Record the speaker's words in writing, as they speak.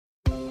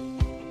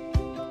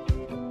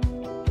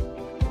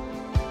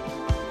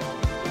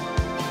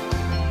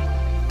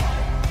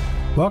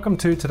Welcome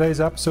to today's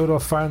episode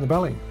of Fire in the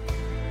Belly.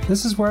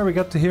 This is where we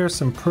get to hear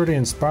some pretty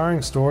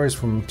inspiring stories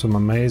from some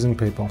amazing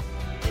people.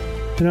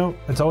 You know,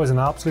 it's always an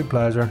absolute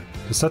pleasure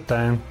to sit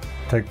down,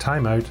 take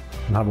time out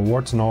and have a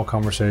warts and all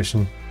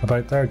conversation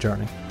about their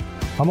journey.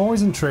 I'm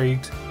always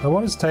intrigued by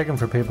what it's taken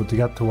for people to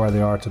get to where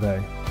they are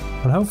today,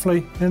 and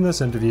hopefully in this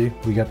interview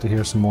we get to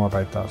hear some more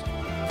about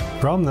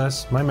that. From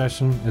this, my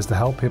mission is to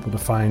help people to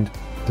find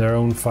their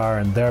own fire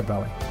in their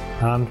belly,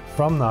 and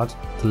from that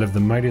to live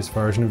the mightiest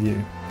version of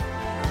you.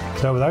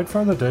 So without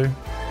further ado,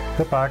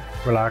 sit back,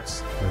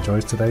 relax, and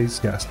enjoy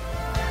today's guest.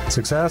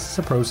 Success is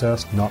a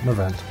process, not an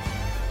event.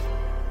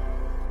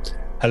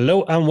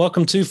 Hello and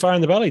welcome to Fire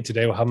in the Belly.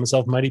 Today we'll have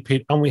myself, Mighty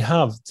Pete, and we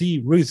have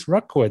the Ruth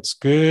Rutkowitz.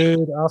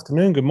 Good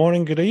afternoon, good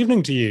morning, good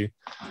evening to you.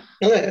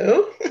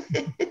 Hello.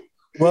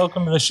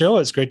 Welcome to the show.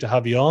 It's great to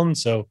have you on.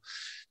 So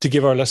to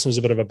give our listeners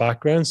a bit of a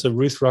background, so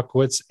Ruth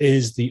Rutkowitz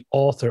is the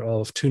author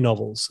of two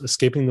novels,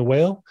 Escaping the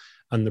Whale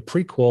and the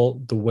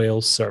prequel, The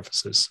Whale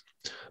Surfaces.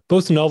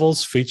 Both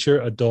novels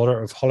feature a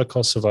daughter of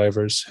Holocaust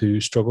survivors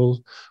who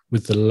struggle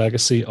with the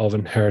legacy of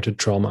inherited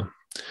trauma.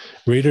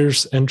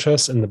 Readers'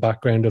 interest in the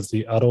background of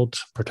the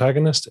adult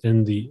protagonist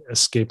in the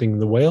Escaping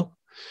the Whale,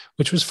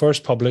 which was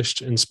first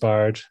published,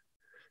 inspired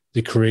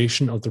the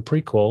creation of the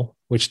prequel,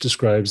 which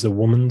describes the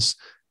woman's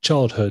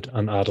childhood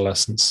and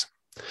adolescence.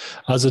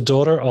 As a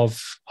daughter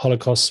of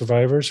Holocaust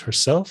survivors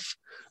herself,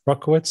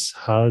 Rutkowitz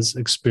has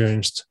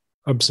experienced,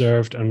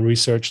 observed, and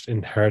researched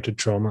inherited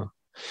trauma.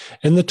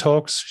 In the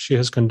talks she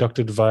has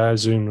conducted via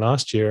Zoom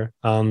last year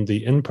and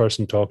the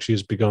in-person talk she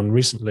has begun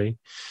recently,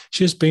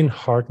 she has been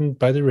heartened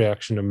by the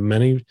reaction of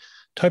many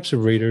types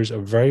of readers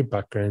of varied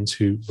backgrounds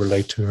who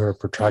relate to her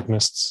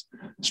protagonist's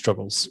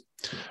struggles.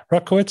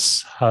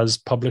 Rutkowitz has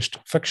published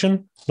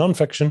fiction,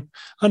 non-fiction,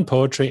 and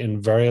poetry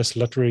in various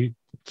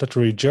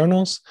literary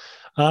journals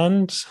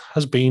and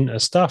has been a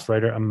staff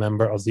writer and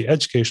member of the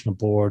educational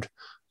board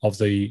of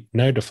the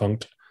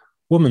now-defunct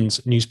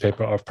Women's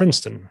Newspaper of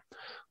Princeton,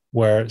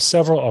 where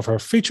several of her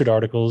featured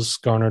articles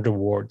garnered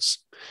awards.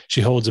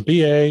 She holds a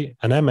BA,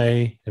 an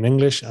MA in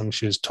English, and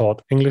she has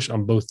taught English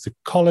on both the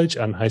college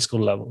and high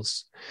school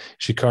levels.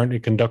 She currently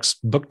conducts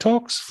book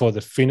talks for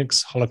the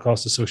Phoenix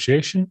Holocaust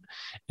Association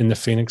in the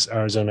Phoenix,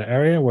 Arizona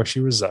area where she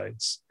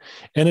resides.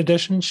 In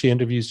addition, she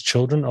interviews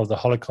children of the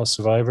Holocaust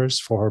survivors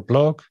for her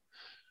blog,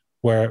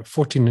 where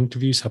 14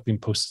 interviews have been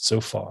posted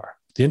so far.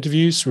 The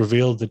interviews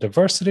reveal the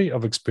diversity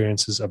of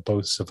experiences of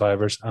both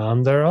survivors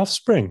and their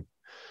offspring.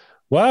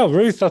 Wow,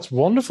 Ruth, that's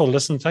wonderful.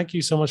 Listen, thank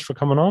you so much for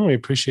coming on. We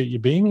appreciate you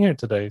being here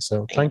today.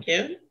 So thank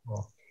you.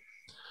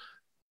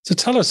 So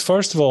tell us,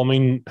 first of all,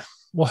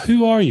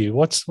 who are you?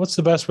 What's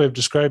the best way of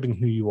describing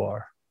who you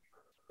are?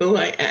 Who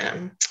I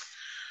am?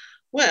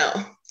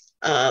 Well,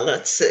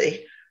 let's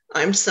see.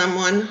 I'm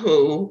someone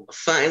who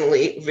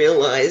finally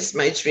realized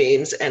my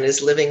dreams and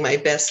is living my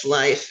best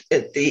life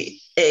at the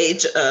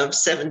age of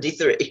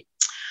 73.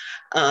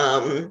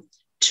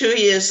 2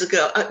 years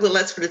ago, well,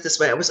 let's put it this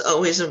way. I was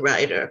always a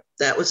writer.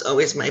 That was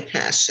always my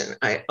passion.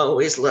 I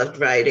always loved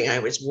writing. I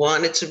always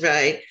wanted to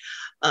write.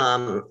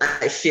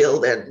 I feel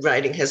that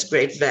writing has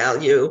great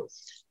value,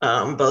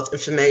 both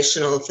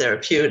informational,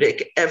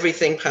 therapeutic,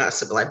 everything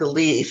possible. I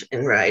believe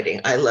in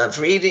writing. I love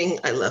reading.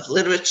 I love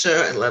literature.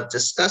 I love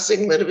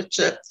discussing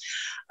literature.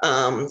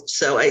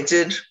 So I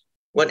did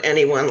what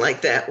anyone like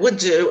that would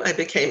do. I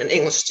became an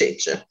English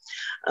teacher.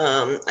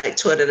 I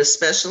taught at a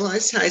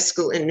specialized high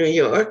school in New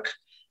York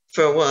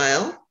for a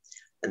while.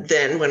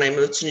 Then when I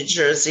moved to New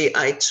Jersey,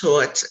 I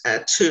taught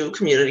at two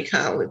community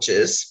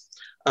colleges,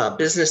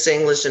 business,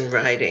 English, and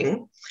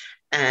writing.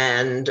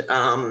 And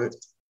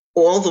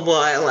all the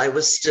while I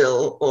was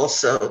still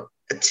also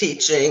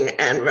teaching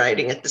and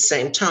writing at the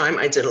same time.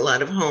 I did a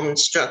lot of home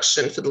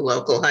instruction for the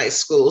local high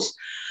schools.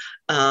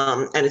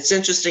 And it's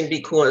interesting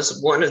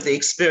because one of the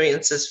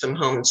experiences from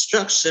home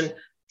instruction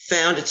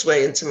found its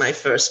way into my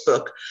first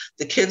book.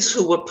 The kids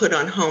who were put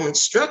on home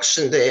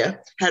instruction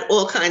there had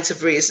all kinds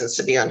of reasons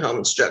to be on home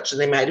instruction.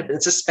 They might have been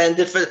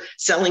suspended for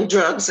selling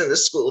drugs in the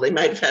school. They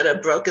might have had a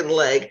broken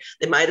leg.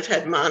 They might have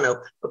had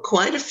mono, but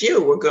quite a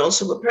few were girls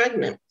who were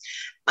pregnant.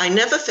 I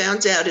never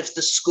found out if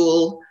the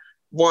school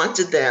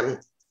wanted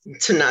them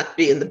to not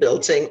be in the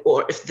building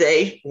or if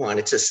they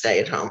wanted to stay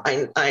at home.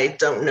 I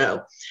don't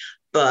know,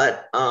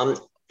 but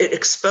it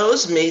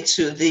exposed me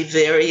to the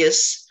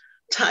various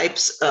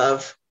types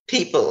of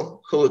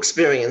people who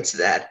experience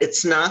that.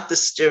 It's not the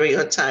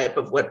stereotype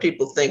of what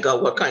people think, oh,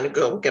 what kind of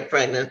girl will get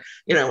pregnant,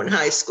 in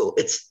high school.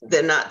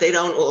 They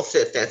don't all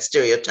fit that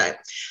stereotype.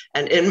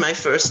 And in my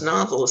first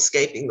novel,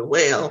 Escaping the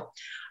Whale,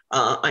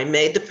 I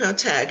made the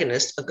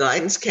protagonist a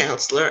guidance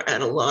counselor at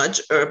a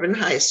large urban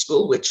high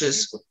school, which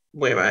is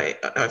where I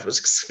was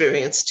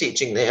experienced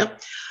teaching there.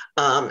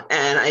 And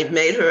I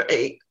made her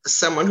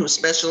someone who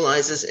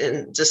specializes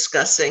in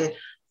discussing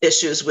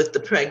issues with the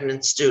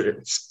pregnant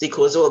students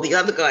because all the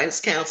other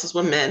guidance counselors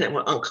were men and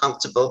were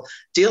uncomfortable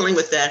dealing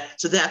with that.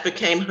 So that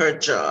became her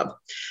job.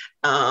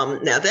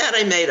 Now that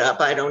I made up,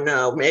 I don't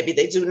know, maybe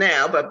they do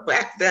now, but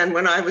back then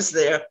when I was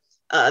there,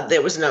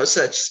 There was no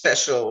such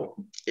special,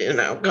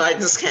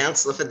 guidance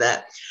counselor for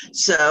that.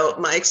 So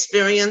my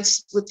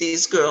experience with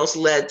these girls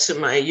led to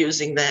my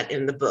using that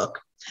in the book.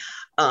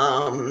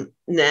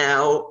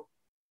 Now,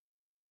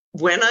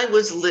 when I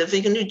was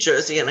living in New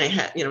Jersey and I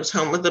had, was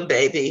home with a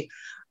baby,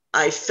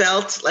 I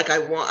felt like I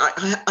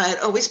had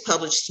always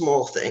published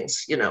small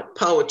things,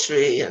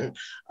 poetry. And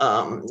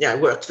I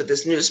worked for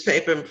this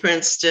newspaper in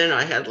Princeton.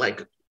 I had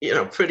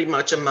pretty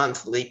much a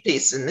monthly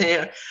piece in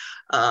there.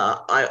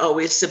 I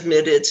always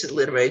submitted to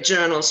literary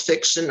journals,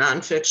 fiction,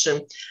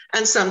 nonfiction,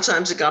 and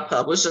sometimes it got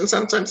published and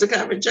sometimes it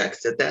got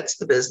rejected. That's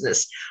the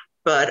business.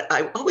 But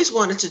I always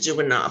wanted to do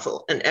a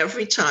novel. And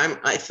every time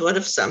I thought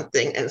of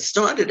something and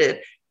started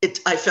it,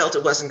 I felt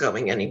it wasn't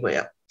going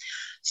anywhere.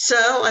 So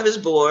I was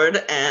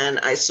bored and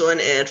I saw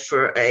an ad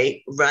for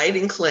a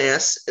writing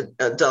class,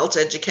 adult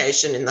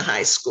education in the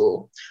high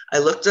school. I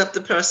looked up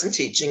the person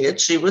teaching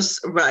it. She was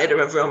a writer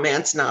of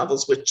romance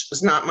novels, which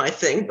was not my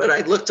thing, but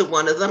I looked at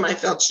one of them. I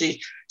felt she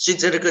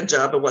did a good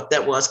job of what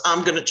that was.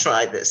 I'm going to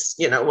try this.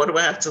 What do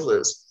I have to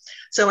lose?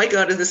 So I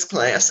go to this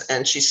class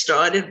and she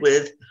started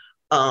with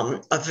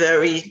a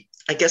very,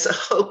 I guess, a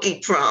hokey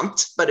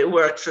prompt, but it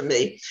worked for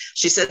me.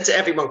 She said to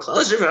everyone,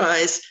 close your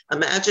eyes,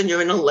 imagine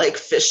you're in a lake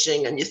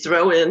fishing and you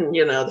throw in,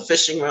 the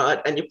fishing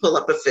rod and you pull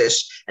up a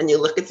fish and you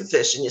look at the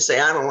fish and you say,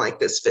 I don't like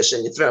this fish,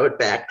 and you throw it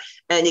back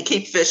and you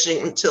keep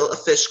fishing until a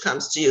fish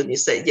comes to you and you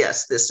say,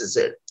 yes, this is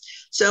it.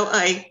 So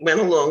I went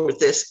along with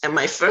this and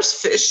my first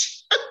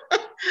fish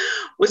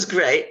was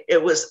great.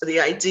 It was the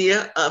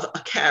idea of a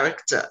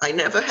character. I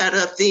never had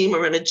a theme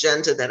or an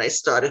agenda that I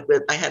started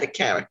with. I had a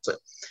character.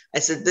 I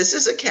said, this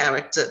is a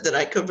character that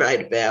I could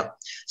write about,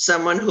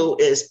 someone who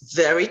is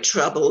very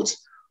troubled,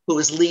 who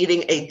is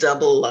leading a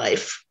double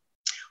life,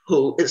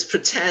 who is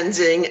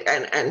pretending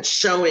and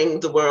showing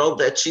the world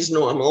that she's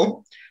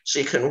normal.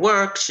 She can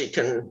work, she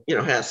can,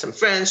 have some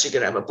friends, she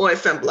can have a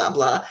boyfriend, blah,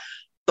 blah.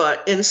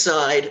 But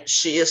inside,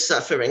 she is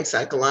suffering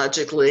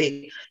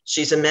psychologically.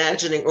 She's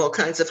imagining all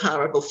kinds of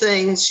horrible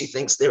things. She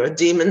thinks there are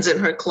demons in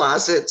her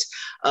closet.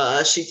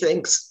 She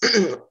thinks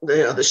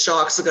the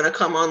sharks are going to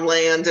come on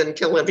land and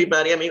kill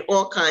everybody. I mean,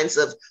 all kinds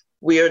of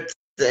weird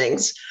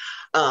things.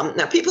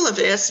 Now, people have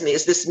asked me,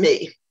 is this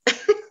me?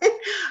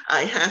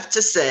 I have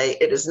to say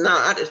it's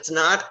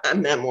not a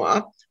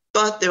memoir,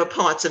 but there are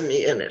parts of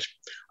me in it.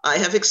 I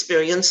have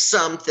experienced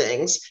some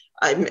things.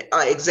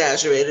 I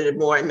exaggerated it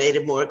more. I made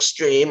it more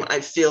extreme.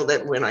 I feel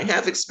that when I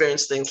have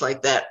experienced things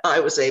like that,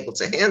 I was able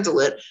to handle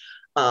it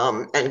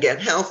and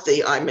get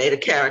healthy. I made a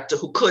character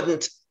who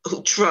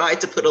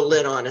tried to put a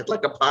lid on it,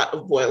 like a pot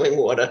of boiling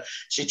water.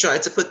 She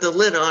tried to put the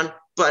lid on,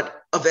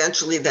 but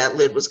eventually that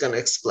lid was going to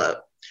explode.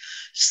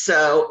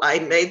 So I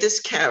made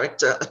this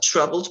character a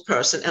troubled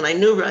person, and I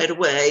knew right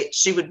away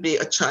she would be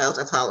a child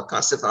of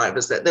Holocaust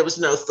survivors. That there was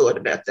no thought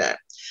about that.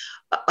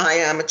 I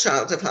am a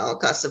child of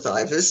Holocaust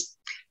survivors.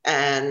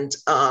 And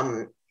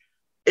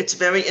it's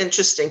very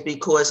interesting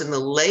because in the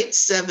late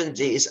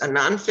 70s, a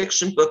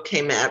nonfiction book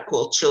came out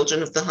called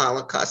Children of the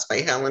Holocaust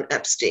by Helen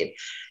Epstein.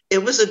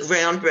 It was a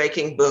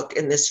groundbreaking book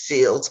in this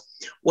field.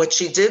 What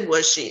she did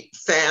was she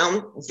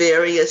found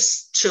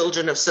various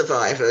children of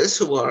survivors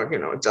who are,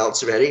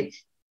 adults already,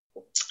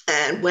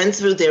 and went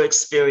through their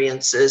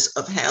experiences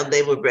of how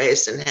they were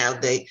raised and how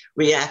they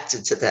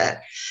reacted to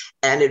that.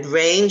 And it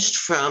ranged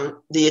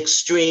from the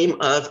extreme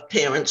of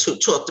parents who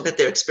talked about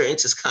their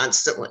experiences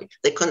constantly.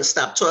 They couldn't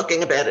stop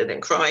talking about it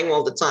and crying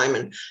all the time.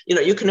 And,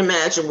 you can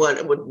imagine what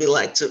it would be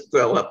like to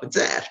grow up with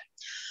that.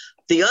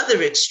 The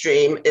other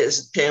extreme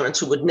is parents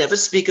who would never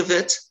speak of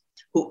it,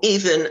 who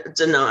even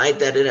denied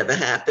that it ever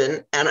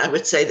happened. And I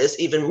would say there's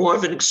even more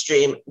of an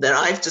extreme that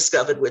I've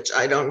discovered, which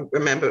I don't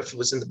remember if it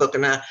was in the book or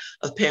not,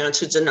 of parents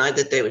who denied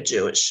that they were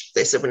Jewish.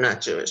 They said, we're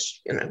not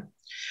Jewish,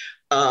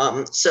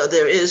 So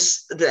there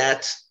is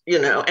that,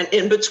 and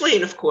in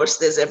between, of course,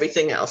 there's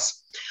everything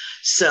else.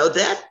 So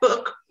that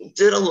book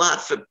did a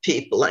lot for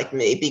people like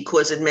me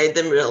because it made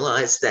them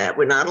realize that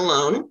we're not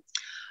alone.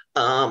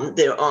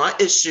 There are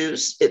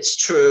issues. It's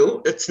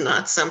true. It's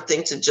not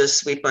something to just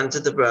sweep under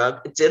the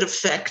rug. It did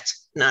affect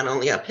not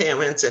only our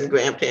parents and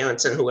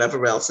grandparents and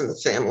whoever else in the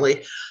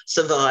family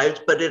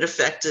survived, but it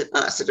affected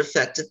us. It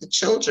affected the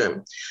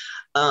children.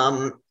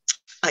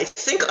 I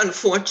think,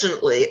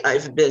 unfortunately,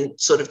 I've been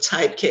sort of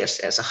typecast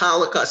as a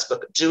Holocaust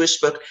book, a Jewish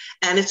book,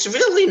 and it's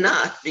really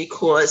not,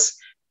 because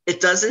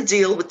it doesn't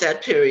deal with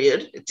that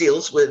period. It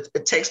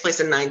takes place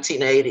in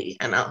 1980,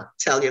 and I'll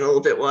tell you in a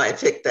little bit why I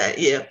picked that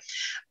year.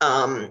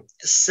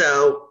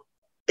 So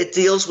it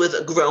deals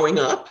with growing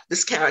up.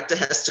 This character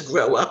has to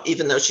grow up,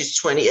 even though she's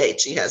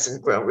 28, she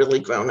hasn't really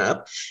grown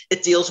up.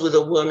 It deals with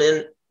a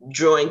woman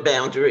drawing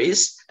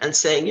boundaries and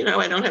saying,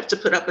 I don't have to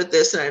put up with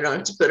this and I don't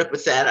have to put up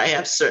with that. I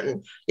have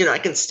certain, I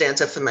can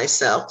stand up for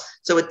myself.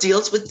 So it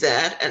deals with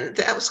that. And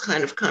that was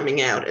kind of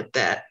coming out at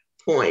that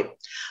point.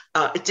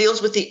 It deals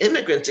with the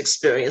immigrant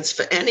experience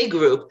for any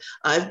group.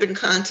 I've been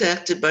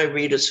contacted by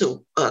readers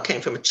who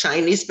came from a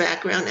Chinese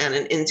background and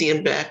an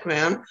Indian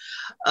background.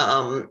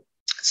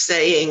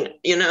 saying,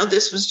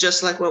 this was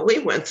just like what we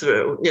went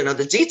through.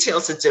 The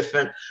details are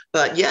different,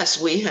 but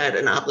yes, we had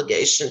an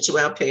obligation to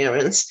our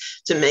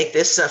parents to make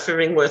their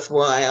suffering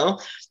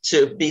worthwhile,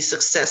 to be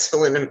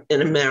successful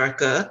in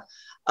America,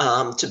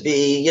 to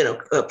be,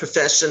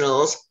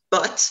 professionals,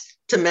 but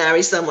to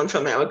marry someone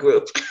from our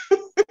group.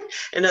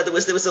 In other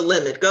words, there was a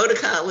limit. Go to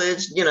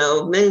college,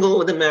 mingle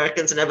with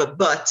Americans and ever,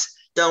 but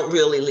don't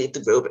really lead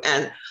the group.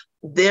 And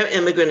their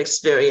immigrant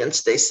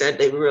experience, they said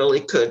they really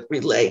could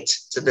relate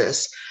to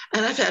this.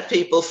 And I've had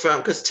people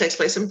because it takes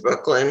place in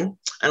Brooklyn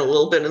and a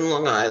little bit in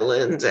Long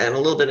Island and a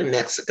little bit in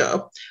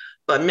Mexico,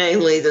 but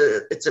mainly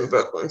it's in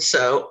Brooklyn.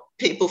 So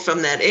people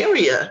from that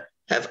area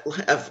have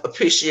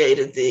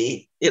appreciated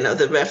the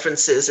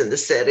references and the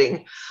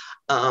setting.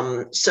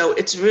 So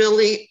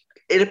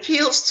it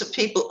appeals to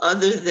people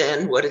other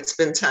than what it's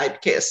been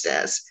typecast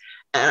as.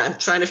 And I'm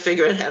trying to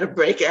figure out how to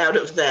break out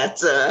of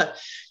that,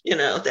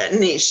 that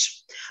niche.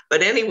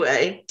 But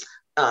anyway,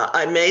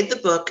 I made the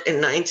book in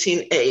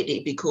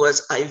 1980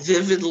 because I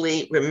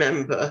vividly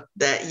remember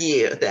that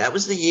year. That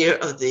was the year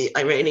of the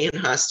Iranian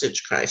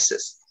hostage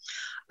crisis.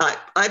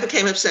 I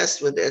became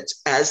obsessed with it,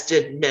 as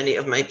did many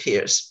of my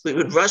peers. We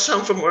would rush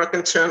home from work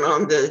and turn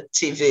on the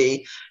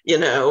TV,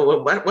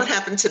 what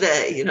happened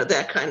today,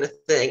 that kind of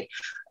thing.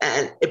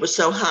 And it was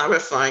so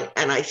horrifying.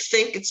 And I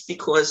think it's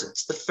because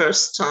it's the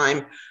first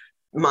time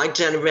my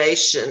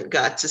generation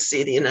got to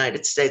see the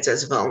United States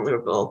as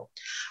vulnerable.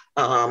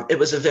 It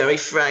was a very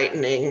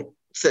frightening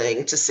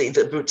thing to see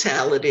the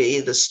brutality,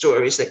 the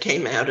stories that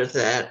came out of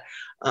that.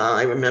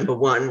 I remember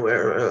one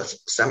where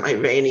some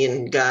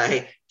Iranian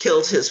guy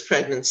killed his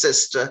pregnant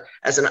sister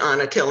as an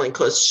honor killing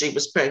because she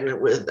was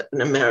pregnant with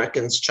an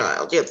American's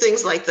child.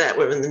 Things like that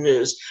were in the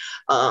news.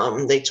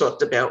 They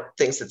talked about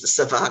things that the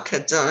Savak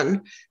had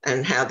done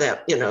and how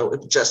that,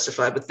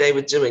 justified what they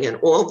were doing. And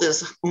all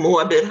this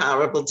morbid,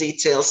 horrible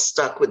details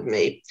stuck with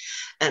me.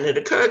 And it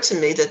occurred to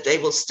me that they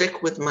will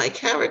stick with my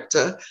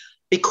character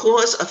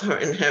because of her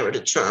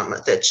inherited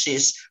trauma that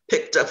she's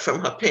picked up from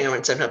her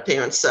parents and her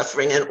parents'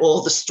 suffering and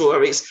all the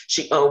stories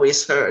she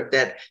always heard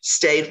that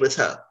stayed with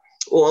her.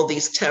 All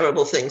these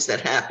terrible things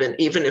that happen,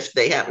 even if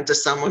they happen to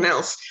someone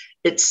else,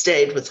 it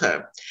stayed with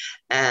her.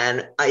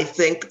 And I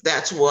think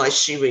that's why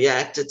she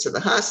reacted to the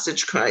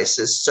hostage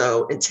crisis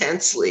so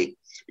intensely,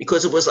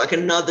 because it was like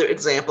another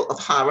example of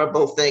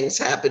horrible things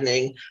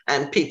happening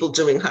and people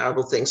doing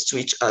horrible things to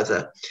each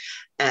other.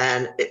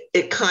 And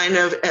it kind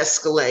of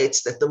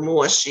escalates that the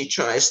more she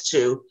tries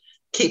to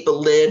keep a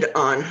lid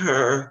on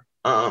her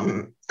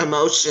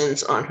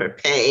emotions, on her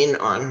pain,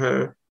 on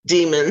her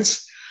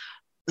demons,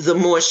 the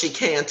more she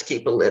can't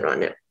keep a lid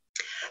on it.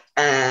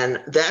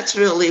 And that's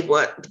really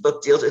what the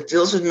book deals with. It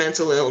deals with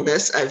mental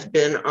illness. I've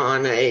been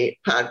on a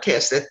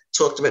podcast that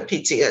talked about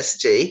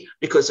PTSD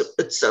because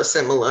it's so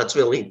similar. It's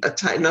really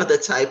another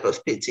type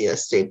of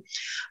PTSD.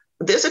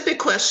 There's a big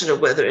question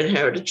of whether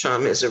inherited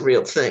trauma is a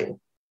real thing.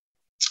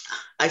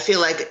 I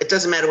feel like it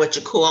doesn't matter what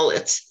you call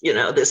it.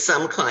 There's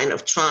some kind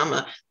of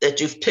trauma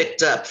that you've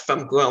picked up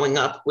from growing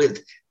up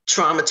with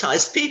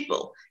traumatized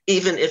people,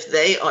 even if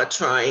they are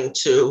trying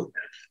to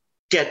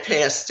get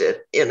past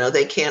it.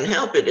 They can't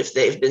help it if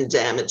they've been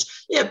damaged.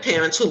 You have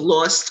parents who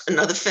lost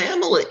another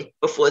family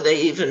before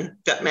they even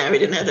got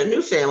married and had a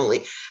new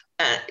family.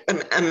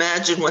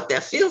 Imagine what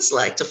that feels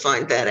like to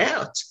find that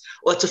out,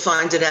 or to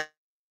find it out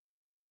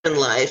in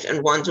life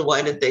and wonder,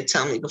 why did they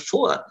tell me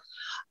before?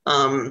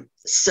 In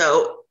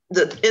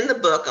the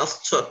book, I'll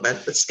talk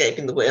about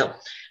Escaping the Whale.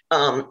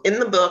 In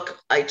the book,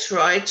 I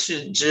tried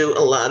to do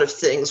a lot of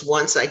things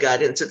once I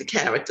got into the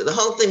character. The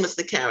whole thing was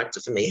the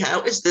character for me.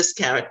 How is this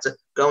character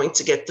going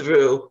to get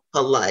through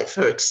her life,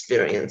 her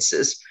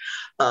experiences?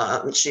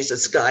 She's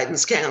a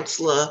guidance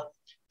counselor.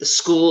 The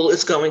school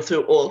is going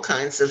through all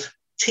kinds of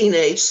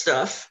teenage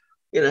stuff,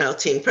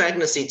 teen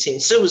pregnancy, teen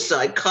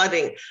suicide,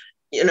 cutting,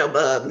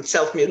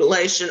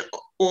 self-mutilation,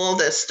 all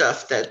that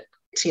stuff that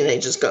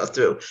teenagers go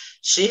through.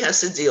 She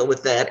has to deal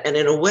with that. And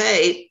in a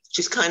way,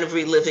 she's kind of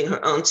reliving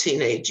her own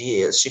teenage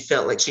years. She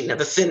felt like she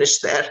never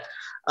finished that.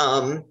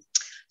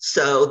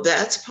 So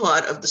that's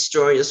part of the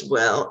story as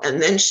well.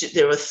 And then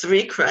there are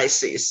 3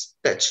 crises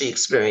that she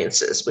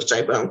experiences, which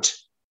I won't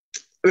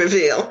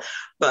reveal.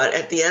 But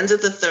at the end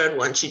of the 3rd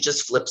one, she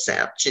just flips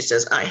out. She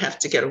says, I have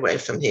to get away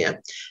from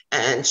here.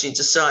 And she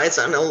decides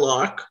on a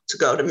lark to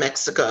go to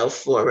Mexico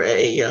for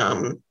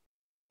to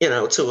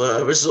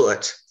a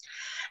resort.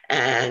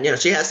 And,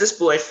 she has this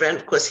boyfriend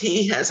because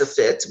he has a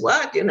fit.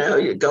 What,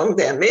 you're going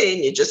there,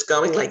 me, you're just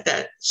going like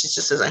that. She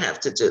just says, I have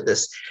to do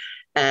this.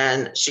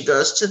 And she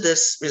goes to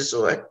this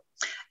resort.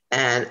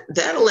 And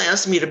that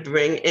allows me to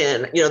bring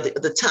in,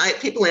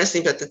 people ask me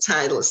about the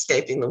title,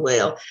 Escaping the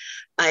Whale.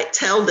 I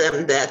tell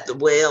them that the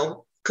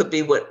whale could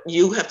be what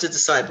you have to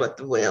decide what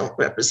the whale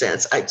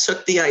represents. I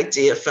took the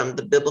idea from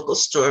the biblical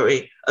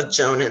story of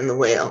Jonah and the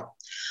whale.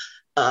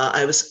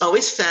 I was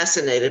always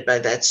fascinated by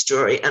that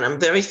story, and I'm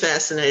very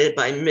fascinated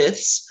by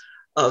myths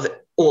of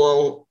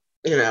all,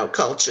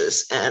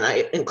 cultures, and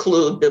I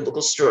include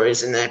biblical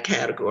stories in that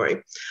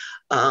category.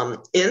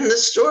 In the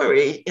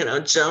story,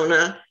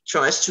 Jonah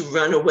tries to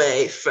run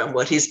away from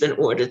what he's been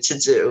ordered to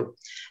do.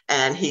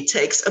 And he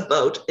takes a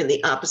boat in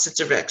the opposite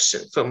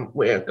direction from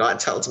where God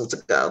tells him to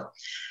go.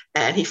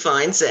 And he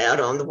finds out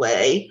on the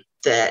way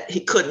that he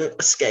couldn't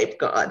escape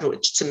God,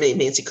 which to me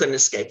means he couldn't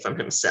escape from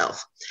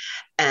himself.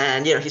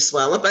 And, he's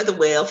swallowed by the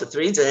whale for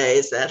 3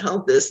 days, that whole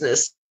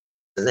business.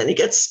 And then he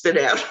gets spit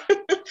out.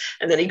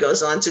 And then he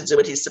goes on to do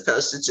what he's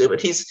supposed to do.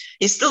 But he's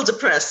still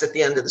depressed at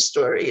the end of the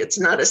story. It's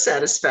not a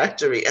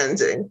satisfactory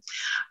ending.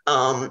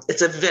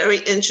 It's a very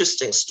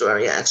interesting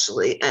story,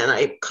 actually. And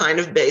I kind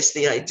of base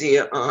the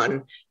idea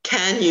on,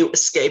 can you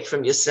escape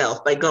from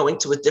yourself by going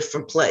to a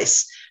different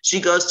place? She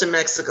goes to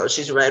Mexico.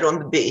 She's right on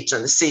the beach,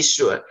 on the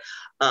seashore.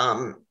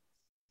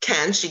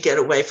 Can she get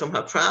away from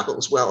her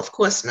problems? Well, of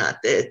course not.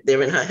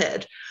 They're in her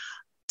head.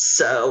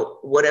 So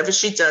whatever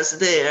she does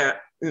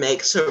there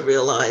makes her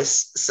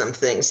realize some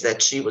things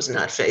that she was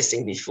not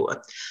facing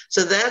before.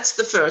 So that's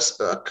the first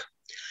book.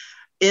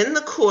 In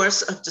the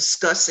course of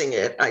discussing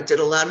it, I did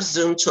a lot of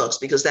Zoom talks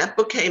because that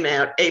book came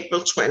out April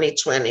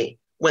 2020,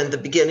 when the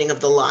beginning of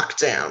the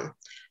lockdown.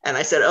 And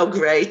I said, oh,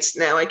 great.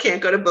 Now I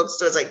can't go to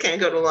bookstores. I can't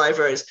go to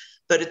libraries.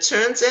 But it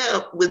turns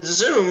out with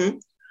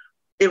Zoom,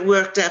 it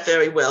worked out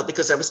very well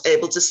because I was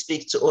able to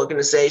speak to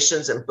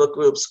organizations and book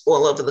groups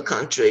all over the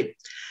country.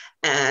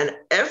 And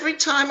every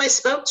time I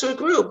spoke to a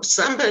group,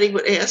 somebody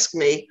would ask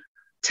me,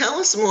 tell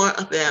us more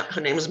about,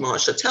 her name is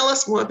Marsha, tell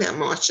us more about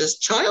Marsha's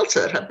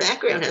childhood, her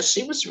background, how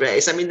she was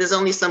raised. I mean, there's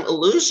only some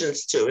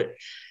allusions to it.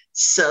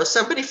 So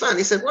somebody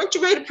finally said, why don't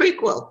you write a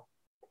prequel?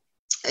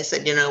 I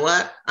said, you know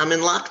what? I'm in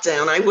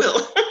lockdown. I will.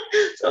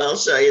 So I'll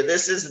show you.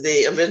 This is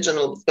the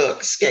original book,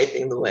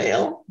 Escaping the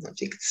Whale.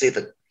 If you can see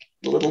the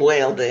little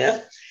whale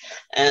there.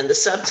 And the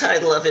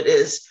subtitle of it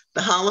is,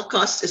 The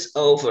Holocaust is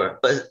over,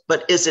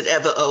 but is it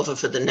ever over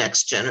for the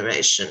next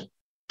generation?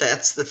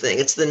 That's the thing.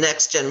 It's the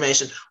next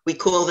generation. We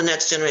call the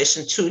next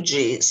generation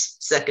 2Gs,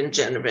 second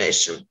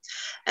generation.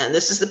 And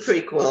this is the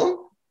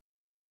prequel.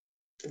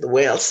 The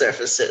whale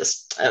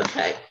surfaces.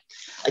 Okay.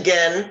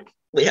 Again,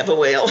 we have a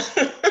whale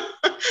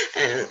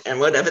and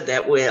whatever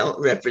that whale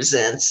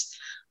represents.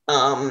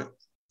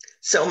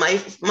 So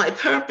my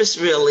purpose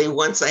really,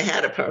 once I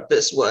had a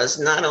purpose, was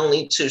not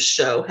only to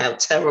show how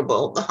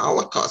terrible the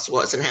Holocaust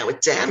was and how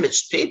it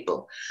damaged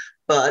people,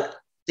 but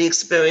the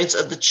experience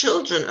of the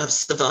children of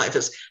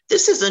survivors.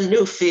 This is a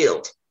new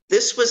field.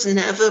 This was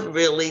never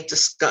really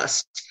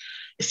discussed.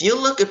 If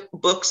you look at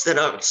books that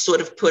are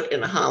sort of put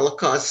in a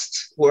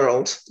Holocaust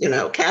world,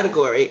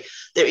 category,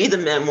 they're either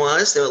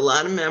memoirs, there are a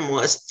lot of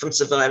memoirs from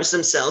survivors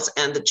themselves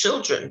and the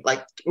children,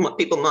 like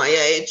people my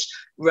age,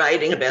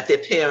 writing about their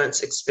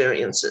parents'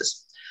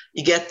 experiences.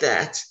 You get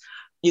that.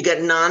 You get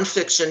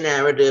nonfiction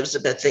narratives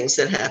about things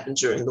that happened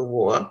during the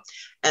war.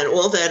 And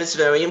all that is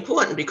very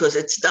important because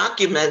it's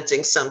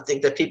documenting something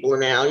that people are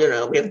now,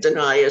 we have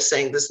deniers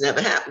saying this never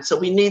happened. So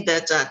we need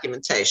that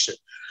documentation.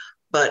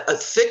 But a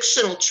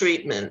fictional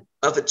treatment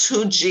of a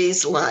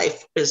 2G's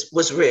life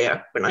was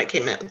rare when I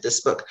came out with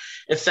this book.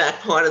 In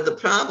fact, part of the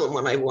problem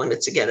when I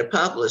wanted to get it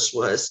published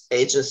was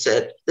agents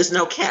said, there's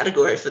no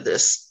category for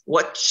this.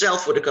 What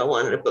shelf would it go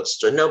on in a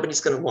bookstore?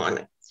 Nobody's going to want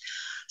it.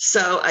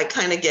 So I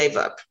kind of gave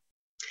up.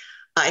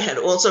 I had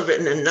also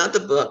written another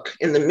book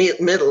in the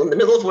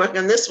middle of working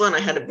on this one.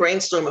 I had a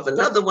brainstorm of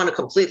another one, a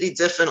completely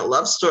different, a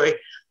love story.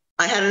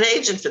 I had an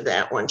agent for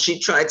that one. She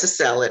tried to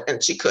sell it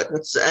and she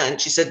couldn't. And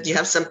she said, do you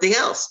have something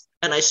else?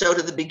 And I showed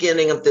her the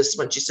beginning of this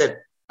one. She said,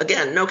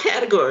 again, no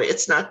category.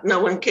 It's not, no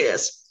one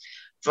cares.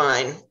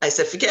 Fine. I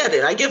said, forget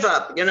it. I give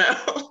up,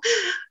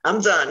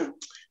 I'm done.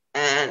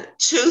 And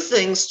 2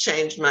 things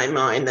changed my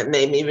mind that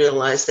made me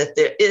realize that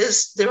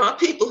there are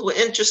people who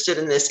are interested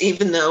in this,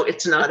 even though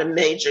it's not a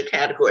major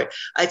category.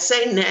 I'd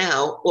say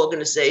now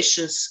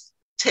organizations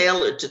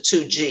tailored to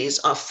 2Gs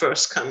are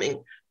first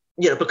coming,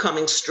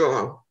 becoming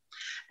strong.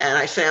 And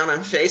I found on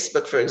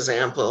Facebook, for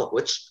example,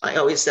 which I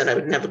always said I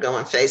would never go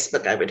on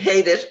Facebook. I would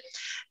hate it.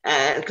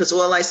 And because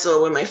all I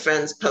saw were my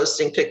friends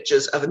posting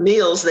pictures of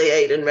meals they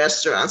ate in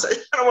restaurants. I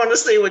don't want to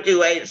see what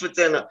you ate for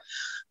dinner.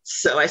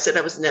 So I said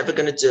I was never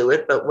going to do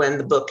it. But when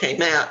the book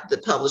came out, the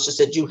publisher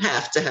said, you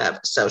have to have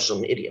a social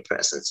media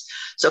presence.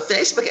 So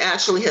Facebook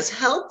actually has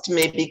helped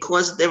me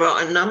because there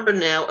are a number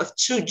now of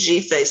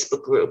 2G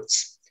Facebook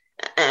groups.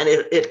 And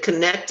it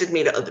connected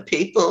me to other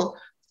people,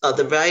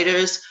 other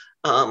writers,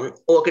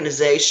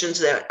 organizations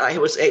that I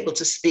was able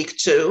to speak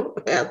to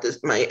about this,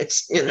 my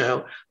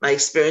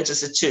experience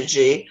as a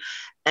 2G.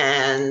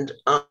 And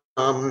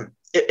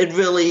it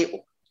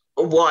really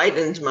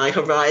widened my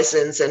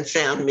horizons and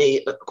found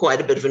me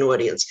quite a bit of an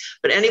audience.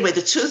 But anyway,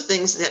 the 2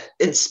 things that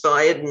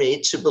inspired me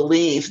to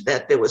believe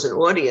that there was an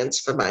audience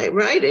for my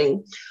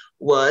writing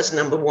was,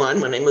 number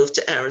one, when I moved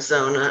to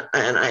Arizona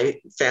and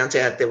I found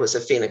out there was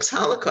a Phoenix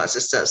Holocaust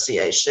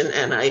Association,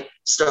 and I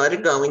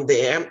started going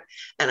there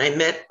and I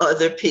met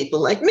other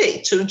people like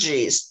me,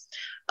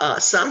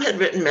 2Gs. Some had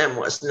written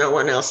memoirs. No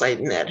one else I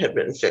met had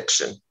written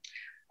fiction.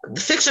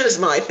 The fiction is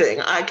my thing.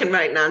 I can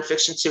write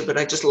nonfiction too, but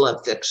I just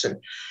love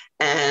fiction.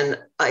 And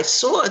I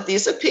saw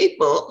these are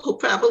people who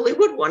probably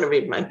would want to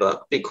read my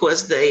book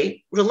because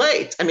they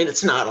relate. I mean,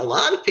 it's not a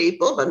lot of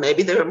people, but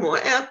maybe there are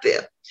more out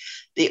there.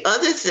 The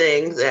other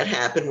thing that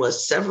happened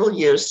was several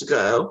years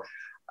ago,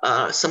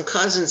 some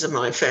cousins of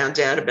mine found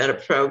out about a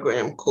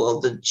program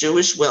called the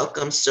Jewish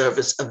Welcome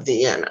Service of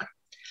Vienna.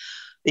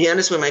 Vienna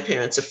is where my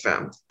parents are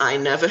from. I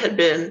never had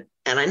been,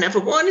 and I never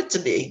wanted to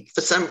be.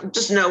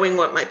 Just knowing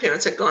what my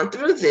parents had gone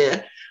through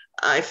there,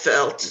 I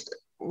felt,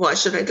 why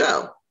should I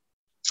go?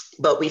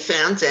 But we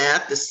found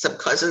out that some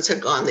cousins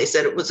had gone. They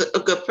said it was a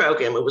good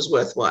program. It was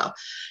worthwhile.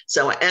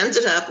 So I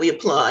ended up, we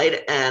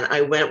applied, and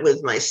I went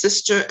with my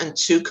sister and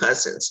 2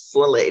 cousins,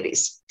 4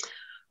 ladies.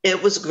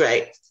 It was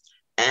great.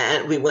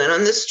 And we went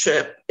on this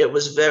trip. It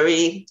was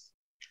very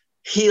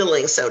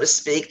healing, so to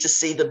speak, to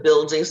see the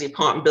buildings, the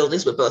apartment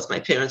buildings where both my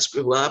parents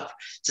grew up,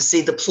 to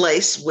see the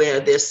place where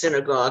their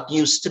synagogue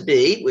used to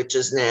be, which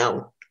is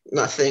now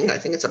nothing. I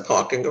think it's a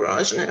parking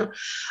garage now.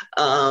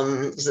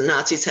 The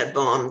Nazis had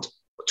bombed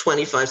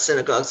 25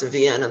 synagogues in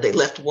Vienna. They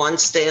left one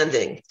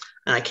standing.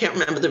 And I can't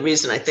remember the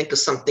reason. I think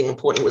something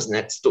important was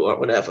next door,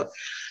 whatever.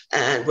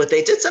 And what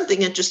they did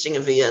something interesting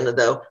in Vienna,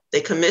 though, they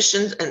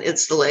commissioned an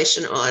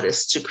installation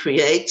artist to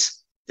create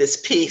this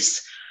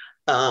piece.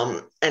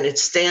 And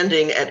it's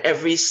standing at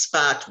every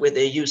spot where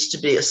there used to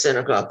be a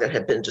synagogue that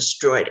had been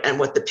destroyed. And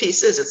what the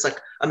piece is, it's like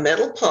a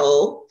metal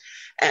pole.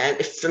 And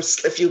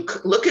if you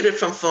look at it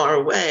from far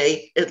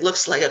away, it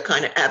looks like a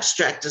kind of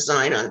abstract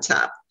design on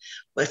top.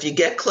 But if you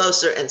get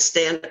closer and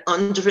stand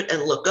under it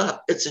and look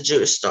up, it's a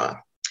Jewish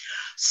star.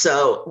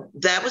 So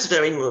that was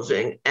very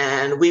moving.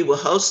 And we were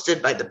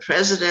hosted by the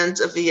president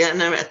of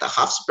Vienna at the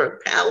Hofburg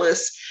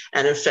Palace.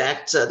 And in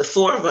fact, the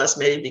 4 of us,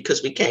 maybe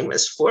because we came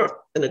as 4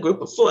 in a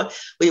group of 4,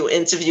 we were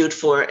interviewed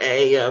for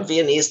a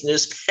Viennese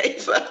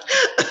newspaper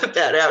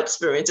about our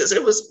experiences.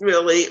 It was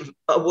really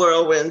a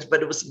whirlwind,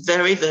 but it was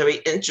very, very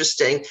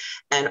interesting.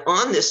 And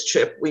on this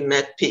trip, we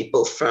met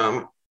people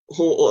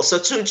who also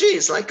 2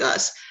 Gs like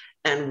us.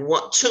 And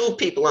 2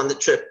 people on the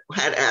trip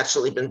had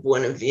actually been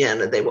born in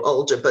Vienna. They were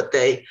older, but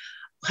they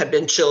had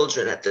been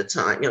children at the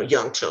time,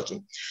 young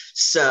children.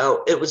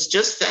 So it was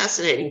just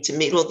fascinating to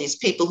meet all these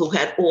people who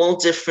had all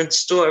different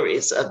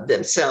stories of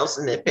themselves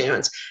and their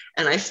parents.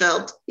 And I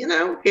felt,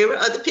 here are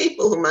other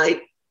people who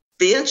might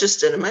be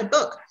interested in my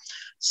book.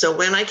 So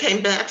when I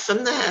came back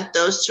from that,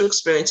 those 2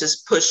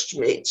 experiences pushed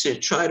me to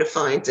try to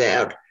find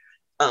out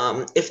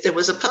if there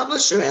was a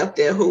publisher out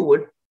there who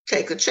would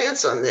take a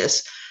chance on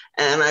this.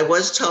 And I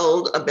was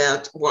told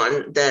about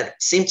one that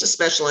seemed to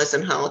specialize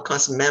in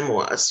Holocaust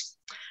memoirs.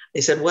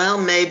 They said, well,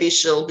 maybe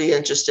she'll be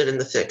interested in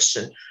the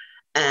fiction.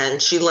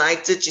 And she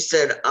liked it. She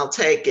said, I'll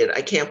take it.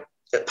 I can't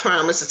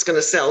promise it's going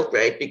to sell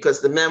great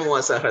because the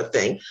memoirs are her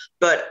thing.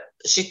 But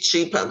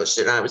she published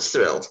it. I was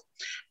thrilled.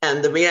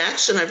 And the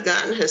reaction I've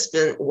gotten has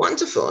been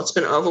wonderful. It's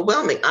been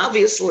overwhelming.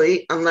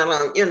 Obviously, I'm not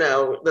on,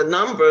 the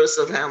numbers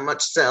of how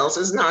much sells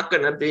is not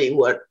going to be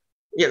what,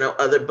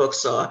 other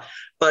books are.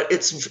 But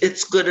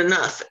it's good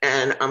enough.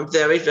 And I'm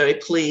very, very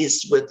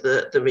pleased with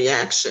the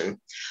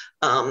reaction.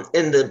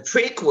 In the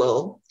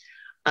prequel,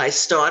 I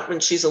start when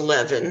she's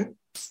 11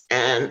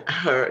 and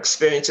her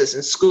experiences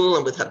in school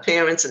and with her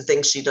parents and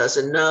things she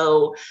doesn't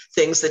know,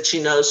 things that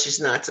she knows she's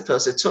not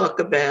supposed to talk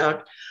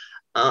about.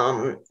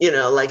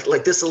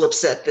 Like this will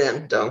upset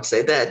them. Don't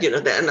say that,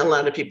 that. And a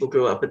lot of people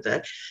grew up with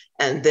that.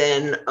 And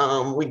then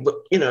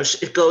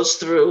it goes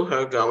through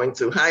her going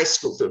through high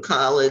school, through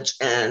college,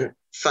 and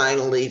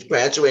finally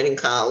graduating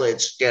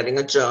college, getting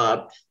a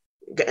job,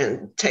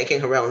 and taking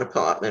her own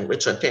apartment,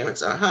 which her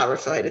parents are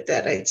horrified at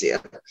that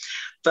idea.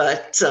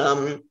 But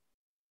so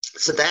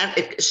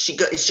that she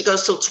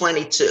goes till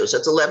 22. So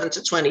it's 11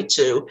 to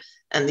 22.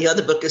 And the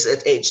other book is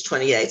at age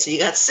 28. So you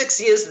got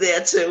 6 years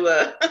there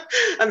to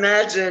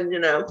imagine,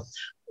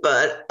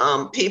 But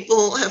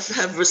people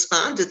have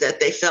responded that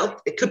they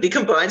felt it could be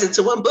combined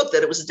into one book,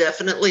 that it was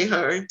definitely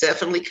her,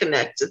 definitely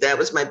connected. That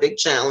was my big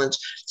challenge,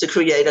 to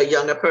create a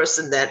younger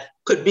person that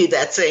could be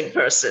that same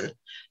person. It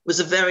was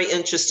a very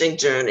interesting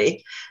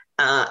journey.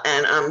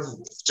 And I'm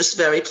just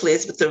very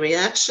pleased with the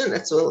reaction.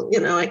 That's all,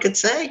 I could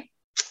say.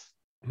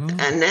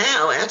 Mm. And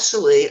now,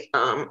 actually,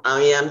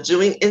 I am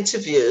doing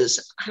interviews.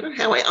 I don't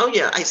know how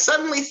I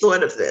suddenly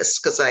thought of this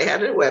because I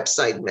had a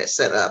website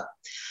set up.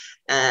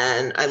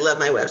 And I love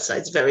my website.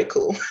 It's very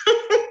cool.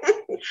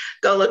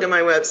 Go look at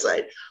my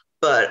website.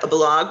 But a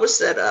blog was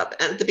set up.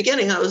 And at the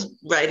beginning, I was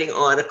writing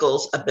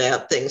articles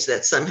about things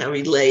that somehow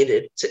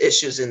related to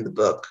issues in the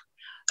book.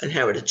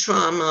 Inherited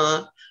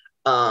trauma,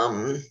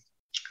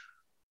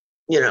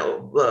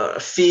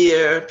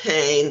 fear,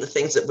 pain, the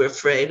things that we're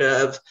afraid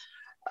of.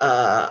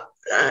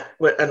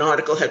 An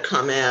article had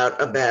come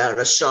out about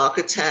a shark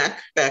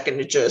attack back in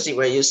New Jersey,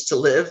 where I used to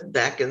live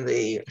back in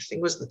I think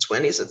it was the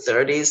 20s or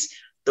 30s.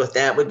 Thought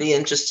that would be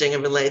interesting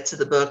and relate to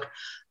the book.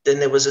 Then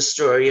there was a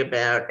story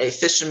about a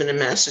fisherman in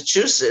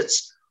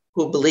Massachusetts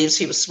who believes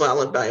he was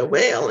swallowed by a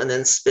whale and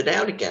then spit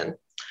out again.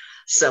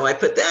 So I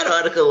put that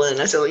article in.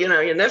 I said, you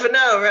never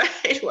know,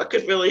 right? What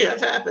could really have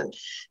happened?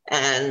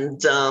 And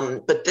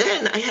but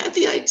then I had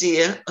the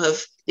idea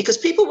of, because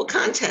people were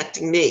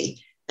contacting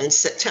me and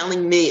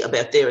telling me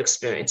about their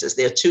experiences,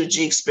 their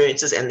 2G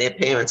experiences and their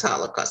parents'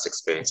 Holocaust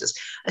experiences.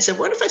 I said,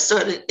 what if I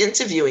started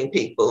interviewing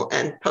people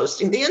and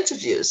posting the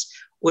interviews?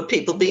 Would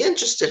people be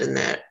interested in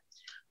that?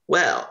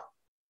 Well,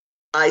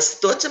 I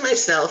thought to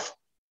myself,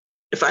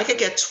 if I could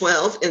get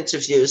 12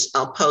 interviews,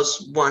 I'll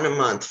post one a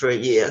month for a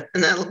year,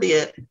 and that'll be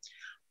it.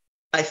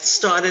 I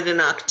started in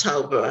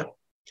October.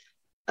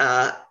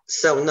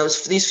 So in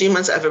these few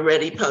months, I've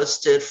already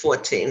posted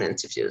 14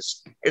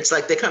 interviews. It's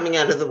like they're coming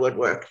out of the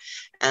woodwork.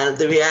 And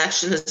the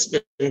reaction has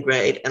been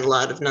great. And a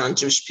lot of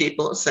non-Jewish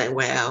people are saying,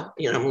 wow,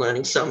 I'm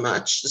learning so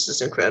much. This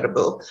is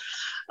incredible.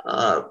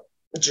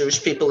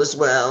 Jewish people as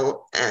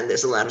well. And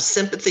there's a lot of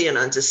sympathy and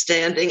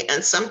understanding.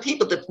 And some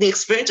people, the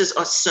experiences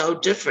are so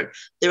different.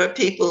 There are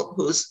people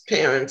whose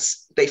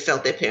parents, they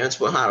felt their parents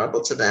were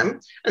horrible to them.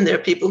 And there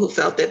are people who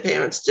felt their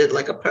parents did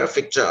like a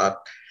perfect job.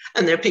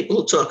 And there are people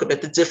who talk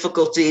about the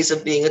difficulties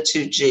of being a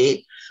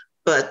 2G,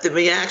 but the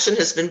reaction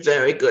has been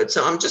very good.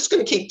 So I'm just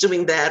going to keep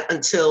doing that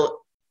until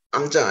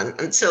I'm done,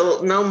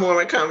 until no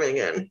more are coming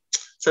in.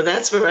 So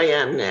that's where I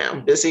am now,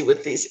 busy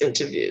with these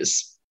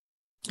interviews.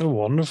 Oh,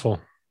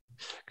 wonderful.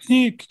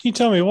 Can you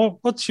tell me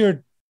what's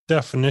your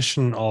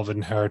definition of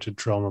inherited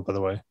trauma, by the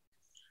way?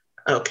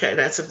 Okay,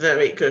 that's a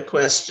very good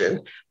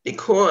question,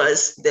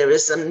 because there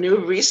is some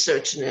new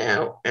research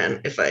now,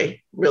 and if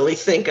I really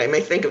think, I may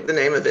think of the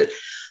name of it,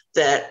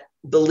 that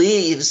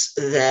believes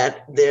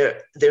that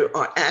there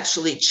are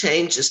actually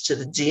changes to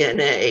the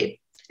DNA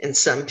in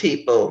some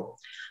people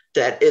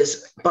that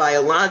is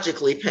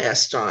biologically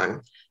passed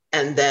on,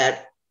 and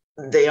that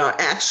they are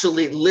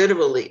actually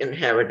literally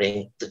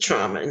inheriting the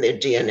trauma in their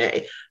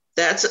DNA.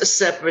 That's a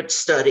separate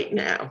study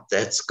now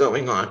that's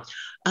going on.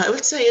 I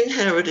would say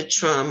inherited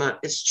trauma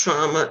is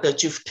trauma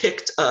that you've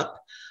picked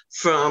up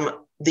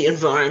from the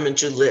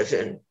environment you live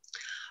in,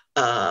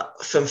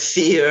 from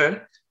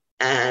fear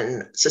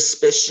and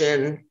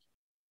suspicion,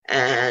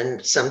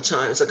 and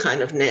sometimes a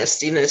kind of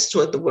nastiness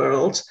toward the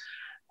world.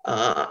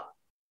 I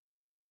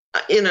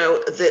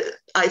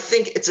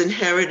think it's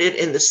inherited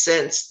in the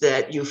sense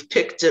that you've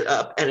picked it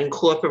up and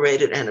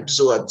incorporated and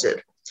absorbed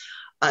it.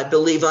 I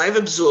believe I've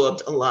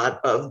absorbed a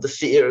lot of the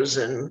fears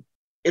and,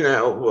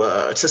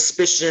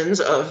 suspicions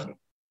of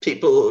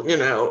people,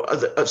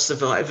 of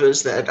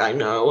survivors that I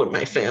know in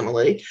my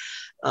family.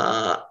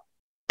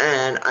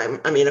 And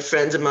a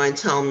friend of mine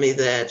told me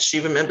that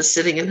she remembers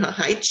sitting in her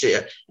high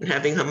chair and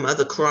having her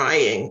mother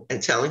crying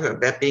and telling her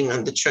about being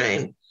on the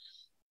train.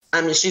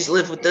 She's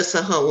lived with this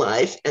her whole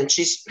life, and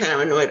she's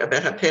paranoid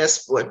about her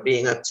passport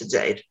being up to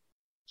date.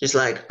 She's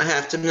like, I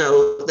have to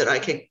know that I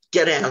can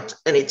get out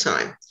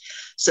anytime.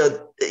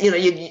 So,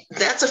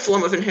 that's a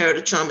form of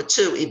inherited trauma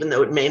too, even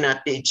though it may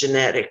not be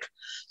genetic.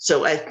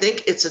 So I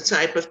think it's a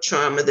type of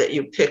trauma that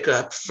you pick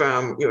up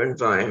from your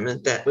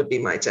environment. That would be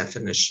my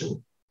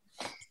definition.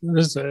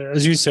 As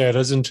you say, it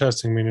is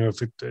interesting.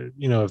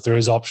 If there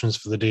is options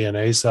for the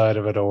DNA side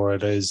of it, or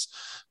it is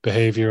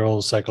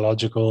behavioral,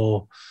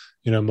 psychological,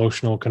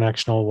 emotional,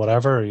 connectional,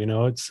 whatever,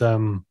 it's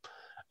and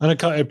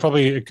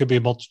it could be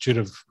a multitude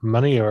of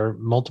many or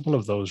multiple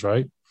of those,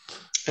 right?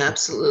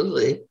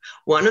 Absolutely.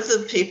 One of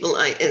the people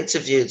I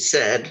interviewed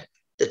said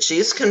that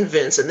she's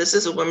convinced, and this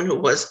is a woman who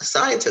was a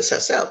scientist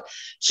herself,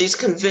 she's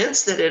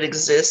convinced that it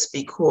exists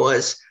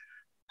because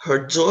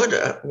her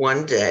daughter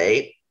one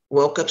day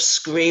woke up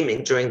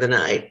screaming during the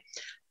night,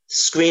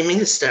 screaming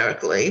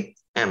hysterically.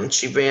 And when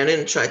she ran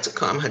in and tried to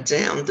calm her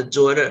down, the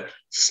daughter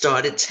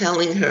started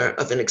telling her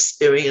of an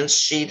experience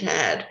she'd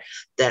had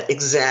that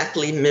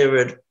exactly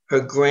mirrored her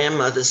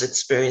grandmother's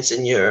experience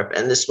in Europe.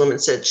 And this woman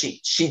said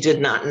she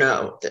did not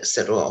know this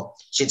at all.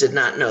 She did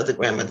not know the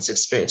grandmother's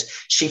experience.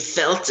 She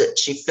felt it.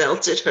 She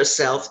felt it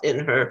herself in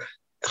her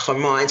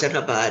mind and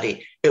her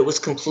body. It was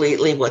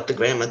completely what the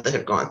grandmother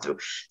had gone through.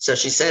 So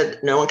she said,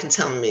 no one can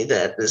tell me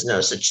that there's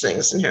no such thing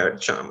as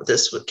inherited trauma.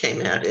 This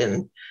came out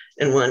in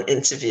one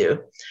interview.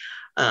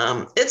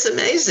 It's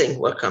amazing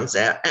what comes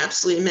out,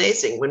 absolutely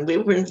amazing. When we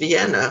were in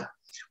Vienna,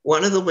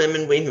 one of the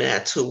women we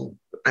met, who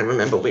I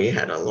remember we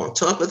had a long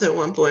talk with her at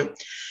one point,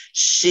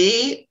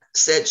 she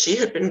said she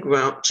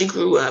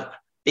grew up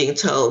being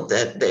told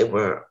that they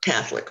were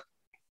Catholic.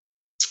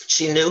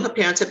 She knew her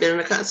parents had been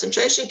in a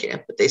concentration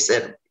camp, but they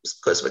said,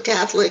 because we're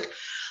Catholic.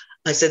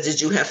 I said,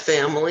 did you have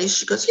family?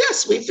 She goes,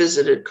 yes, we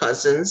visited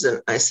cousins.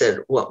 And I said,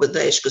 what were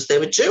they? She goes, they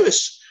were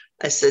Jewish.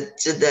 I said,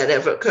 did that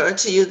ever occur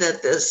to you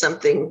that there's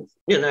something,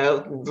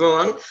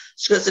 wrong?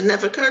 She goes, it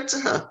never occurred to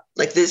her.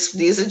 Like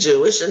these are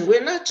Jewish and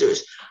we're not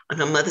Jewish. On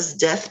her mother's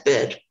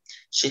deathbed,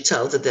 she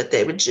told her that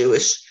they were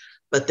Jewish,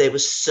 but they were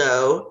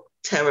so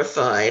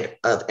terrified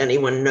of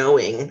anyone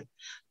knowing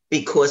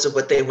because of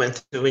what they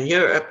went through in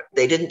Europe.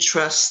 They didn't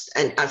trust,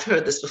 and I've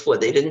heard this before,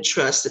 they didn't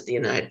trust that the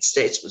United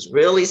States was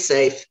really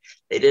safe.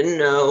 They didn't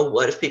know,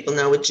 what if people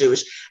know we're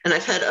Jewish? And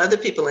I've had other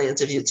people I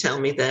interviewed tell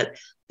me that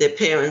their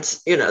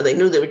parents, they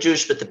knew they were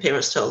Jewish, but the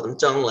parents told them,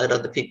 don't let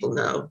other people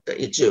know that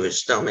you're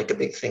Jewish. Don't make a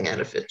big thing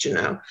out of it,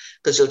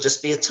 because you'll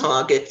just be a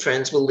target.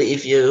 Friends will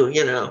leave you,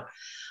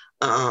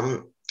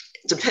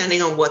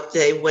 depending on what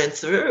they went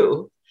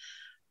through.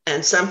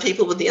 And some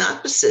people were the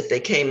opposite. They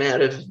came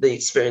out of the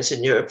experience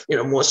in Europe,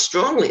 more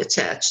strongly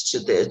attached to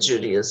their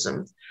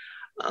Judaism,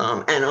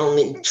 and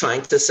only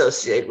trying to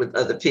associate with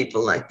other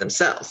people like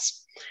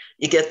themselves.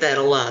 You get that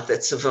a lot,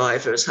 that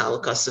survivors,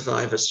 Holocaust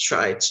survivors,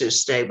 try to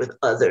stay with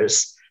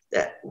others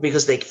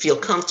because they feel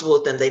comfortable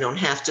with them. They don't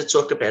have to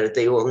talk about it.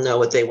 They all know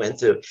what they went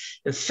through.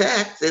 In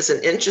fact, there's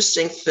an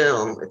interesting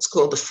film. It's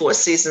called The Four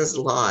Seasons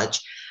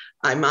Lodge.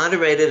 I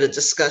moderated a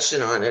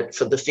discussion on it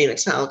for the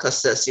Phoenix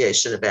Holocaust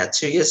Association about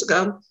 2 years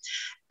ago.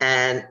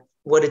 And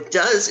what it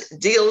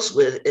deals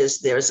with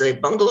is there's a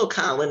bungalow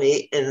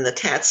colony in the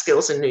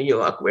Catskills in New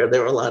York, where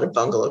there are a lot of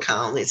bungalow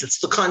colonies. It's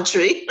the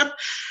country.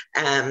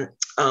 And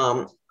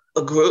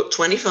a group,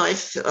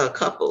 25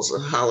 couples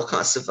of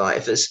Holocaust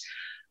survivors,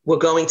 were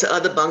going to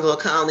other bungalow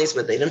colonies,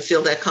 but they didn't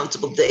feel that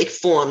comfortable. They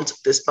formed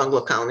this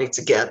bungalow colony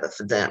together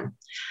for them.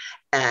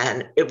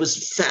 And it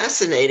was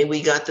fascinating.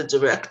 We got the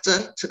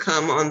director to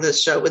come on the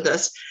show with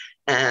us.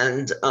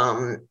 And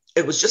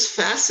it was just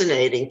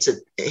fascinating to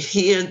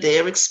hear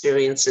their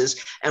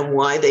experiences and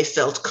why they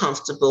felt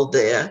comfortable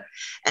there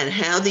and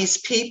how these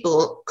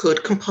people could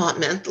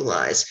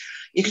compartmentalize.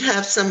 You could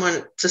have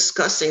someone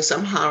discussing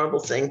some horrible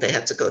thing they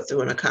had to go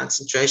through in a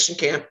concentration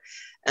camp.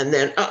 And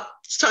then, oh,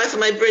 it's time for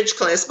my bridge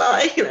class,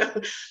 bye.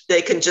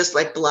 They can just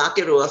like block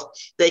it off.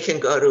 They can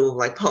go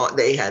to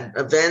they had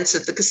events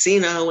at the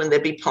casino and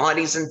there'd be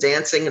parties and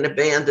dancing and a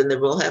band and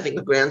they're all having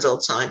a grand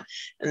old time.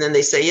 And then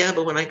they say, yeah,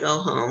 but when I go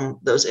home,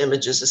 those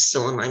images are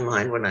still in my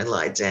mind when I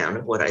lie down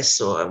of what I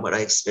saw and what I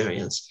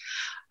experienced.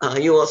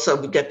 You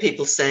also get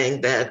people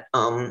saying that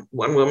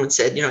one woman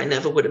said, I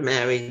never would have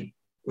married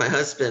my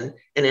husband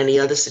in any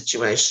other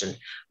situation.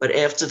 But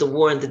after the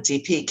war in the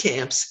DP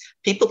camps,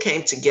 people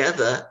came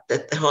together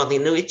that hardly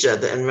knew each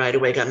other and right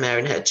away got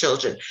married and had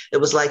children. It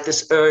was like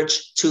this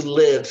urge to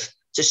live,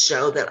 to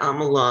show that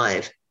I'm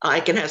alive. I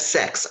can have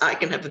sex. I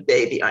can have a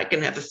baby. I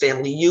can have a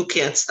family. You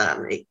can't stop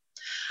me.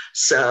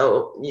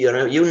 So,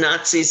 you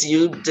Nazis,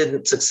 you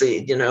didn't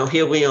succeed.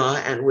 Here we are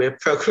and we're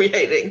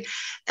procreating.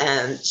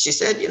 And she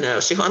said,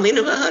 she hardly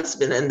knew her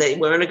husband and they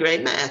weren't a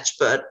great match,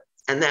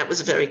 and that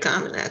was very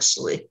common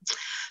actually.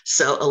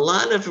 So a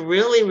lot of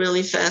really,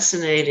 really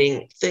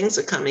fascinating things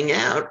are coming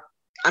out.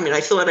 I mean,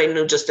 I thought I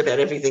knew just about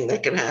everything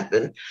that can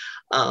happen,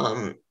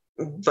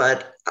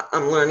 but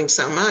I'm learning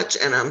so much,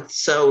 and I'm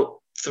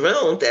so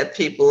thrilled that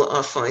people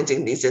are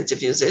finding these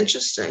interviews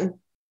interesting.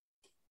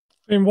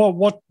 I mean,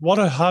 what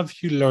have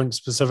you learned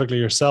specifically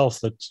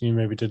yourself that you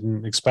maybe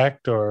didn't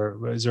expect,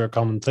 or is there a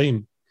common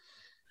theme?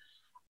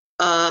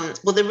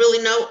 Well, there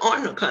really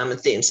are no common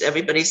themes.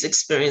 Everybody's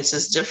experience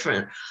is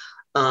different.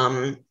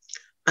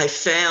 I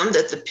found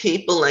that the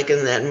people, like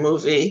in that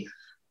movie,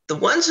 the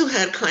ones who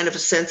had kind of a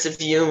sense of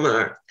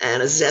humor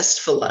and a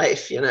zest for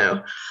life,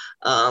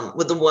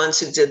 were the ones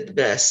who did the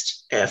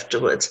best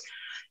afterwards.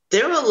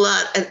 There are a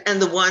lot,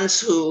 and the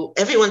ones who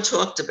everyone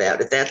talked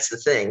about it. That's the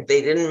thing.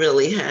 They didn't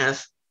really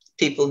have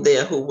people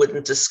there who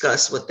wouldn't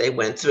discuss what they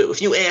went through.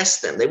 If you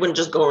asked them, they wouldn't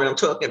just go around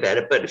talking about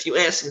it, but if you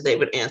asked them, they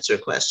would answer a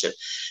question.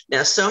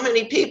 Now, so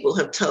many people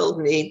have told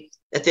me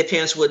that their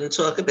parents wouldn't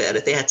talk about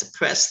it. They had to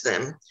press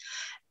them.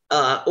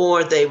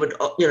 Or they would,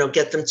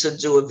 get them to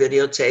do a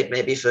videotape,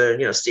 maybe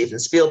for, Steven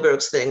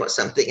Spielberg's thing or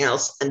something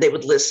else, and they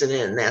would listen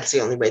in. That's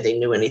the only way they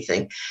knew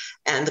anything.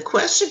 And the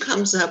question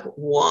comes up,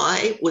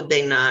 why would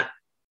they not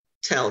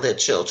tell their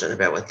children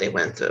about what they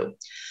went through?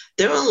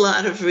 There are a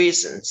lot of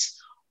reasons.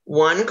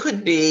 One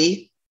could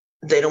be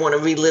they don't want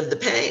to relive the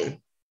pain.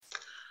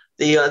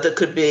 The other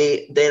could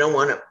be they don't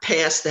want to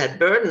pass that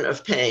burden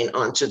of pain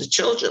onto the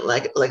children,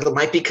 like it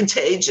might be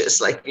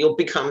contagious, like you'll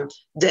become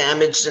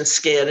damaged and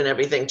scared and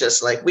everything,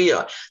 just like we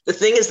are. The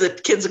thing is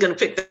that kids are going to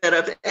pick that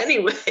up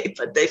anyway,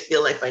 but they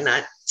feel like by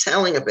not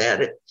telling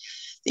about it.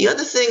 The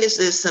other thing is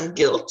there's some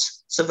guilt,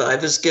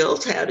 survivor's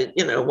guilt.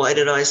 Why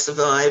did I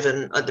survive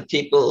and other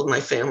people,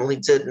 my family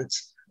didn't?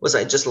 Was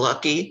I just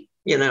lucky?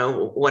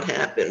 What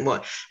happened?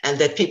 And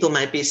that people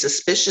might be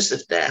suspicious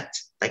of that.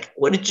 Like,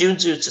 what did you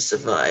do to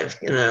survive?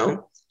 Did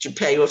you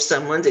pay off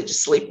someone? Did you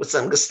sleep with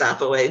some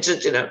Gestapo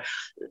agent?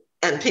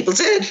 And people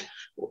did.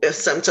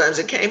 Sometimes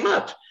it came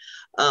up.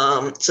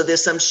 So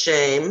there's some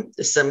shame,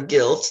 there's some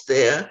guilt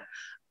there.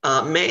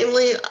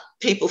 Mainly,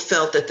 people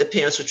felt that the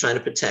parents were trying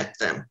to protect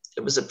them.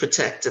 It was a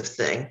protective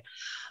thing.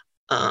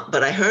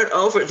 But I heard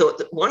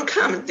one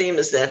common theme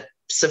is that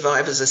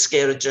survivors are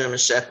scared of German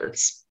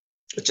Shepherds,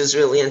 which is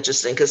really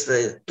interesting because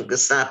the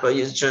Gestapo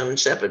used German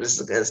Shepherds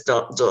as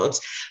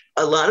dogs.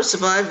 A lot of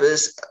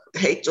survivors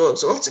hate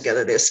dogs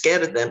altogether. They're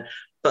scared of them,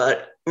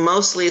 but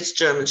mostly it's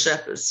German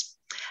Shepherds.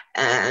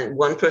 And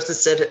one person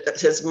said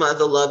his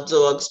mother loved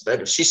dogs,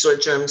 but if she saw a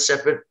German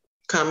Shepherd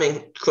coming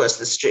across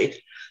the street,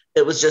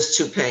 it was just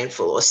too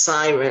painful. Or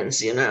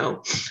sirens,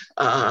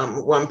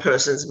 one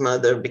person's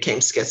mother became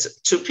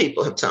schizophrenic. Two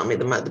people have told me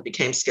the mother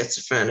became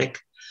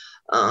schizophrenic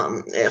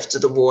after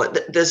the war.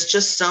 There's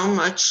just so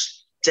much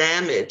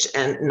damage,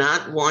 and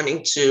not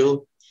wanting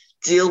to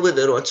deal with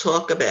it or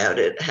talk about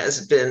it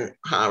has been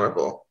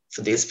horrible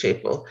for these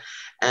people.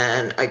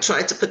 And I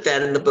tried to put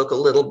that in the book a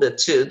little bit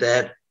too,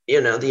 that,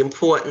 the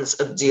importance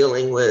of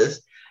dealing with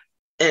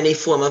any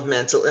form of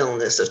mental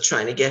illness, of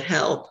trying to get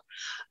help.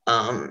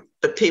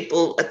 But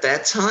people at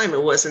that time,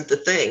 it wasn't the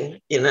thing,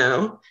 you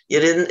know, you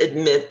didn't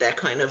admit that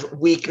kind of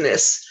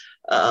weakness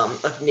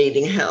of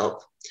needing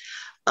help.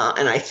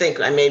 And I think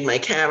I made my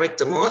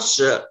character,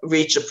 Marcia,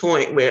 reach a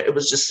point where it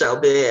was just so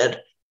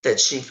bad that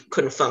she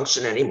couldn't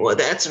function anymore.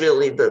 That's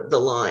really the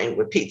line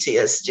with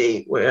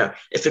PTSD, where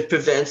if it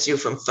prevents you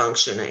from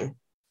functioning,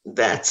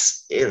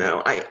 that's, you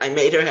know, I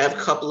made her have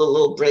a couple of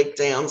little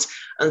breakdowns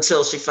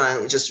until she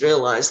finally just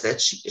realized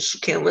that she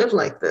can't live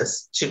like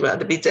this. She'd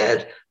rather be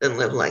dead than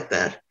live like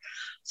that.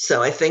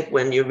 So I think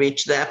when you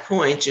reach that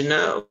point, you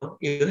know,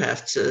 you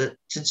have to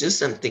do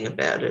something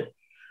about it.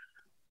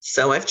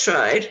 So I've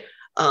tried.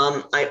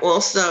 I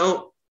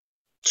also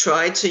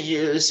tried to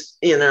use,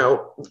 you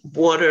know,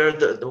 water,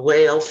 the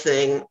whale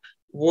thing.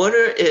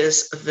 Water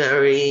is a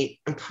very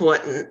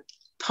important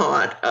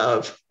part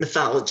of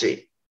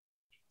mythology.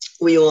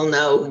 We all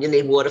know you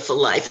need water for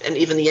life. And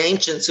even the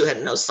ancients who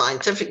had no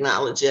scientific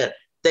knowledge yet,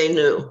 they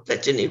knew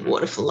that you need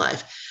water for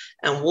life.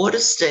 And water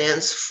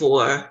stands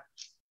for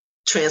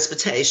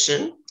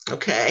transportation.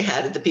 Okay,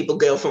 how did the people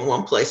go from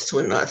one place to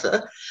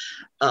another?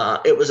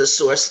 It was a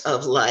source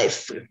of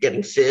life,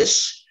 getting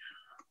fish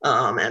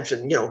and for,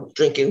 you know,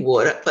 drinking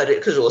water, but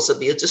it could also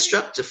be a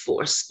destructive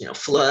force, you know,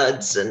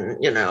 floods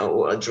and, you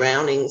know,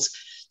 drownings.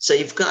 So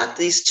you've got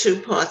these two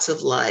parts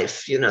of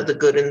life, you know, the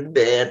good and the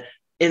bad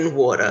in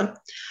water.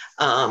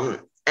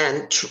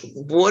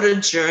 Water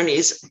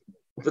journeys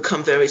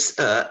become very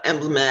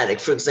emblematic.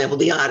 For example,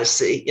 the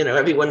Odyssey, you know,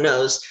 everyone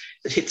knows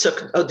that it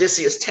took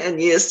Odysseus 10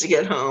 years to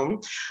get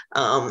home.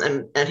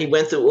 And he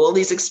went through all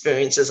these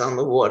experiences on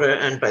the water.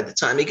 And by the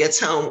time he gets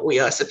home, we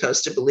are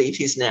supposed to believe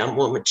he's now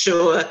more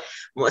mature,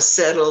 more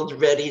settled,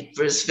 ready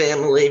for his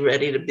family,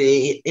 ready to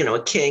be, you know,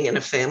 a king and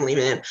a family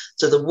man.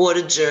 So the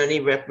water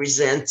journey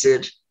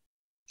represented,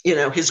 you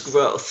know, his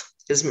growth,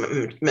 his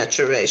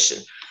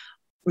maturation.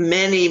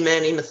 Many,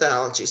 many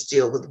mythologies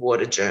deal with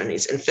water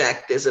journeys. In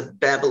fact, there's a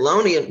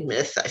Babylonian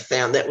myth I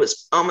found that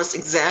was almost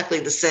exactly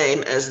the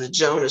same as the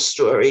Jonah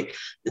story.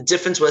 The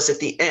difference was at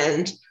the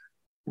end,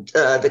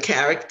 the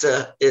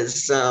character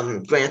is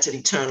granted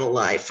eternal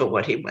life for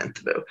what he went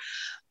through.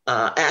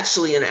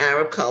 Actually, in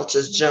Arab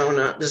cultures,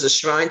 Jonah, there's a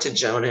shrine to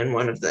Jonah in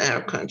one of the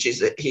Arab countries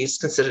that he's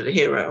considered a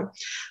hero.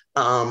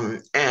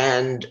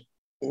 And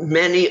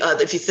many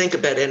other, if you think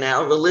about it, in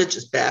our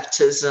religious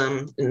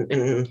baptism,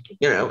 in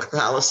you know,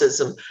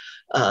 Catholicism,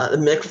 the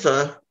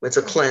mikveh, it's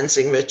a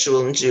cleansing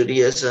ritual in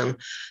Judaism.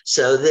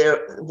 So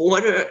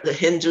the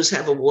Hindus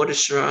have a water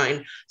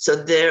shrine.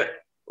 So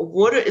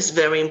water is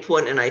very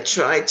important. And I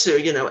try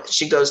to, you know,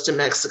 she goes to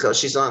Mexico,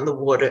 she's on the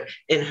water.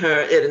 In her,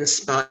 it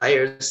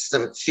inspires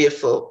some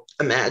fearful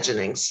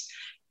imaginings.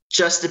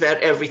 Just about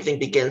everything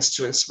begins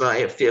to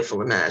inspire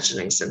fearful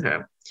imaginings in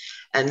her.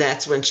 And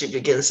that's when she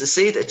begins to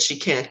see that she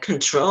can't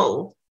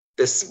control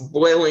this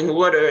boiling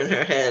water in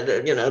her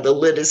head. You know, the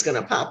lid is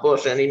going to pop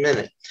off any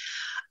minute.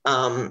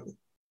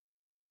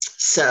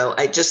 So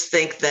I just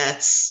think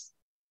that's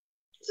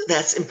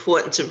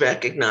important to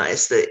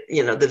recognize that,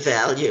 you know, the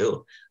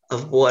value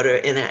of water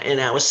in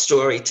our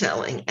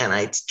storytelling. And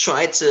I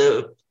try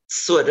to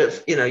sort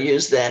of, you know,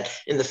 use that.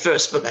 In the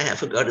first book, I have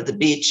her go to the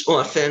beach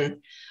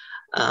often.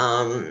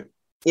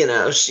 You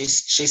know,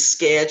 she's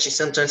scared. She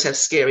sometimes has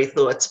scary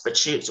thoughts, but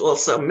she's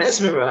also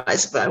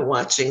mesmerized by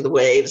watching the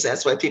waves.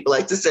 That's why people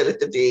like to sit at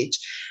the beach.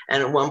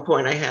 And at one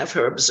point I have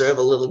her observe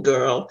a little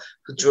girl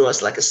who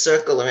draws like a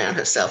circle around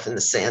herself in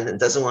the sand and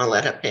doesn't want to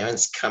let her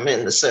parents come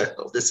in the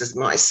circle. This is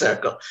my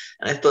circle.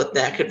 And I thought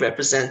that could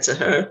represent to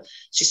her.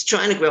 She's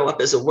trying to grow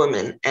up as a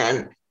woman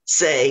and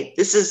say,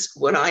 this is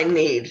what I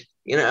need.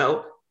 You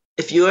know,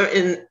 if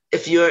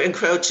you're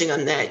encroaching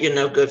on that, you're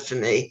no good for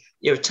me.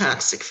 You're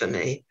toxic for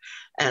me.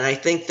 And I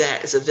think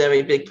that is a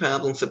very big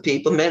problem for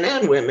people, men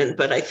and women,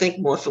 but I think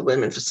more for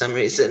women for some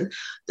reason.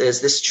 There's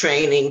this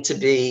training to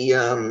be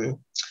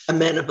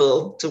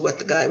amenable to what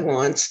the guy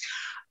wants,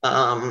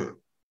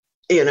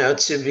 you know,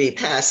 to be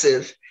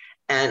passive.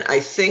 And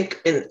I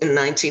think in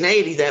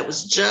 1980, that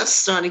was just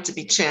starting to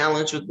be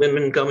challenged with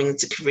women going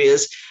into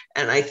careers.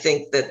 And I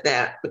think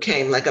that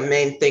became like a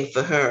main thing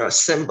for her, a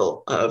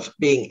symbol of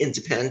being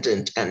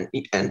independent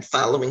and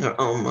following her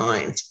own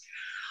mind.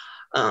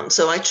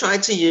 So I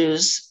tried to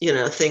use, you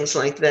know, things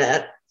like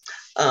that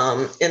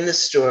in the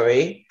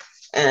story.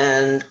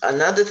 And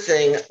another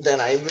thing that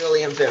I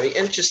really am very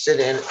interested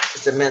in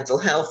is the mental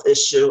health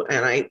issue.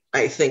 And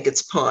I think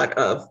it's part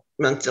of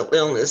mental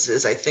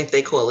illnesses. I think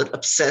they call it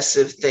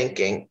obsessive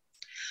thinking.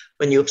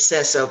 When you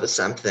obsess over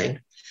something,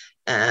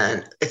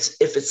 and if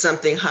it's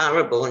something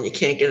horrible and you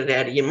can't get it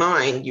out of your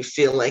mind, you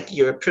feel like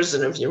you're a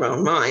prisoner of your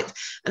own mind.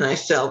 And I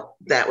felt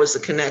that was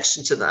a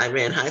connection to the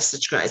Iran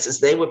hostage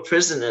crisis. They were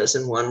prisoners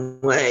in one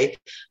way,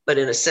 but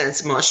in a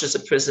sense, Marsha's a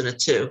prisoner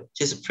too.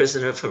 She's a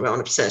prisoner of her own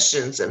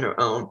obsessions and her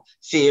own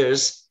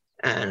fears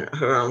and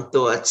her own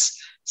thoughts.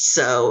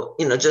 So,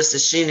 you know, just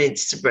as she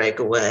needs to break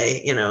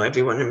away, you know,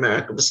 everyone in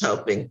America was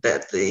hoping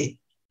that the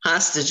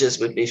hostages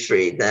would be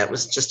freed. That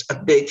was just a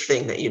big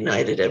thing that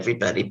united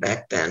everybody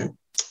back then.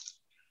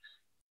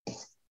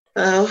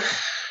 Oh,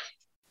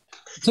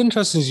 It's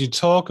interesting as you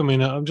talk. I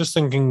mean, I'm just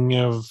thinking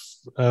of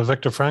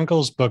Viktor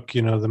Frankl's book,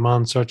 The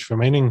Man's Search for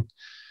Meaning,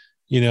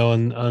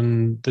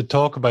 and the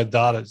talk about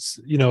that. It's,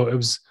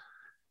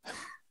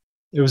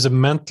 it was a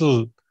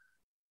mental,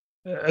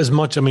 as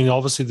much, I mean,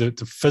 obviously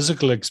the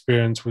physical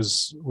experience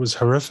was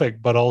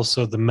horrific, but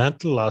also the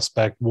mental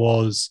aspect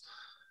was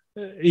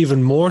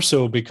even more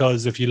so,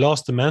 because if you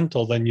lost the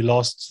mental, then you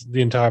lost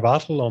the entire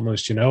battle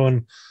almost,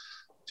 and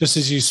just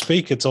as you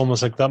speak, it's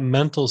almost like that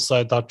mental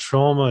side, that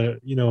trauma,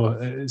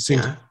 it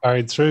seems to be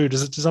carried through.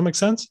 Does that make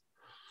sense?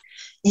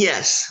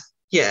 Yes.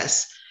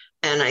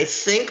 And I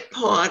think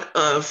part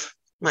of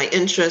my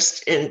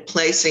interest in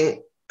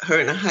placing her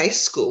in a high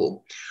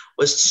school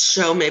was to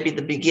show maybe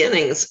the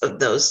beginnings of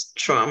those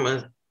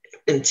trauma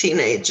in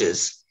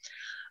teenagers.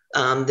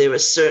 There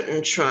was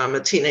certain trauma,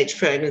 teenage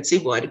pregnancy.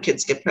 Why do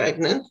kids get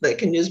pregnant? They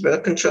can use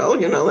birth control,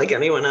 like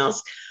anyone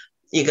else.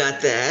 You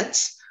got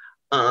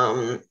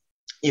that.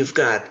 You've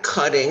got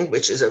cutting,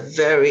 which is a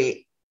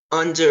very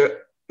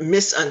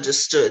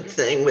misunderstood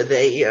thing where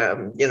they,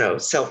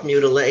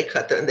 self-mutilate,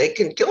 and they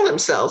can kill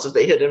themselves if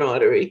they hit an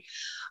artery.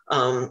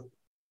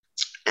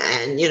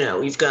 And,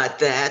 you've got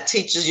that.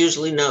 Teachers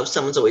usually know if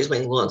someone's always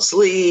wearing long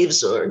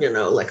sleeves or,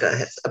 like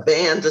a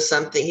band or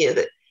something here,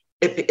 that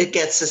it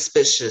gets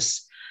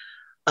suspicious.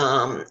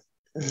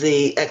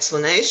 The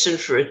explanation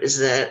for it is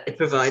that it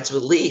provides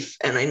relief.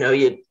 And I know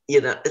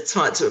it's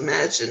hard to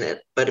imagine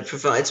it, but it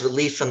provides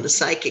relief from the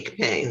psychic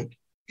pain,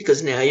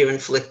 because now you're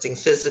inflicting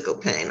physical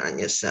pain on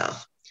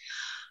yourself.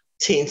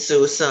 Teen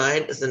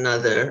suicide is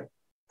another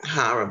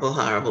horrible,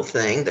 horrible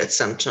thing that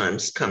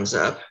sometimes comes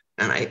up,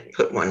 and I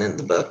put one in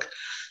the book.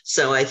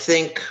 So I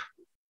think,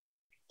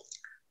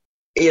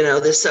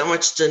 there's so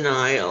much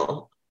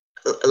denial,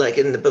 like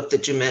in the book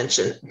that you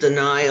mentioned.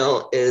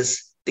 Denial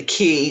is the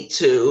key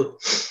to,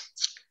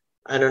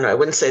 I don't know, I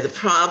wouldn't say the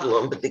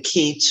problem, but the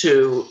key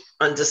to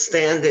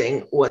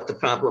understanding what the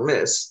problem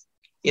is.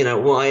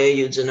 Why are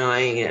you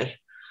denying it?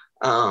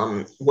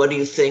 What do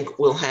you think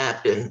will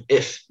happen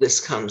if this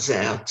comes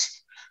out?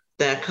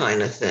 That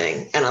kind of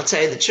thing. And I'll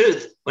tell you the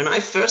truth, when I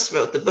first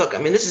wrote the book,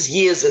 I mean, this is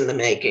years in the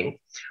making.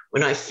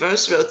 When I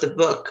first wrote the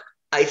book,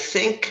 I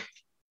think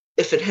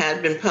if it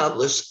had been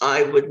published,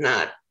 I would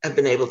not have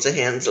been able to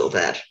handle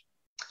that.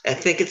 I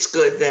think it's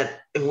good that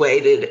I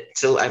waited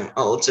till I'm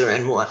older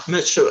and more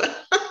mature,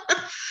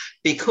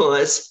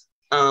 because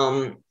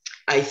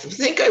I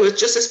think I was,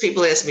 just as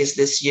people ask me, is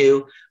this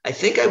you? I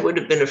think I would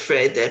have been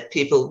afraid that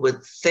people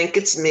would think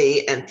it's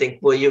me and think,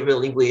 well, you're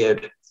really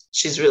weird.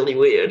 She's really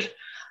weird.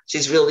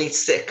 She's really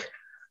sick.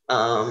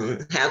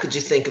 How could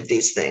you think of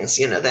these things?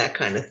 That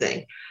kind of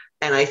thing.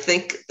 And I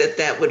think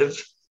that would have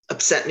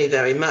upset me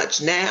very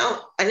much.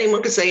 Now,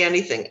 anyone can say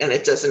anything and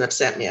it doesn't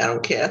upset me. I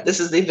don't care. This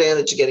is the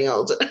advantage of getting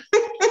older.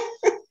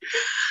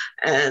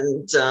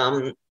 And,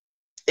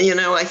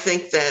 I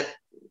think that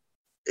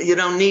you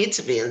don't need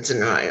to be in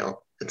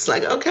denial. It's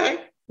like, okay,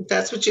 if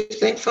that's what you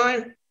think,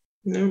 fine.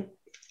 It's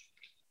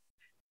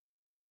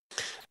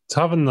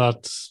having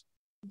that,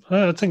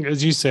 I think,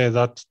 as you say,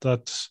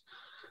 that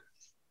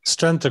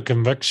strength of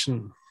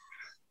conviction,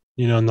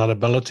 and that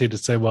ability to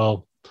say,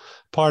 well,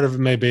 part of it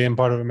may be and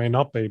part of it may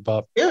not be,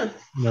 but right.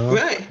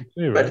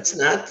 But it's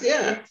not,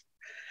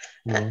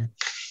 And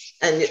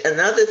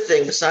another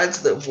thing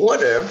besides the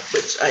water,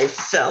 which I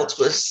felt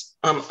was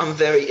I'm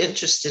very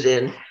interested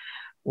in,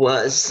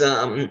 was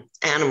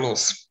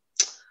animals.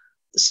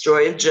 The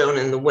story of Jonah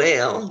and the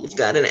whale. You've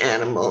got an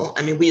animal.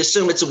 I mean, we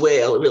assume it's a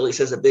whale. It really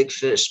says a big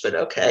fish, but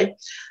okay.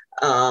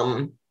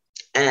 And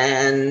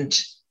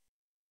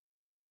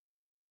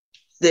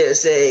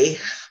there's the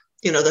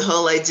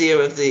whole idea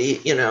of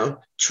the,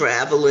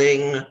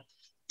 traveling,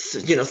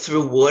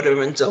 through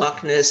water and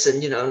darkness,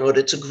 and, in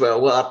order to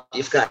grow up.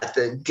 You've got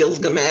the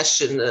Gilgamesh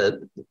and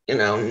the,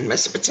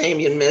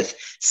 Mesopotamian myth,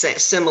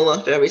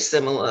 very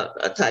similar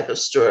type of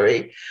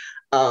story.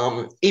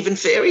 Even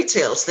fairy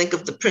tales. Think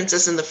of The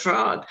Princess and the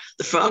Frog.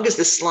 The frog is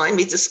this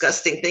slimy,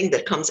 disgusting thing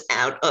that comes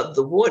out of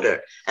the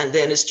water and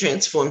then is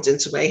transformed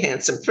into a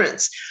handsome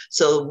prince.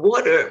 So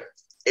water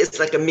is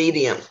like a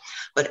medium.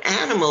 But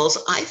animals,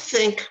 I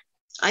think,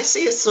 I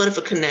see a sort of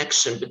a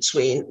connection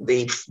between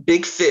the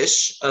big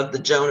fish of the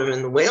Jonah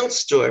and the whale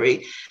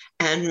story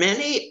and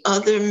many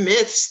other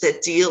myths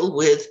that deal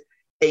with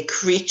a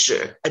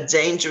creature, a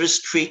dangerous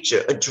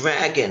creature, a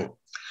dragon.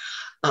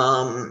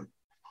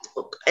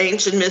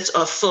 Ancient myths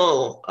are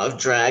full of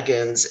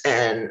dragons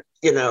and,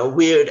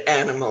 weird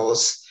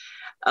animals.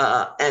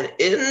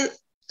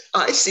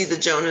 I see the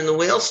Jonah and the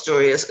whale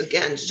story as,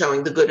 again,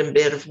 showing the good and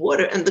bad of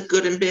water and the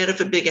good and bad of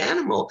a big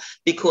animal,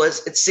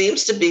 because it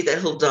seems to be that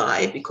he'll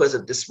die because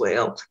of this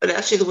whale, but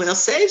actually the whale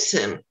saves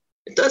him.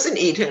 It doesn't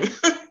eat him.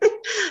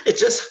 It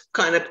just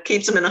kind of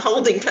keeps him in a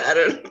holding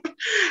pattern.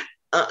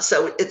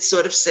 So it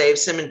sort of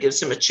saves him and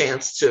gives him a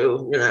chance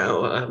to,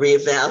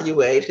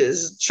 reevaluate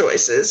his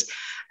choices,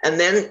 and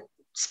then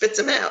spits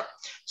him out.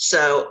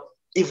 So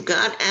you've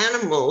got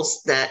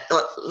animals that,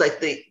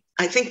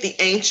 I think the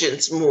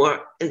ancients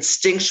more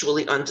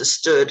instinctually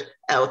understood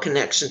our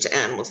connection to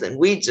animals than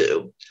we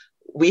do.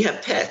 We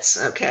have pets,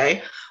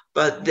 okay?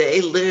 but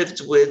they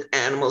lived with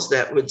animals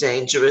that were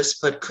dangerous,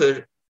 but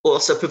could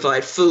also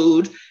provide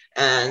food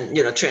and,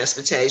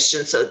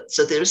 transportation.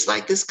 So there's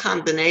like this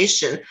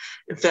combination.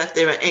 In fact,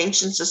 there are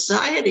ancient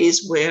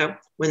societies where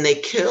when they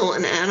kill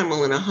an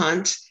animal in a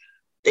hunt,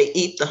 they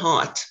eat the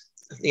heart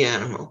of the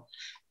animal.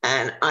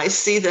 And I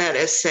see that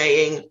as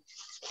saying,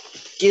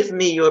 give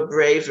me your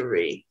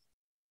bravery.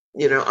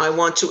 I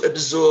want to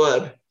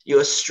absorb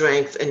your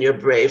strength and your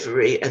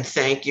bravery, and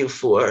thank you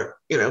for,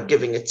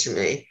 giving it to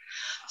me.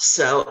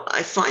 So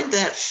I find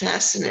that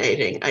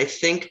fascinating. I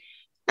think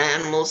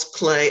animals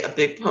play a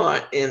big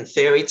part in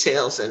fairy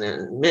tales and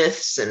in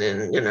myths and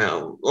in,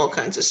 all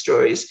kinds of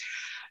stories.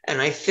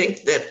 And I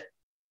think that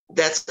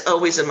that's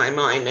always in my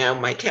mind now.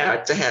 My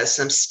character has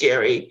some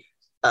scary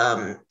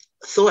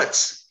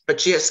thoughts, but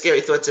she has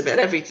scary thoughts about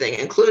everything,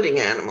 including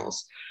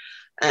animals.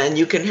 And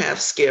you can have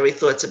scary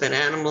thoughts about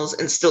animals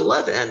and still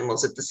love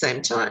animals at the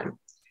same time,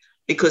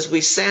 because we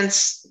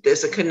sense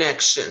there's a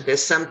connection.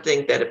 There's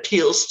something that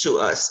appeals to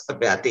us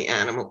about the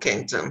animal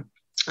kingdom.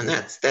 And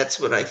that's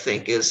what I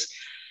think is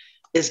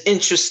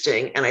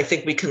interesting. And I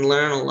think we can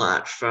learn a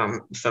lot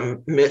from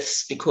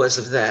myths because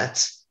of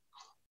that.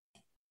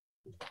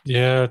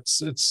 Yeah,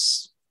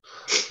 it's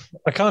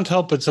I can't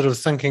help but sort of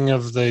thinking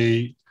of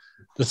the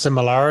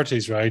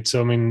similarities, right?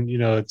 So I mean,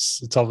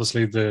 it's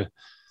obviously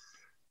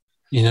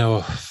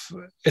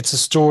it's a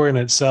story in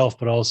itself,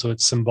 but also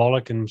it's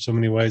symbolic in so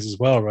many ways as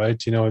well,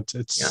 right? Yeah.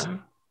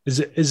 Is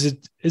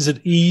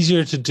it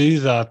easier to do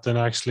that than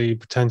actually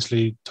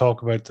potentially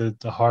talk about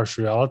the harsh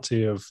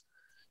reality of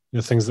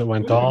things that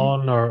went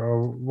on,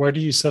 or where do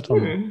you sit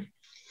on that?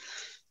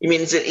 You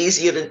mean, is it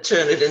easier to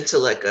turn it into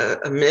like a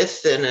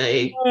myth than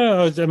a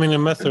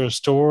myth or a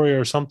story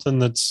or something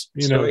that's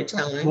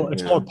storytelling?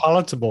 it's more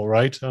palatable,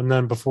 right? And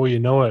then before you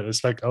know it,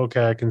 it's like,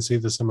 okay, I can see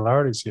the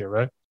similarities here,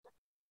 right?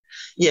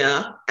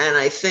 Yeah, and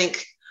I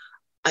think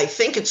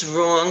it's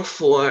wrong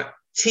for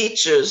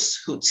teachers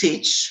who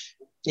teach,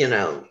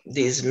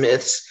 these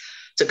myths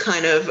to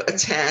kind of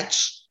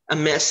attach a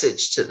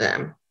message to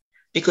them,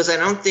 because I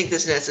don't think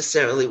there's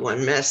necessarily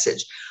one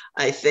message.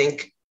 I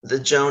think the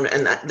Jonah,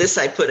 and this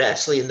I put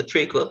actually in the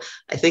prequel,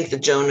 I think the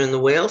Jonah and the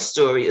whale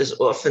story is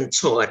often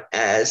taught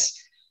as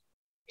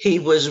he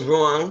was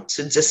wrong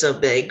to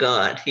disobey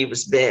God. He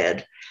was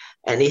bad.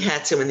 And he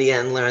had to, in the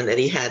end, learn that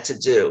he had to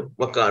do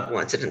what God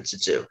wanted him to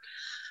do.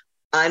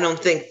 I don't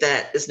think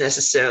that is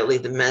necessarily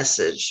the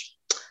message.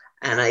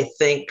 And I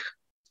think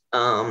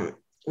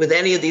with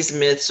any of these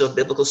myths or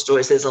biblical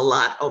stories, there's a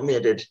lot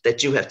omitted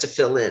that you have to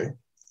fill in.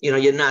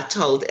 You're not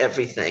told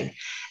everything.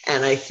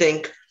 And I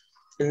think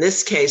in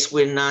this case,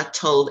 we're not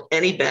told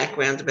any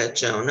background about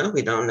Jonah.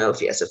 We don't know if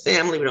he has a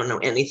family. We don't know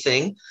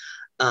anything.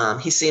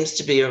 He seems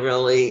to be a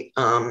really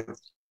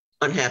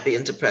unhappy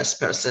and depressed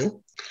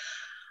person.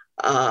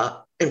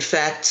 In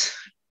fact,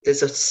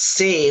 there's a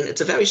scene,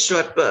 it's a very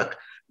short book.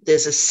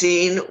 There's a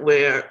scene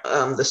where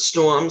the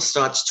storm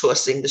starts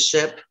tossing the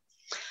ship,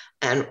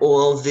 and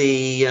all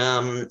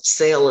the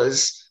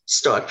sailors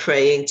start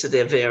praying to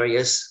their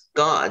various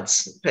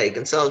gods,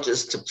 pagan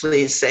soldiers, to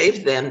please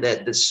save them,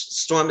 that this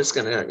storm is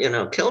going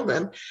to, kill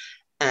them.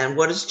 And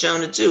what does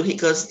Jonah do? He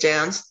goes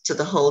down to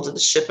the hold of the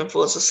ship and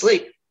falls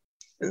asleep.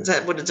 Is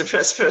that what a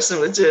depressed person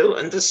would do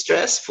in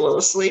distress, fall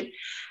asleep?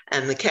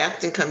 And the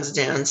captain comes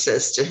down and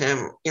says to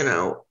him,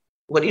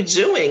 what are you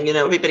doing?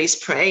 Everybody's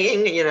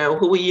praying,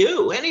 who are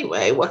you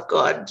anyway? What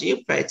God do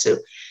you pray to?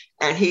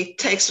 And he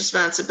takes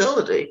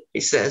responsibility.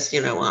 He says,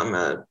 I'm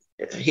a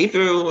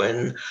Hebrew,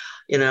 and,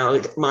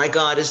 my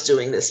God is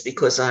doing this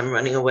because I'm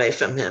running away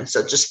from him.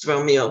 So just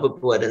throw me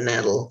overboard and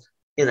that'll,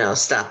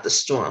 stop the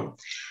storm.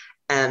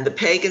 And the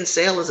pagan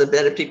sailors are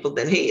better people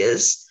than he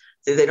is.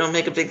 They don't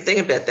make a big thing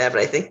about that,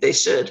 but I think they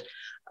should.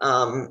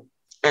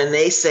 And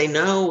they say,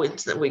 no,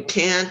 we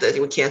can't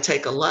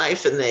take a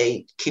life. And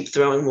they keep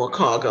throwing more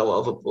cargo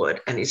overboard.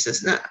 And he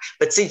says, no.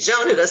 But see,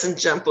 Jonah doesn't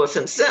jump off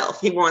himself.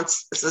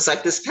 It's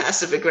like this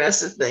passive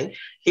aggressive thing.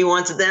 He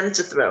wants them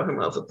to throw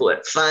him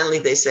overboard. Finally,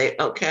 they say,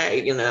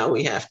 okay,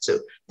 we have to.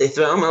 They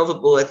throw him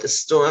overboard. The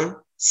storm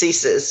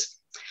ceases.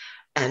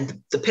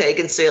 And the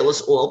pagan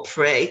sailors all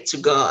pray to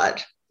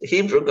God, the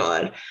Hebrew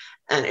God,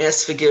 and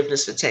ask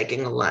forgiveness for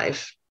taking a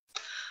life.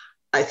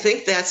 I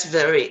think that's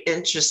very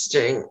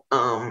interesting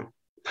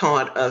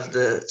part of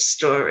the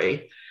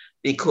story,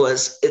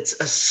 because it's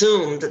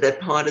assumed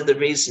that part of the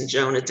reason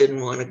Jonah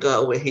didn't want to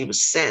go where he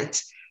was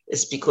sent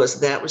is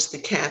because that was the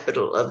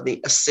capital of the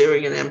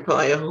Assyrian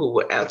Empire, who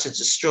were out to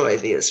destroy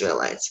the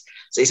Israelites.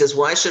 So he says,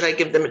 why should I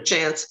give them a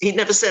chance? He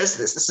never says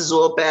this. This is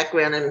all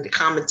background and the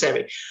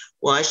commentary.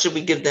 Why should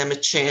we give them a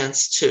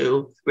chance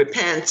to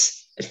repent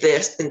if they're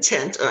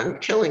intent on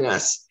killing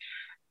us?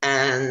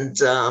 And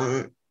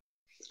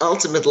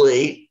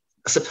ultimately,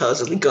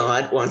 supposedly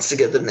God wants to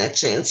give them that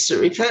chance to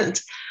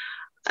repent.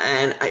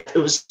 And it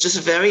was just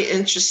very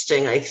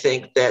interesting, I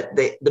think, that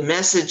the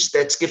message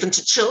that's given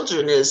to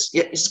children is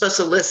you're supposed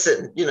to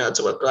listen,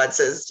 to what God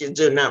says you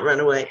do, not run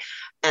away.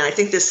 And I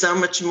think there's so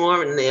much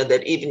more in there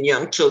that even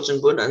young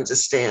children would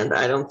understand.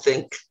 I don't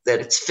think that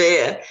it's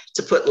fair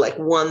to put like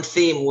one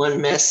theme, one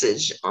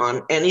message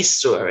on any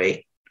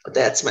story.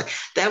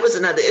 That was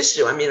another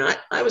issue. I mean,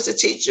 I was a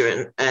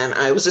teacher and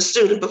I was a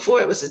student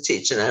before I was a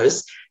teacher, and I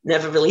was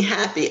never really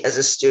happy as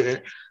a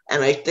student.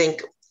 And I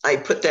think I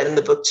put that in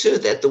the book too,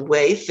 that the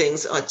way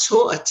things are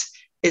taught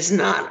is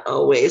not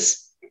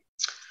always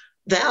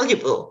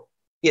valuable.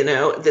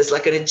 There's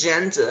like an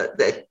agenda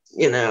that,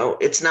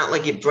 it's not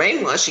like you're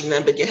brainwashing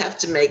them, but you have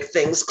to make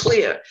things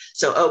clear.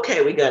 So,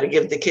 okay, we got to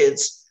give the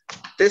kids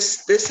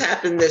this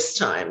happened this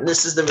time.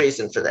 This is the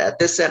reason for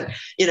that.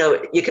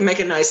 You can make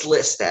a nice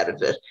list out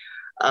of it.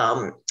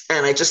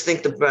 And I just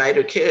think the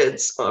brighter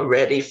kids are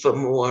ready for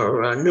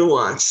more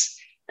nuance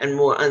and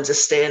more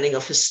understanding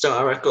of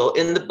historical.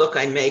 In the book,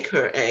 I make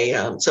her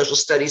a social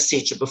studies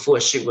teacher before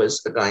she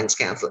was a guidance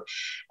counselor.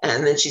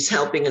 And then she's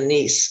helping a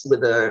niece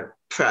with a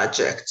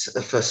project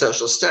for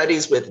social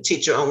studies where the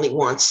teacher only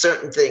wants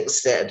certain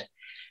things said,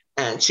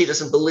 and she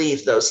doesn't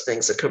believe those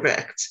things are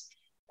correct.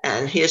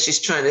 And here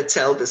she's trying to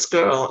tell this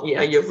girl,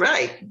 yeah, you're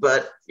right,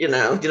 but, you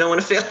don't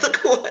want to fail the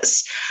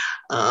course.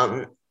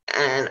 And,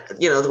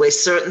 the way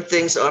certain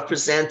things are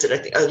presented, I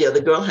think,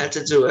 the girl had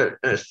to do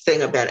a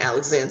thing about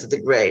Alexander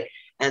the Great.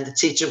 And the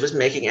teacher was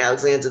making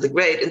Alexander the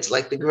Great into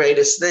like the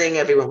greatest thing.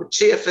 Everyone would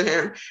cheer for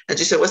him. And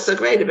she said, what's so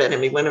great about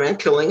him? He went around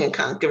killing and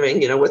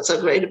conquering. What's so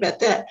great about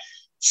that?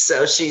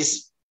 So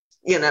she's,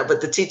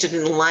 but the teacher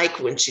didn't like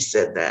when she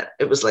said that.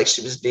 It was like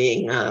she was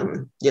being,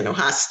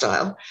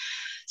 hostile.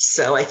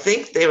 So I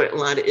think there are a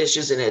lot of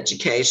issues in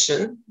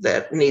education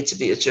that need to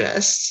be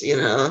addressed,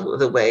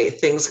 the way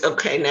things,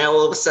 okay, now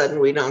all of a sudden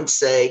we don't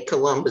say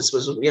Columbus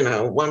was,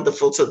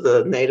 wonderful to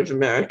the Native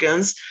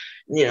Americans.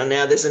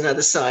 Now there's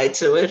another side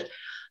to it.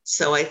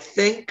 So I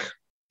think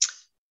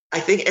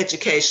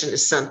education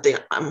is something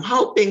I'm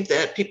hoping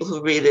that people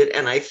who read it,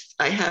 and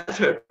I have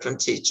heard from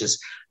teachers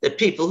that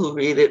people who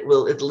read it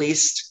will at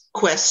least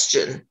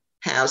question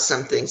how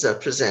some things are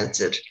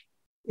presented,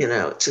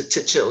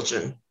 to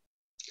children.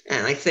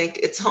 And I think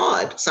it's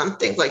hard. Some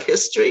things like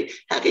history,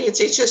 how can you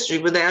teach history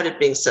without it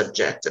being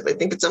subjective? I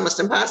think it's almost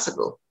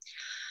impossible.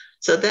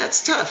 So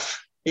that's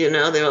tough. There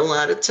are a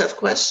lot of tough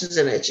questions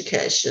in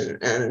education.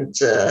 And,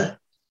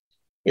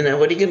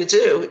 what are you going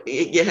to do?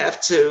 You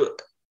have to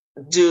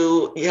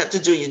do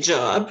your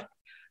job.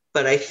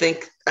 But I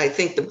think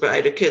the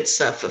brighter kids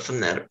suffer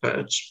from that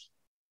approach.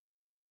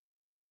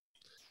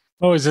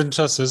 Oh, it's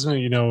interesting,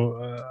 isn't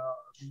it?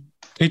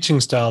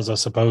 Teaching styles, I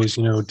suppose,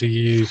 do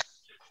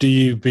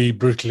you be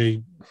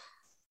brutally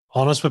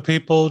honest with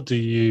people? Do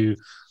you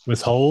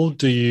withhold?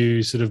 Do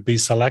you sort of be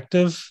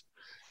selective?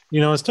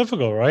 It's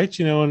difficult, right?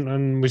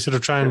 And we sort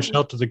of try and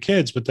shelter the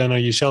kids, but then are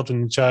you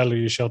sheltering the child or are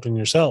you sheltering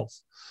yourself?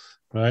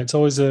 Right? It's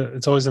always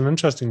an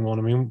interesting one.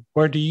 I mean,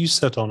 where do you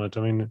sit on it?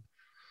 I mean,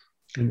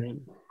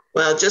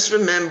 well, just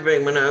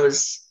remembering when I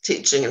was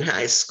teaching in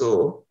high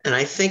school, and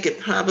I think it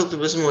probably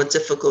was more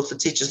difficult for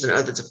teachers in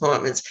other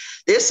departments.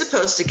 They're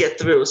supposed to get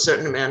through a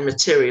certain amount of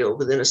material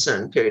within a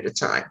certain period of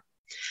time.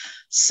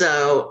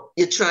 So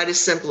you try to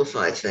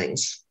simplify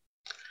things.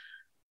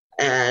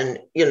 And,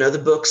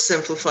 the books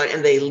simplify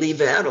and they leave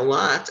out a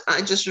lot.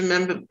 I just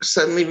remember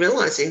suddenly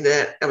realizing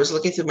that I was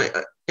looking through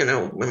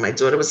when my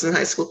daughter was in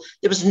high school,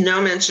 there was no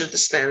mention of the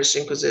Spanish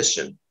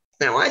Inquisition.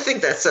 Now, I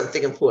think that's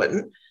something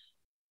important.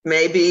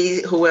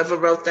 Maybe whoever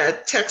wrote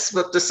that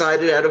textbook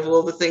decided out of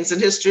all the things in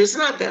history, it's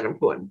not that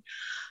important.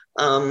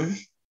 I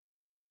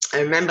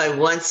remember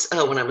once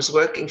when I was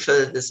working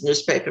for this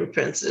newspaper in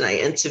Princeton, I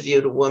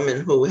interviewed a woman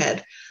who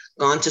had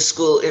gone to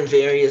school in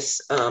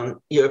various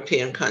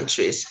European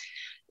countries.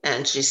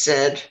 And she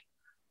said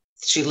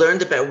she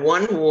learned about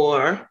one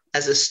war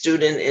as a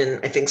student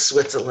in, I think,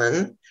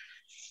 Switzerland.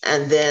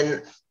 And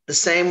then the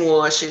same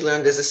war she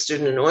learned as a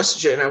student in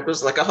Austria. And it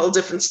was like a whole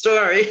different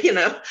story,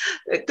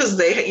 because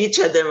they each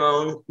had their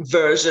own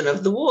version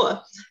of the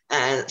war.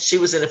 And she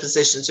was in a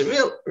position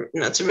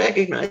to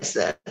recognize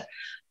that.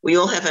 We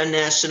all have our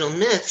national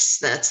myths.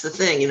 That's the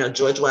thing.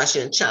 George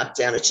Washington chopped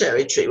down a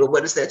cherry tree. Well,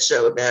 what does that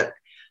show about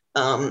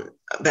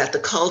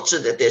the culture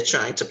that they're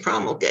trying to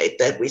promulgate,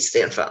 that we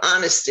stand for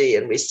honesty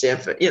and we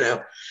stand for,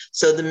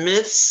 so the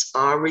myths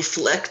are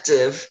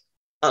reflective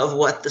of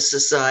what the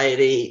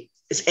society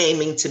is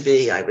aiming to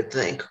be, I would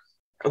think,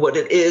 what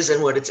it is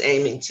and what it's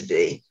aiming to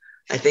be.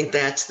 I think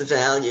that's the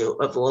value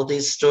of all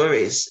these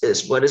stories,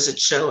 is what does it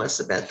show us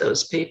about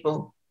those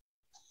people?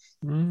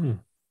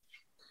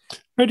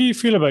 How do you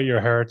feel about your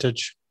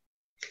heritage?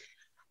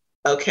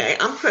 Okay,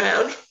 I'm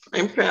proud.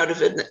 I'm proud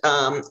of it.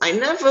 I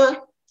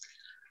never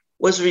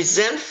was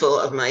resentful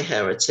of my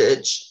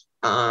heritage.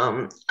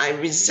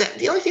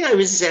 The only thing I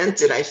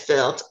resented, I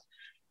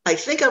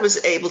think I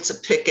was able to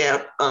pick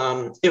out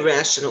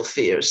irrational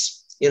fears,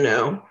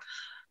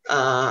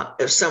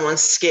 if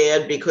someone's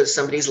scared because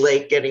somebody's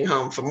late getting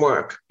home from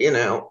work,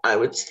 I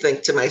would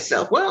think to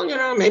myself, well,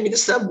 maybe the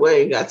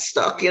subway got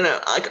stuck,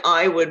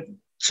 I would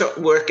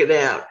work it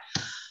out.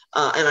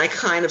 And I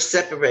kind of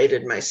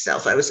separated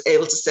myself. I was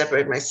able to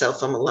separate myself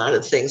from a lot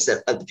of things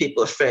that other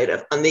people are afraid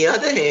of. On the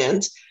other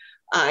hand,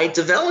 I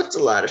developed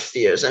a lot of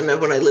fears. I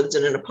remember when I lived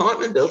in an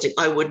apartment building,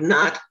 I would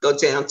not go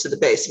down to the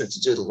basement to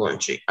do the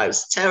laundry. I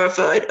was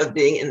terrified of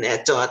being in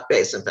that dark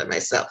basement by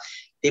myself.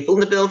 People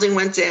in the building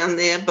went down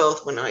there,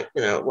 both when I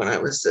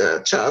was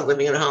a child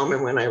living at home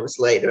and when I was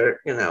later,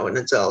 an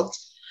adult.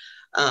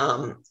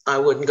 I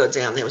wouldn't go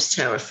down there. I was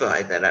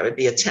terrified that I would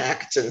be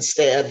attacked and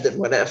stabbed and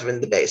whatever in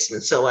the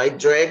basement. So I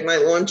dragged my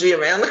laundry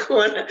around the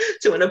corner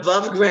to an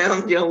above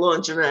ground,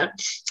 laundromat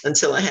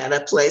until I had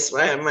a place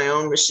where I had my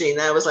own machine.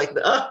 I was like,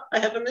 oh, I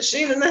have a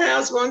machine in the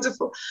house.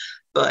 Wonderful.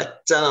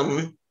 But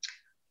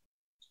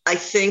I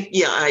think,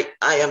 I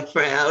am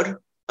proud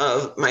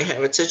of my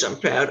heritage. I'm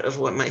proud of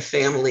what my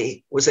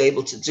family was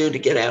able to do to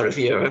get out of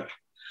Europe.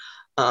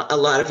 A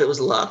lot of it was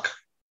luck.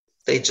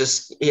 They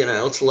just,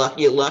 it's luck.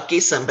 You're lucky.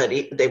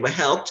 They were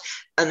helped.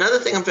 Another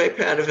thing I'm very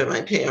proud of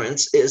my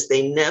parents is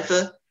they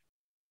never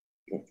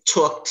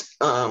talked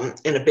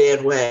in a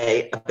bad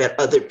way about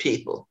other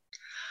people,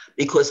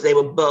 because they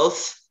were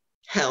both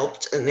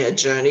helped in their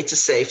journey to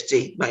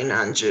safety by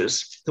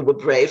non-Jews who were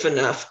brave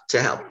enough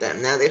to help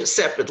them. Now, they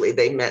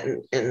met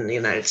in the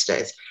United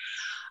States.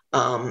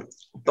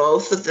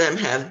 Both of them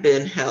have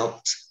been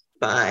helped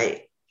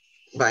by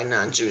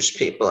non-Jewish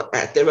people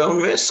at their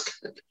own risk.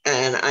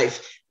 And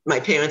my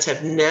parents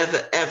have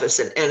never, ever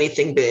said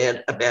anything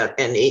bad about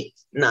any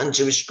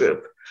non-Jewish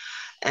group.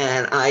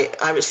 And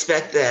I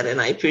respect that,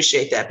 and I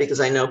appreciate that, because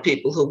I know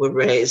people who were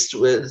raised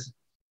with,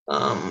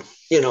 a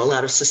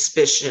lot of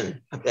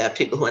suspicion about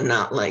people who are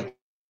not like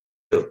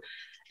you.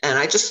 And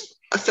I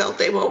felt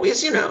they were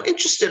always,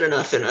 interested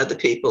enough in other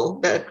people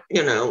that,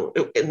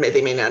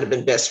 they may not have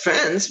been best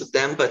friends with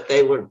them, but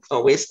they were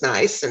always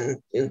nice and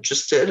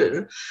interested.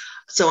 And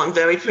so I'm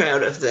very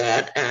proud of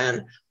that.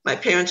 And my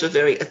parents were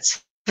very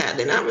attached.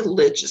 They're not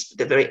religious, but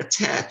they're very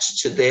attached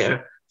to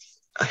their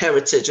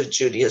heritage of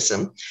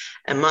Judaism.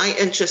 And my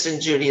interest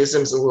in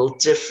Judaism is a little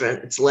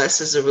different. It's less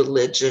as a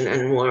religion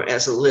and more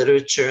as a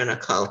literature and a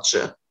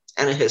culture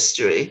and a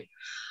history.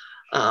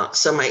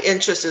 So my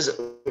interest is,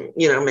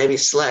 maybe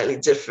slightly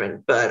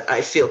different, but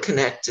I feel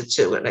connected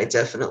to it. I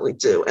definitely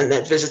do. And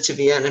that visit to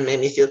Vienna made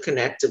me feel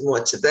connected more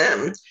to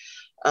them,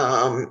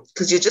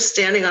 because you're just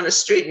standing on the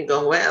street and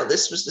going, wow,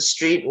 this was the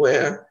street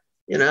where,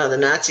 the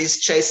Nazis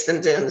chased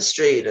them down the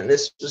street. And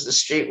this was the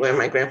street where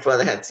my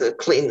grandfather had to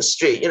clean the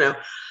street.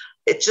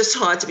 It's just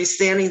hard to be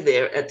standing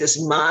there at this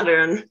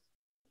modern,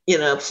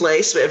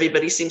 place where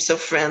everybody seems so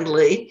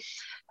friendly.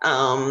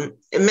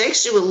 It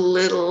makes you a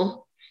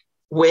little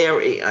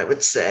wary, I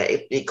would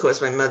say,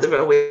 because my mother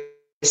always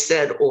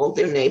said all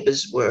their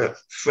neighbors were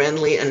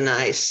friendly and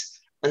nice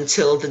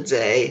until the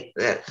day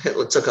that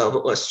Hitler took over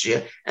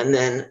Austria. And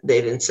then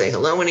they didn't say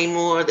hello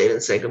anymore. They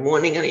didn't say good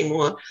morning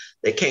anymore.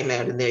 They came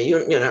out in their,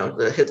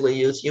 the Hitler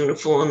Youth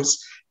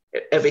uniforms.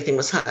 Everything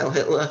was Heil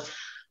Hitler.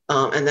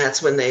 And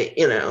that's when they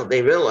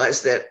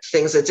realized that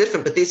things are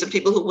different. But these are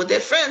people who were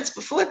their friends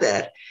before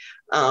that.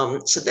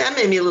 So that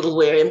made me a little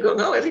wary. I'm going,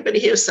 oh, everybody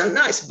here is so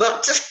nice.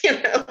 But,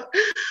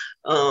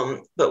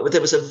 but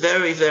there was a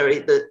very,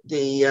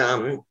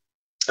 the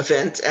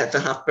event at the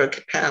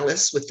Hofburg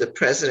Palace with the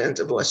president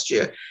of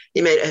Austria.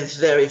 He made a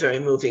very, very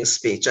moving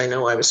speech. I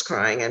know I was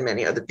crying, and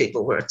many other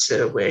people were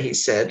too, where he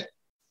said,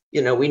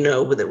 we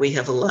know that we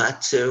have a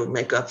lot to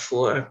make up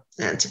for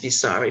and to be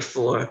sorry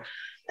for.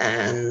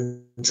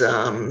 And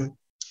it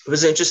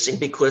was interesting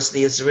because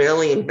the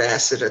Israeli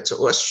ambassador to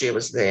Austria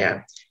was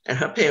there, and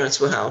her parents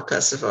were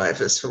Holocaust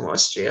survivors from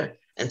Austria.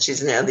 And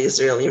she's now the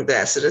Israeli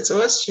ambassador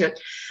to Austria.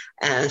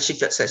 And she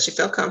said she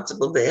felt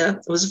comfortable there.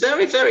 It was a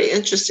very, very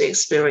interesting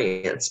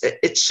experience.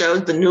 It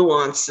showed the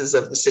nuances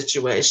of the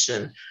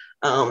situation.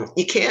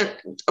 You can't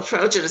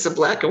approach it as a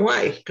black and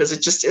white, because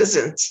it just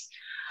isn't.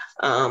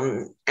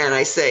 And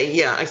I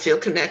say, I feel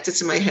connected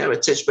to my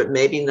heritage, but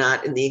maybe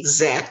not in the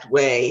exact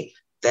way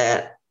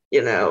that,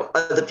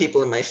 other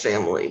people in my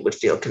family would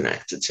feel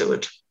connected to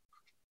it.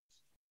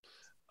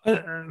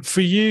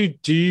 For you,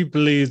 do you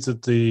believe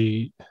that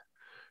the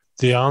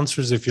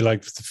answers, if you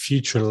like, for the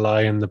future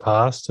lie in the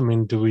past? I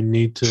mean, do we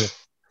need to,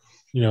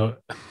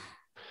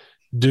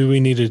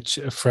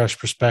 a fresh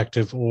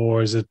perspective,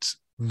 or is it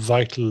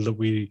vital that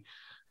we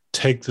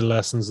take the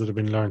lessons that have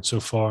been learned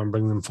so far and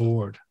bring them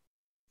forward?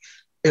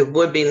 It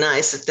would be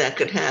nice if that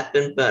could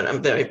happen, but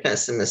I'm very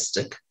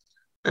pessimistic.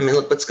 I mean,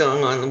 look what's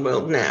going on in the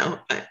world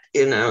now.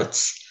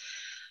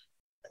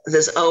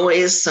 There's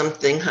always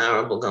something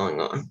horrible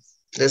going on.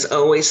 There's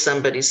always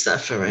somebody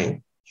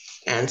suffering.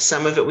 And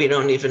some of it we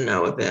don't even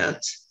know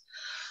about.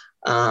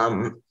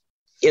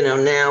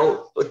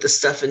 Now with the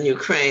stuff in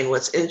Ukraine,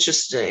 what's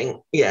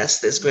interesting, yes,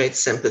 there's great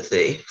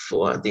sympathy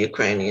for the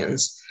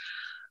Ukrainians.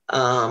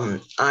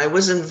 I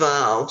was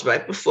involved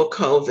right before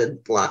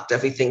COVID locked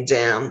everything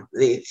down.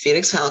 The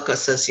Phoenix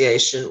Holocaust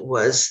Association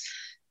was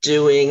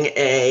doing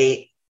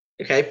a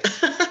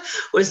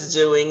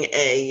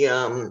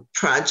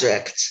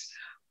project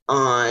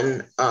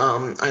on,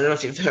 I don't know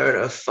if you've heard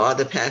of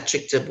Father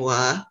Patrick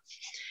Dubois.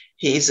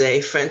 He's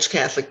a French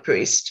Catholic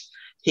priest.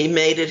 He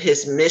made it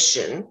his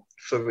mission,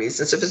 for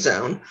reasons of his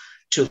own,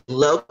 to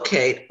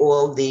locate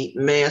all the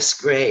mass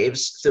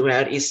graves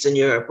throughout Eastern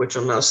Europe, which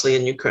were mostly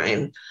in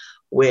Ukraine,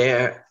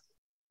 where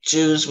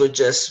Jews were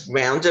just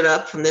rounded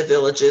up from their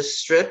villages,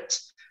 stripped.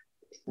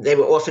 They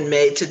were often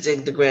made to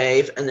dig the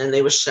grave, and then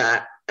they were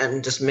shot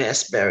and just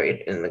mass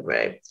buried in the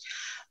grave.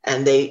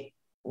 And they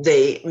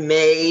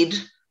made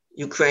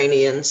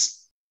Ukrainians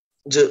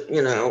do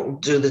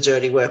the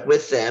dirty work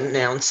with them.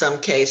 Now, in some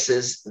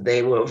cases,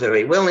 they were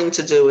very willing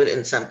to do it.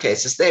 In some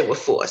cases, they were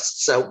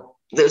forced. So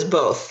there's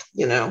both,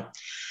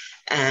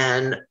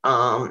 And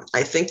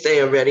I think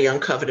they already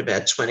uncovered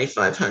about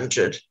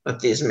 2,500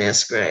 of these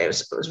mass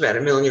graves. It was about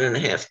 1.5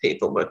 million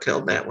people were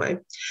killed that way.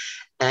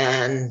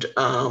 And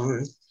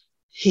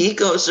he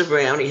goes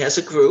around, he has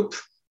a group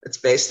that's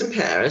based in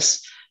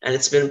Paris, and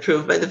it's been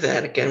approved by the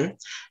Vatican.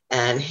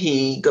 And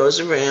he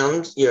goes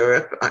around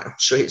Europe. I'm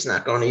sure he's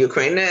not going to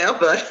Ukraine now,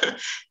 but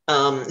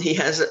he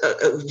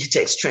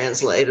takes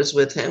translators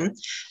with him,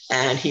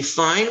 and he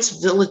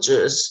finds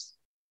villagers.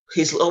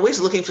 He's always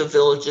looking for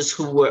villagers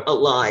who were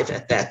alive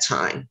at that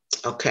time,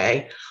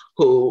 okay,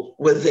 who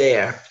were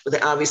there.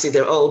 Obviously,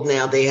 they're old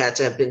now. They had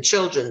to have been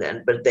children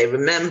then, but they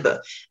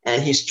remember.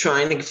 And he's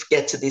trying to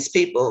get to these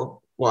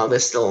people while they're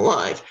still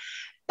alive.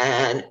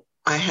 And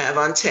I have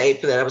on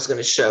tape that I was going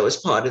to show as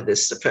part of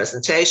this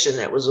presentation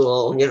that was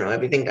all,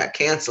 everything got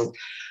canceled.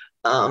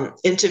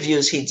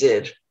 Interviews he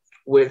did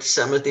with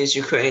some of these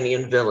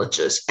Ukrainian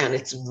villagers. And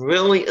it's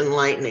really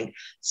enlightening.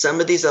 Some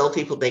of these old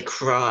people, they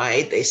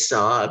cried, they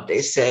sobbed,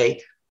 they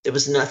say, there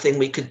was nothing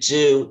we could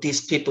do.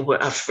 These people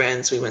were our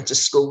friends. We went to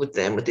school with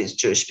them, with these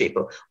Jewish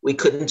people. We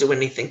couldn't do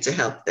anything to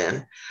help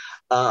them.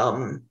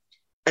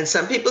 And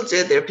some people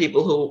did. There are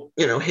people who,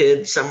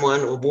 hid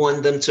someone or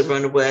warned them to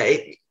run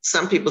away.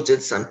 Some people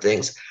did some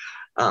things.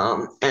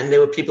 And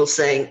there were people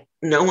saying,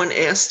 no one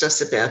asked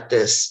us about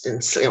this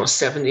in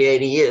 70,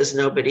 80 years.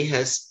 Nobody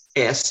has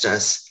asked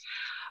us.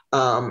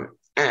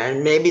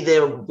 And maybe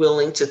they're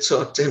willing to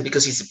talk to him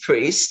because he's a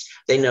priest.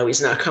 They know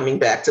he's not coming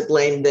back to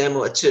blame them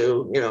or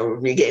to,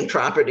 regain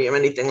property or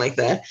anything like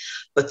that.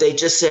 But they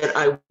just said,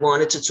 I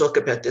wanted to talk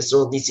about this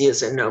all these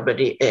years and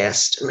nobody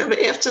asked. Remember,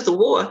 after the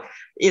war,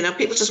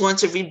 people just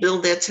wanted to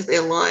rebuild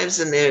their lives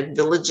and their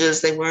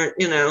villages. They weren't,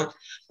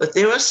 but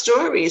there are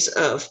stories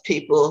of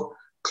people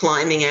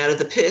climbing out of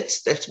the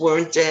pits that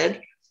weren't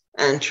dead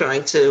and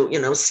trying to,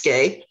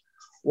 escape.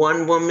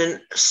 One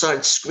woman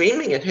started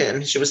screaming at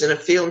him. She was in a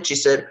field and she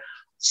said,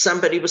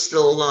 somebody was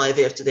still alive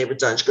after they were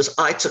done. She goes,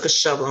 I took a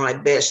shovel and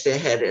I bashed their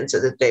head in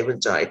so that they would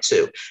die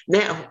too.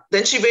 Now,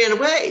 then she ran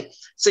away.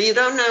 So you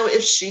don't know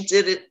if she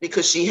did it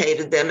because she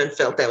hated them and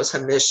felt that was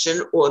her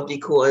mission, or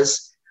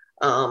because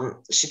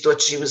she thought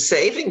she was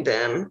saving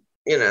them,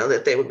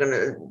 that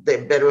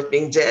they're better off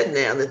being dead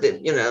now that they,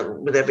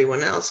 with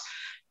everyone else.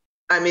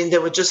 I mean, they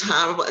were just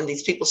horrible. And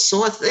these people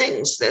saw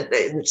things that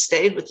they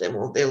stayed with them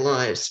all their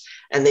lives.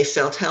 And they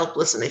felt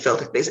helpless and they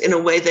felt like in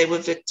a way they were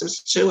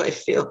victims too, I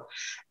feel.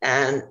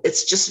 And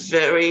it's just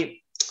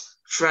very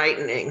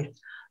frightening.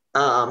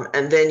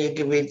 And then you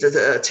can read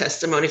the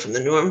testimony from the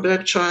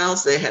Nuremberg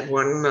trials. They had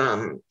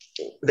one,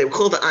 they were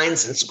called the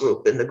Einsatz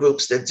group, in the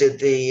groups that did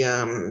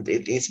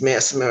these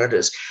mass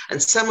murders.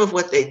 And some of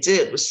what they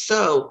did was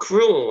so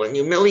cruel and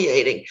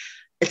humiliating.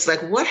 It's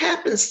like, what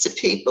happens to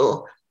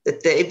people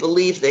that they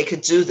believe they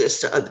could do this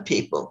to other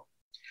people,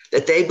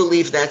 that they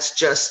believe that's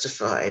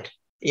justified?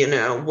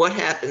 What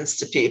happens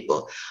to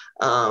people?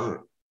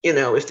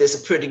 If there's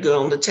a pretty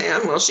girl in the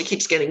town, well, she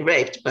keeps getting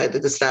raped by the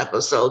Gestapo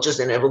soldiers,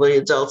 and everybody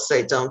adults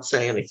say, don't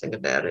say anything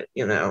about it,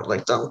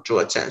 like don't draw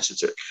attention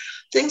to it.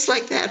 Things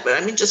like that.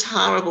 But I mean, just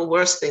horrible,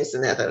 worse things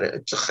than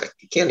that.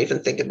 You can't even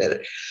think about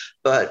it.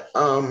 But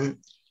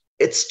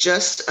it's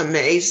just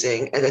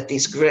amazing. And at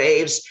these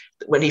graves,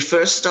 when he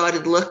first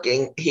started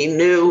looking, he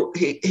knew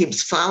he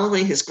was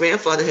following. His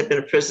grandfather had been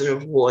a prisoner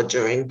of war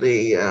during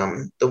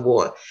the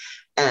war.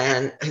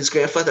 And his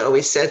grandfather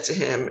always said to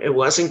him, it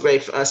wasn't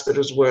great for us, but it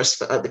was worse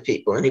for other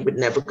people. And he would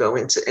never go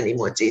into any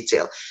more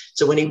detail.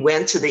 So when he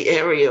went to the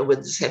area where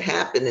this had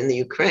happened in the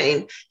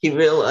Ukraine, he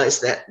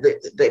realized that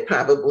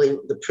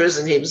the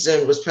prison he was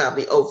in was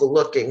probably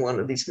overlooking one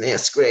of these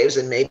mass graves.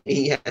 And maybe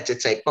he had to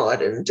take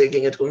part in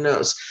digging it, who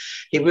knows.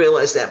 He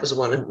realized that was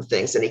one of the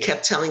things. And he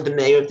kept telling the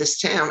mayor of this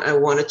town, I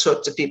want to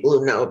talk to people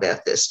who know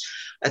about this.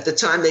 At the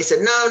time, they said,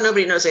 no,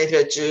 nobody knows anything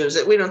about Jews.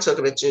 We don't talk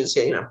about Jews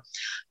here,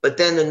 But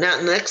then the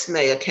next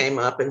mayor came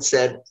up and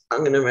said, I'm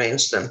going to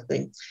arrange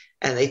something.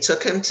 And they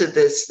took him to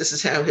this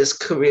is how his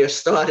career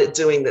started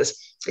doing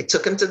this. They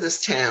took him to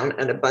this town,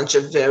 and a bunch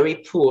of very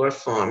poor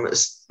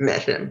farmers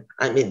met him.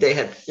 I mean, they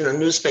had,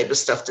 newspaper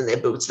stuffed in their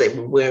boots. They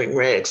were wearing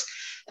rags,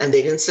 and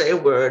they didn't say a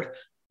word.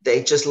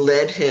 They just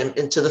led him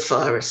into the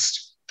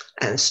forest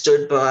and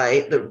stood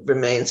by the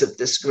remains of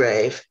this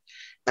grave.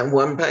 And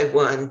one by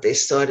one, they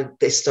started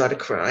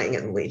crying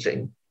and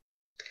leaving.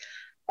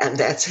 And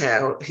that's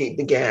how he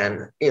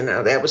began.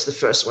 That was the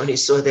first one. He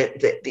saw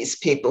that these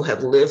people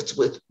have lived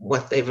with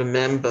what they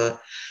remember.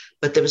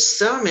 But there were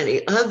so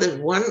many other,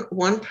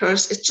 one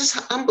person, it's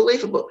just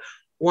unbelievable.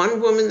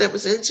 One woman that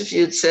was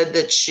interviewed said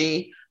that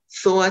she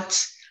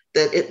thought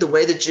that the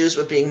way the Jews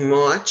were being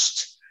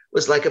marched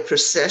was like a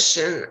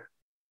procession.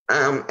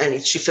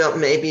 And she felt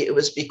maybe it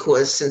was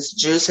because since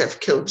Jews have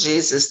killed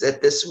Jesus,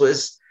 that this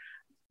was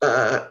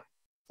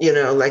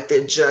like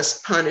they're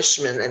just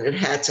punishment and it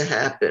had to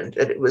happen,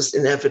 that it was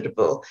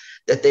inevitable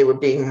that they were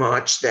being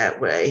marched that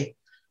way.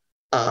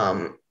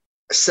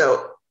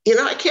 So,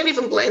 I can't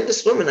even blame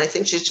this woman. I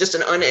think she's just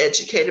an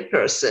uneducated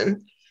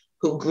person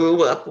who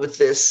grew up with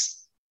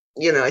this.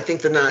 I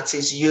think the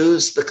Nazis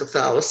used the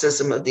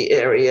Catholicism of the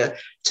area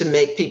to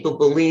make people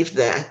believe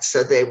that,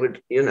 so they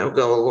would,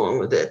 go along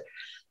with it.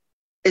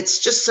 It's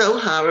just so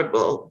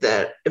horrible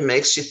that it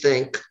makes you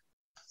think,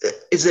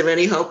 is there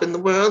any hope in the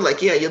world?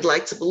 Like, yeah, you'd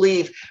like to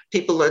believe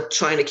people are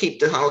trying to keep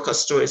the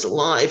Holocaust stories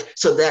alive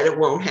so that it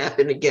won't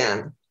happen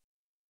again.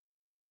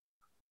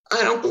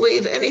 I don't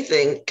believe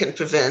anything can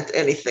prevent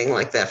anything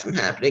like that from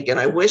happening again.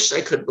 I wish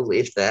I could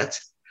believe that.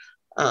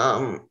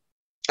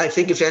 I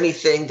think, if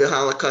anything, the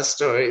Holocaust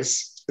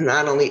stories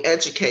not only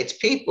educates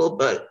people,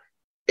 but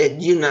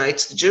it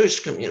unites the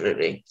Jewish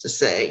community to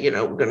say,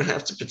 we're going to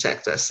have to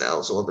protect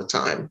ourselves all the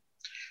time.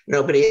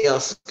 Nobody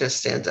else is going to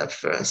stand up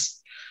for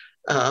us.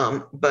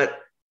 But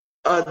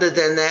other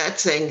than that,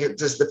 saying,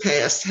 does the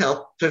past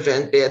help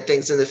prevent bad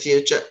things in the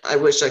future? I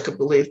wish I could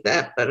believe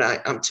that, but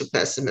I'm too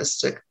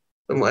pessimistic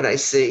from what I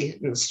see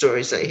and the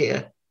stories I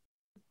hear.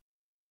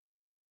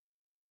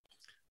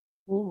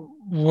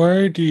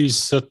 Where do you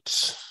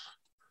sit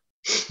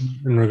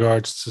in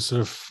regards to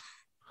sort of,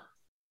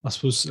 I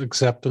suppose,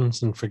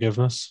 acceptance and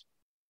forgiveness?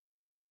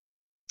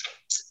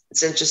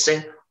 It's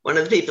interesting. One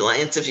of the people I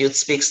interviewed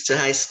speaks to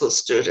high school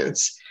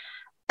students,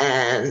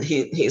 and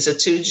he's a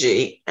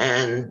 2G.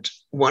 And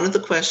one of the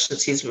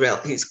questions he's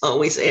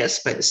always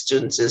asked by the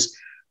students is,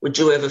 would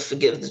you ever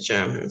forgive the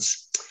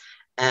Germans?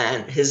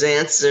 And his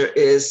answer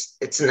is,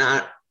 it's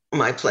not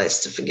my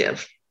place to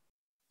forgive.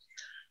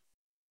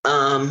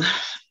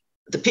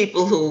 The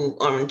people who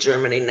are in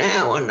Germany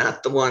now are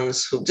not the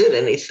ones who did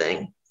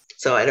anything,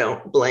 so I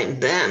don't blame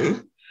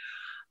them.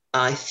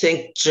 I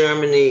think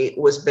Germany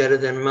was better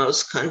than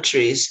most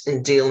countries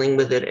in dealing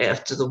with it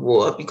after the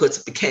war,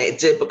 because it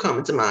did become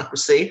a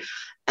democracy,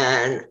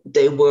 and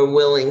they were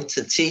willing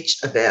to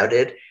teach about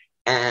it.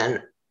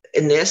 And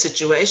in their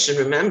situation,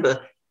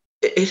 remember,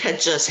 it had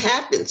just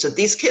happened. So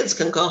these kids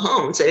can go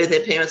home and say to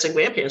their parents and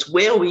grandparents,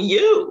 where were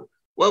you?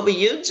 What were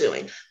you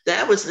doing?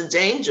 That was the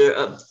danger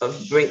of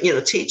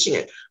teaching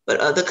it. But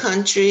other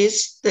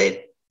countries,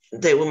 they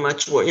were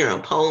much more,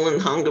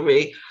 Poland,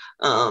 Hungary,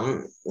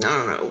 I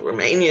don't know,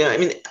 Romania. I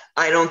mean,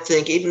 I don't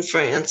think even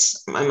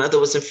France. My mother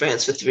was in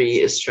France for 3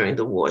 years during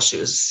the war. She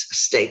was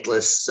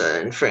stateless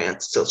in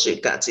France till she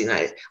got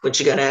to when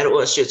she got out of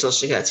Austria, till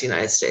she got to the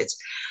United States.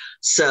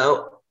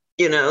 So,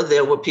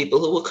 there were people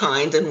who were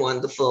kind and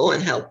wonderful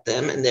and helped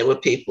them. And there were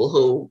people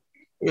who,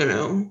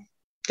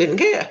 didn't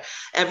care.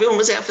 Everyone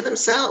was out for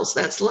themselves.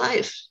 That's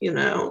life.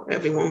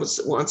 Everyone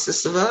wants to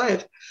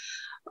survive.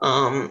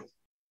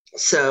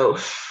 So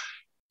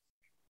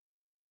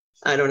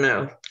I don't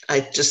know. I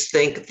just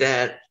think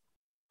that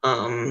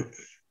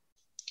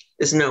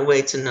there's no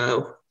way to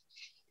know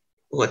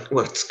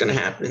what's going to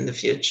happen in the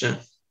future.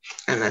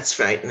 And that's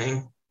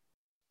frightening.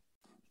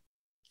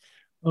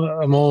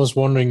 I'm always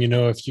wondering,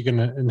 if you can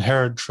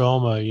inherit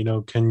trauma,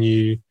 can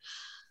you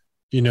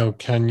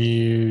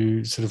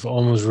sort of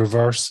almost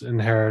reverse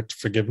inherit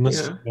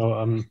forgiveness?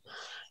 Yeah.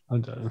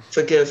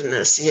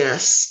 Forgiveness,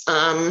 yes.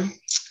 I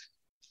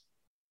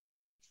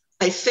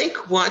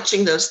think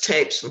watching those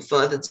tapes from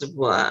Father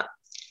Dubois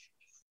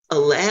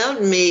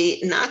allowed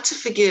me not to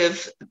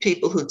forgive the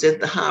people who did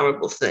the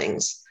horrible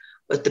things,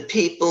 but the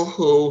people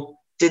who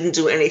didn't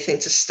do anything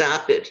to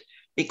stop it,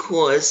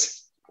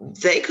 because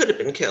they could have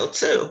been killed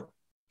too.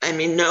 I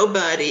mean,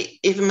 nobody,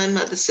 even my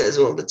mother says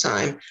all the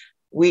time,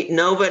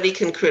 nobody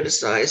can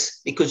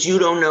criticize because you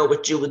don't know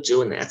what you would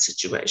do in that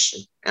situation.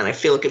 And I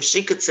feel like if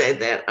she could say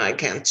that, I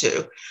can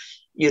too.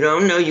 You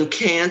don't know. You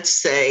can't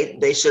say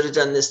they should have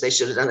done this, they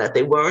should have done that.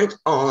 They weren't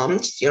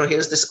armed.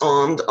 Here's this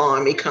armed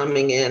army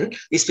coming in.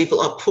 These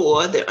people are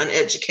poor. They're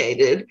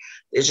uneducated.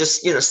 They're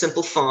just,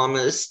 simple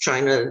farmers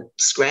trying to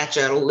scratch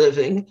out a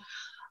living.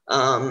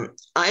 I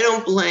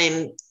don't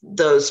blame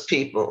those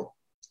people.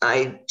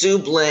 I do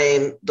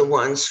blame the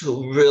ones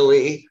who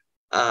really,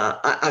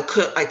 I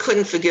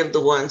couldn't forgive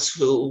the ones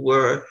who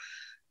were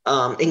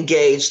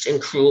engaged in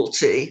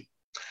cruelty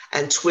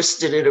and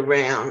twisted it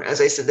around.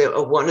 As I said,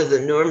 one of the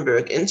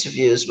Nuremberg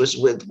interviews was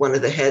with one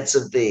of the heads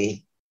of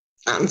the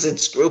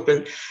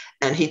Einsatzgruppen,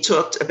 and he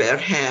talked about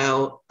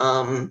how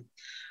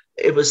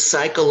it was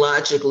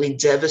psychologically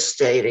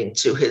devastating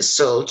to his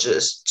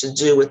soldiers to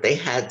do what they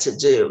had to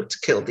do to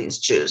kill these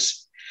Jews.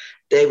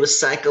 They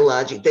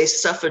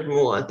suffered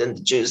more than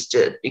the Jews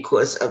did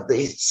because of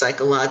the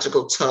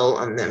psychological toll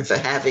on them for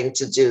having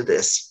to do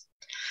this.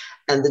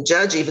 And the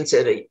judge even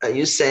said, are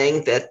you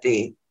saying that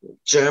the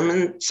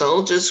German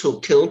soldiers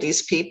who killed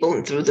these people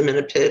and threw them in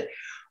a pit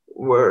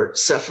were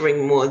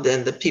suffering more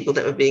than the people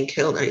that were being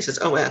killed? And he says,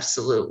 oh,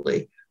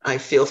 absolutely. I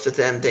feel for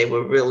them. They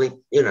were really,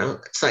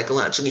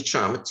 psychologically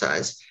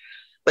traumatized.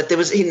 But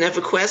he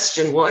never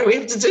questioned, why do we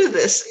have to do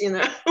this,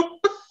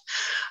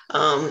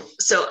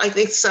 So I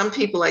think some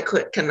people I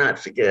cannot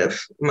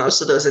forgive.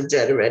 Most of those are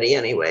dead already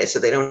anyway, so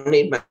they don't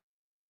need my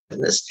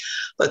forgiveness.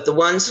 But the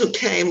ones who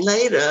came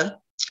later,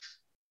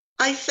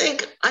 I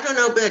think, I don't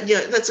know, but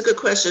yeah, that's a good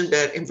question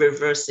about in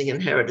reversing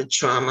inherited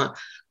trauma.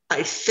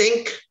 I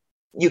think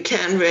you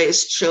can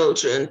raise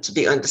children to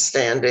be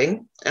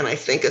understanding. And I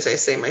think, as I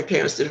say, my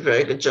parents did a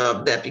very good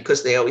job of that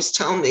because they always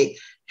tell me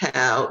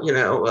how,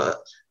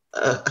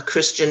 a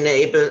Christian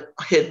neighbor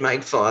hid my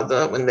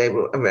father when they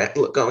were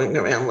going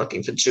around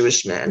looking for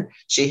Jewish men.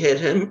 She hid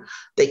him.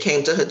 They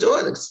came to her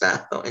door, the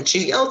Gestapo, and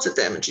she yelled at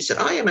them and she said,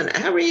 I am an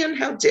Aryan.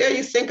 How dare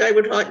you think I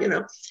would hurt,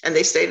 And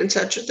they stayed in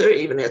touch with her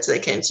even after they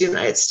came to the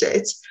United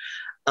States.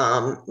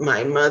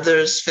 My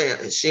mother's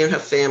family, she and her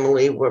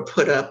family were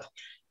put up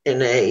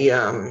in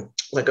a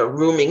like a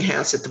rooming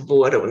house at the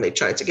border when they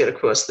tried to get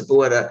across the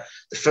border.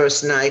 The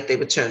first night they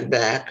were turned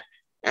back.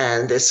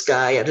 And this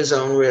guy at his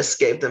own risk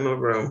gave them a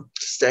room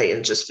to stay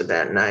in just for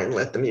that night and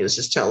let them use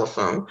his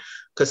telephone.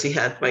 Because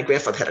my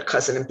grandfather had a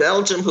cousin in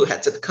Belgium who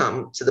had to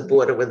come to the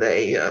border with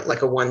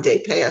like a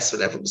one-day pass,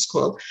 whatever it was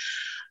called.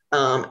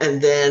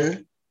 And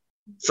then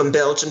from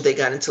Belgium, they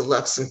got into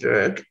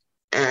Luxembourg.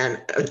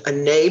 And a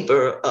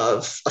neighbor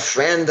of a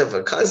friend of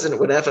a cousin or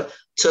whatever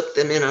took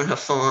them in on her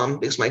farm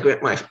because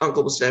my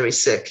uncle was very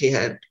sick. He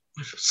had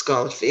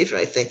scarlet fever.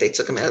 I think they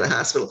took him out of the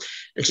hospital.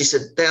 And she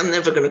said, they're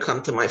never going to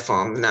come to my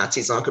farm. The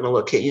Nazis aren't going to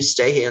look here. You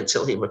stay here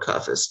until he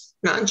recovers.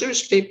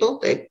 Non-Jewish people,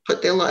 they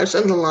put their lives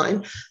on the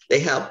line. They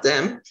helped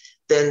them.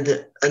 Then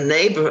a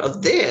neighbor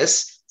of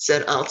theirs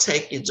said, I'll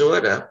take your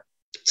daughter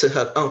to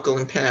her uncle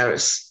in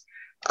Paris.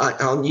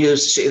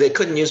 They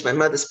couldn't use my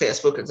mother's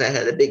passport because I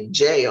had a big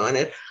J on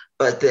it,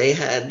 but they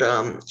had,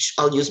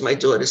 I'll use my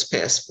daughter's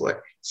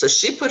passport. So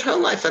she put her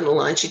life on the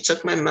line. She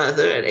took my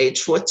mother at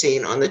age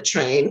 14 on the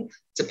train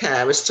to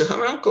Paris to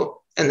her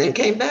uncle and then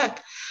came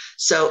back.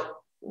 So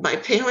my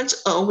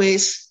parents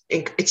always,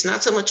 it's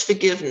not so much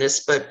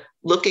forgiveness, but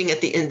looking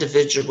at the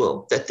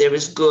individual, that there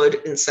is good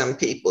in some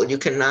people. You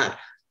cannot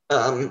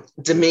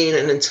demean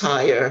an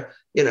entire,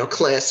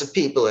 class of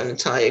people, an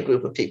entire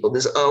group of people.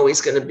 There's always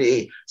going to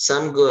be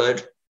some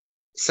good,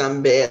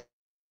 some bad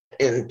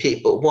in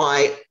people.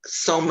 Why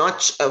so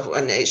much of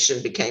a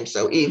nation became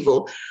so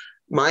evil?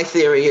 My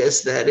theory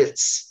is that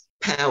it's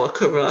power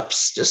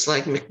corrupts, just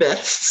like Macbeth,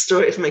 the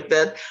story of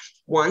Macbeth.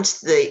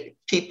 Once the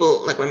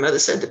people, like my mother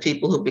said, the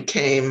people who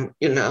became,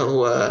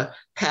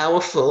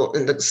 powerful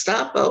in the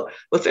Gestapo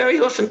were very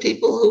often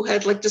people who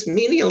had like just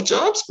menial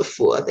jobs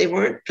before. They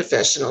weren't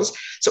professionals.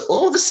 So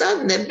all of a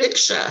sudden they're big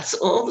shots.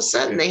 All of a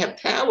sudden they have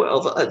power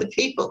over other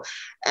people.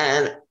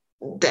 And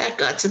that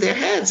got to their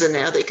heads. And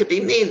now they could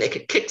be mean. They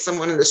could kick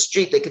someone in the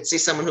street. They could see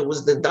someone who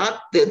was their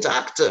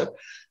doctor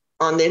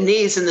on their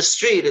knees in the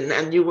street,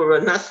 and you were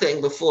a nothing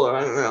before,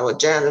 I don't know, a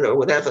janitor or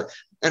whatever.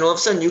 And all of a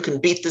sudden you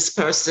can beat this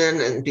person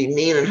and be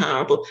mean and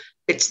horrible.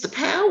 It's the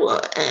power.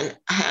 And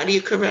how do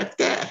you correct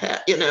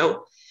that?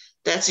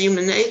 That's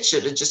human nature,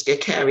 to just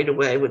get carried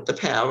away with the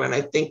power. And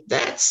I think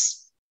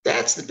that's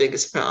the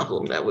biggest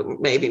problem that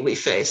we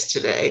face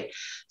today.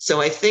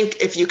 So I think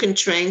if you can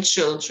train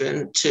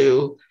children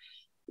to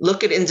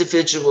look at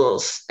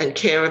individuals and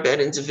care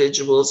about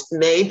individuals,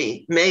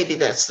 maybe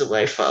that's the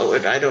way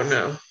forward. I don't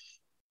know.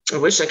 I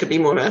wish I could be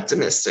more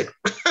optimistic.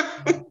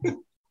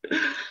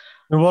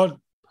 And what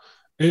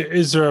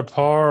is there a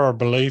power or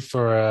belief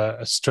or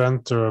a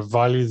strength or a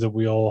value that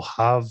we all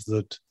have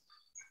that,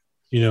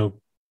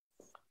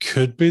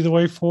 could be the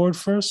way forward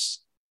for us?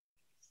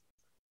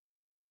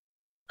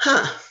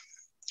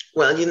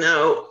 Well,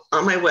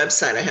 on my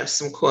website, I have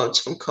some quotes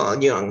from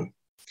Carl Jung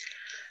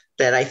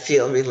that I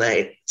feel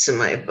relate to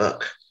my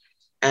book.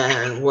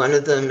 And one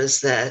of them is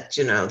that,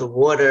 the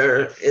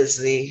water is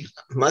the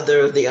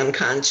mother of the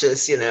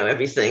unconscious,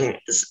 everything,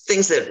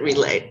 things that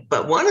relate.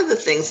 But one of the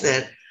things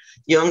that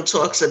Jung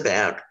talks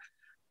about,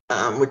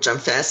 which I'm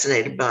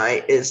fascinated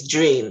by, is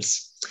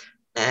dreams.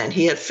 And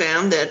he had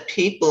found that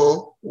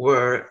people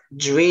were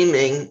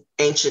dreaming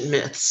ancient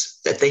myths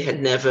that they had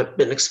never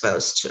been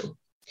exposed to.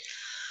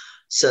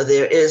 So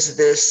there is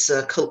this,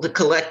 the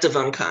collective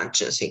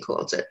unconscious, he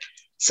calls it.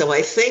 So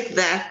I think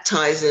that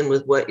ties in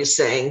with what you're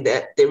saying,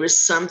 that there is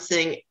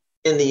something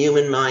in the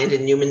human mind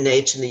and human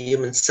nature and the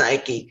human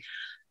psyche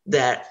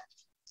that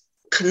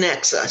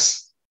connects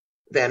us,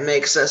 that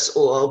makes us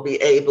all be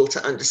able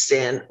to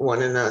understand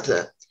one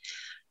another.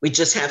 We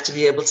just have to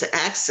be able to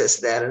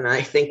access that. And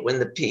I think when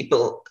the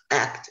people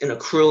act in a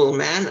cruel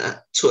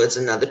manner towards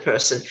another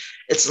person,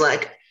 it's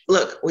like,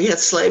 look, we had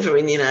slavery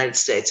in the United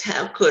States.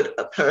 How could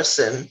a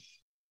person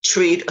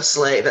treat a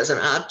slave as an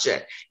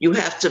object? You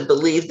have to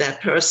believe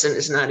that person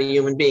is not a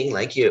human being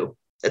like you,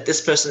 that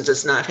this person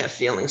does not have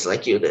feelings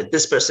like you, that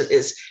this person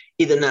is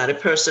either not a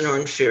person or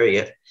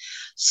inferior.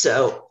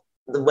 So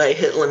the way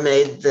Hitler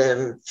made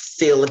them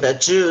feel about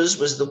Jews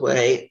was the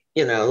way,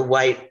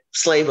 white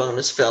slave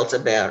owners felt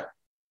about,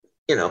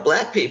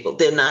 Black people.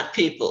 They're not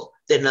people.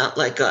 They're not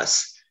like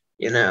us.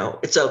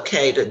 It's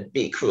okay to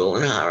be cruel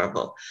and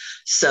horrible.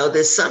 So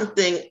there's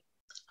something,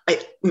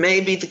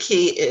 maybe the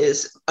key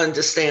is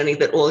understanding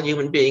that all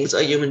human beings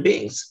are human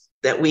beings,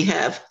 that we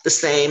have the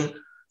same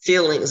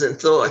feelings and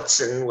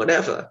thoughts and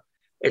whatever.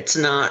 It's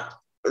not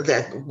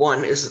that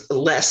one is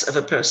less of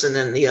a person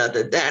than the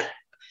other. That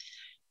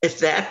if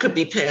that could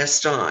be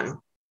passed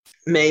on,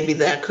 maybe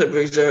that could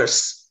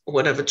reverse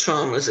whatever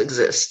traumas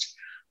exist.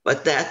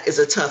 But that is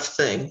a tough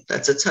thing.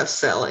 That's a tough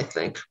sell, I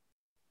think.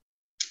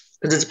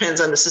 Because it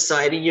depends on the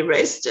society you're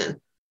raised in.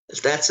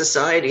 If that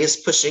society is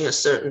pushing a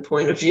certain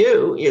point of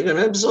view, you're going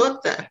to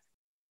absorb that.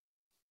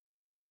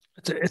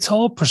 It's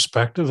all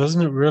perspective,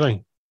 isn't it,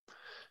 really?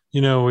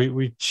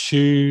 We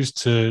choose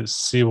to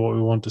see what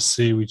we want to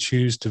see. We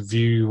choose to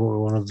view what we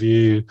want to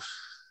view,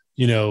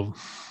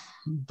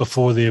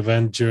 before the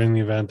event, during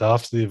the event,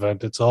 after the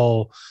event.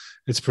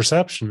 It's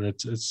perception.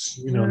 It's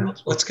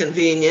what's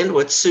convenient,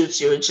 what suits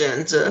your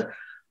agenda,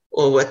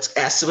 or what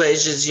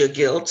assuages your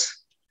guilt.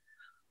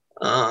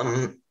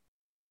 I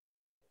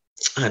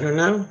don't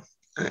know.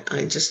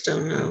 I just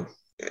don't know.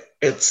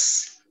 I'd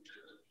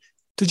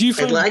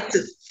like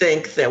to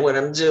think that what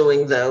I'm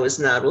doing, though, is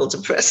not all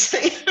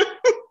depressing.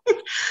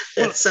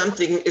 That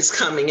something is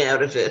coming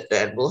out of it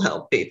that will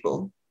help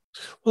people.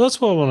 Well, that's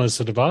what I want to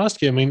sort of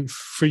ask you. I mean,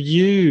 for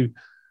you,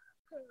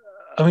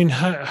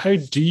 how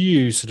do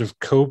you sort of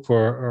cope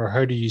or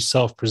how do you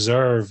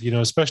self-preserve,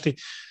 especially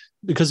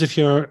because if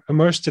you're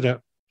immersed in it,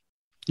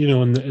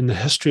 in the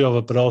history of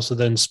it, but also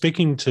then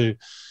speaking to,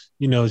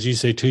 as you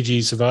say,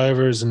 2G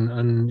survivors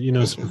and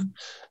sort of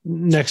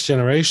next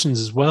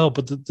generations as well.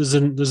 But there's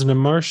an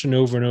immersion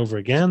over and over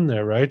again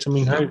there, right? I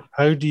mean,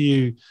 how do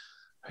you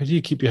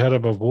keep your head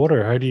above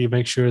water? How do you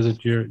make sure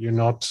that you're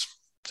not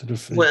sort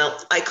of? Well,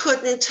 I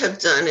couldn't have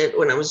done it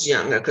when I was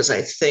younger because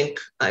I think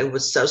I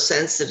was so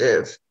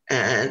sensitive,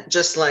 and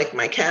just like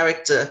my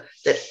character,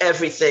 that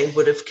everything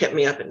would have kept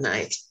me up at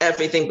night.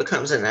 Everything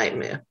becomes a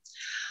nightmare.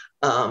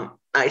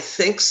 I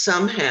think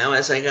somehow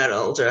as I got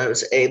older, I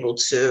was able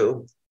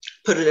to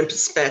put it in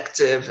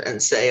perspective and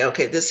say,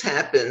 okay, this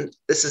happened.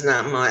 This is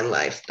not my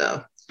life,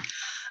 though.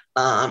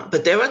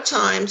 But there are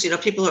times,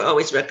 people are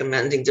always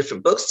recommending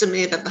different books to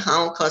me about the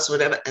Holocaust,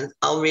 whatever, and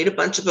I'll read a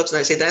bunch of books and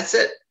I say, that's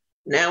it.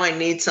 Now I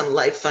need some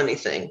light, funny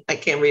thing. I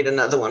can't read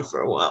another one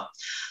for a while.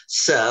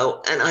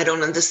 So, and I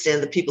don't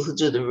understand the people who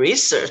do the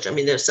research. I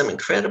mean, there's some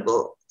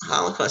incredible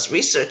Holocaust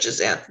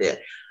researchers out there.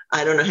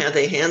 I don't know how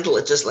they handle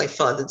it, just like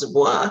Father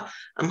Dubois.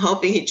 I'm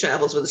hoping he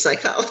travels with a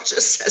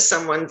psychologist, as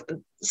someone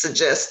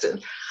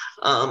suggested,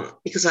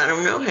 because I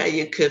don't know how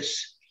you could,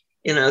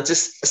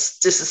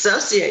 just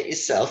disassociate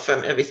yourself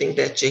from everything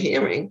that you're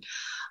hearing.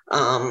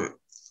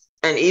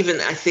 And even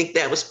I think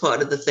that was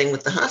part of the thing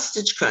with the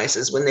hostage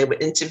crisis when they were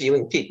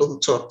interviewing people who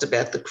talked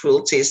about the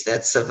cruelties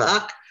that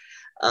Savak,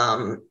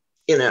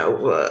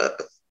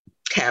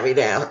 carried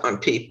out on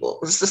people.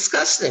 It was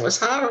disgusting. It was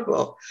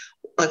horrible.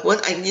 Like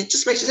it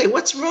just makes you say,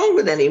 what's wrong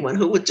with anyone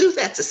who would do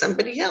that to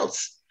somebody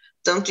else?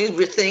 Don't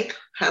you think,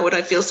 how would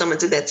I feel someone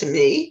did that to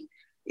me?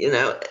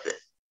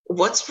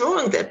 What's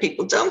wrong that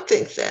people don't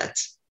think that?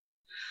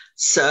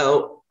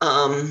 So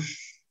I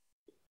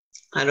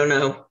don't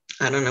know.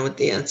 I don't know what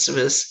the answer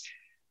is.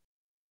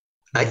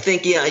 I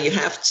think, you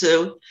have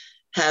to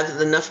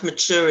have enough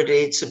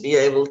maturity to be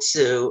able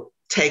to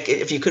take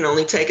it. If you can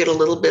only take it a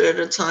little bit at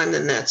a time,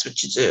 then that's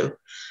what you do.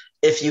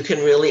 If you can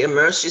really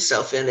immerse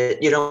yourself in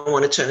it, you don't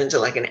want to turn into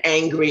like an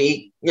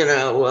angry,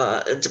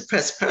 a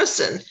depressed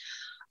person.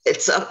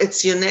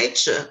 It's your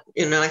nature.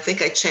 I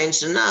think I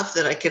changed enough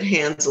that I could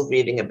handle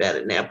reading about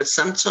it now. But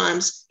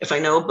sometimes if I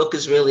know a book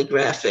is really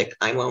graphic,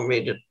 I won't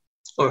read it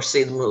or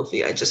see the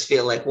movie. I just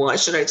feel like, why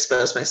should I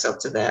expose myself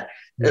to that?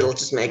 Yeah. It'll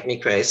just make me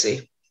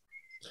crazy.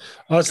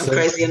 I'm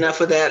crazy enough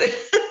without it.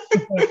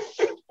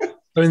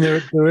 I mean,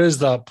 there is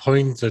that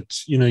point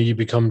that, you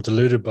become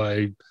deluded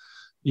by,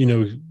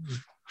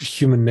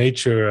 human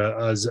nature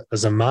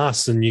as a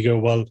mass, and you go,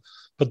 well,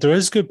 but there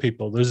is good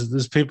people.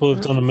 There's people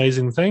who've done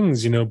amazing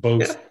things,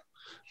 both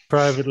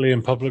privately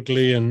and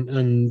publicly and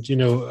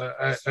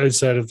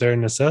outside of their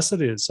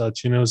necessity as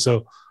such,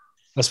 So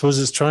I suppose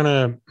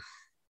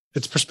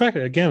it's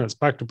perspective. Again, it's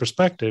back to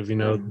perspective,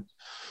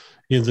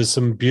 there's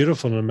some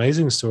beautiful and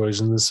amazing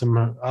stories and there's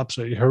some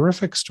absolutely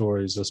horrific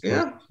stories, I suppose.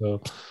 Yeah.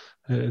 So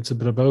it's a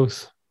bit of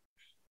both.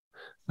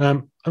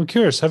 I'm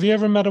curious, have you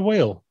ever met a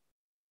whale?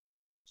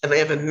 Have I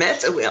ever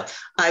met a whale?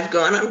 I've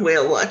gone on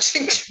whale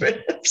watching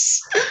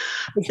trips.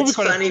 It's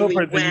funny, we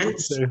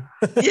went.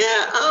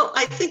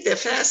 I think they're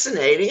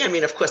fascinating. I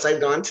mean, of course,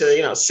 I've gone to,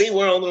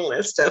 SeaWorld and all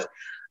that stuff.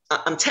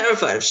 I'm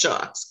terrified of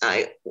sharks.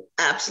 I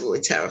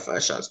absolutely terrified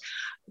of sharks.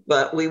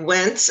 But we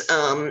went,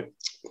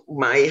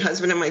 my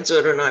husband and my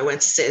daughter and I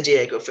went to San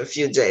Diego for a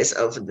few days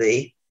over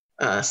the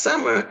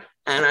summer,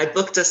 and I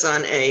booked us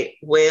on a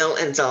whale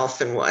and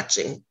dolphin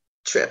watching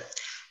trip.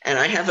 And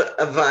I have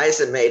a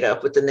visor made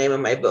up with the name of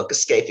my book,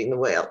 Escaping the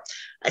Whale.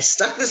 I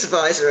stuck this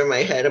visor in my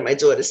head, and my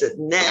daughter said,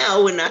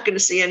 now we're not going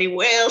to see any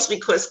whales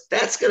because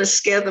that's going to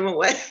scare them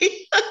away.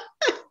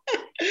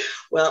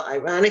 Well,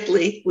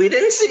 ironically, we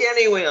didn't see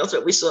any whales,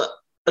 but we saw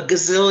a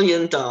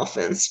gazillion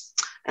dolphins.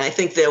 I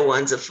think they're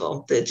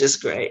wonderful. They're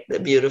just great. They're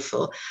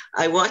beautiful.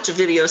 I watch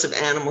videos of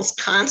animals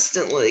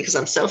constantly because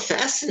I'm so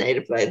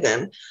fascinated by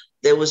them.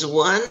 There was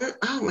one,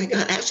 oh my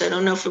God, actually, I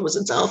don't know if it was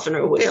a dolphin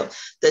or a whale,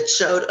 that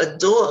showed a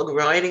dog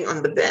riding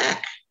on the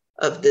back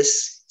of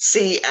this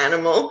sea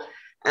animal.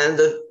 and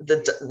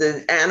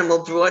the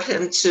animal brought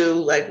him to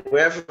like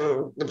wherever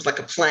there was like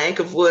a plank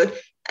of wood,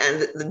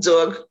 and the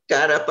dog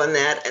got up on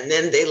that, and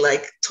then they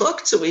like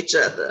talked to each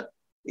other,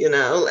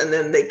 and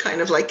then they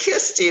kind of like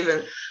kissed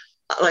even.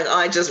 Like,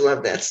 I just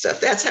love that stuff.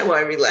 That's how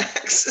I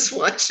relax, is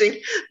watching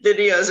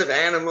videos of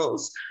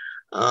animals.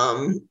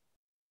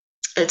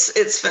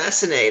 It's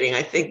fascinating.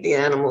 I think the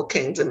animal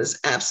kingdom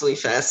is absolutely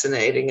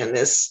fascinating, and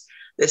there's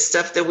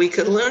stuff that we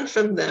could learn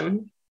from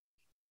them.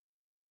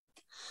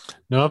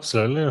 No,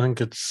 absolutely. I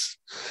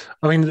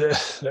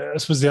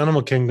suppose the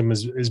animal kingdom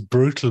is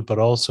brutal, but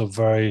also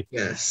very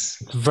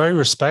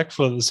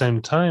respectful at the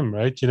same time,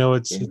 right? It's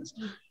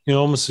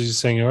almost as you were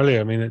saying earlier.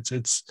 I mean,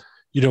 it's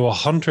a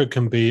hunter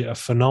can be a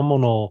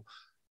phenomenal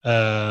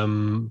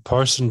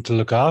person to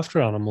look after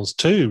animals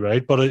too,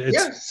 right? But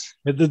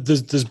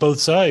there's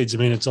both sides. I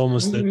mean, it's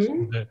almost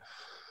the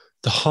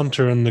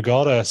hunter and the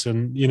goddess,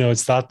 and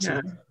it's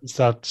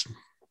that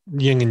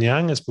yin and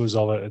yang, I suppose,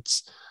 of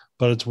it.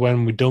 But it's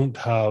when we don't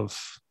have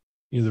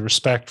the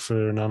respect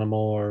for an animal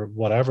or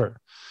whatever,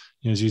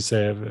 as you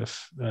say,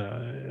 if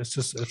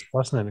it's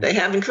fascinating. They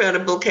have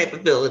incredible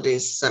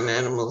capabilities. Some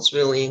animals,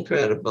 really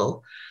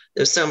incredible.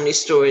 There's so many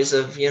stories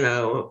of,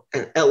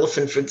 an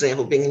elephant, for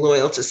example, being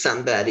loyal to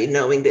somebody,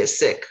 knowing they're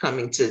sick,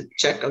 coming to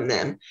check on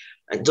them.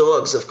 And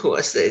dogs, of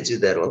course, they do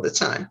that all the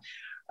time.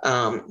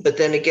 But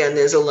then again,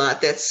 there's a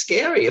lot that's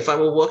scary. If I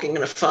were walking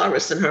in a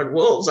forest and heard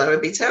wolves, I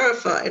would be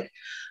terrified.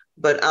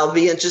 But I'll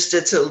be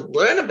interested to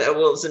learn about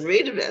wolves and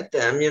read about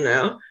them,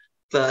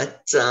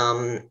 But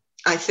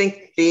I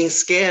think being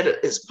scared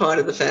is part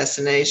of the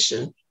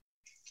fascination.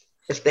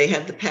 If they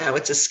have the power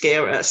to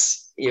scare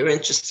us, you're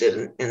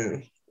interested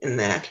in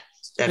that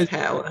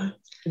power.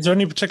 Is there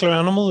any particular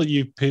animal that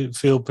you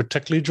feel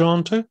particularly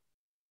drawn to?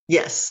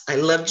 Yes, I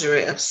love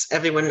giraffes.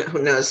 Everyone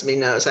who knows me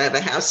knows I have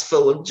a house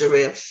full of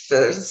giraffe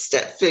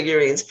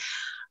figurines.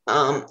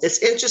 It's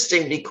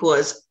interesting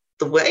because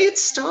the way it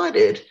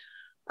started,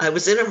 I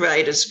was in a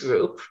writer's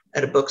group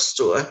at a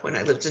bookstore when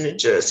I lived in New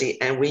Jersey,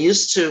 and we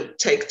used to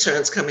take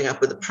turns coming up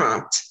with a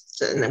prompt,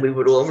 and then we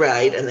would all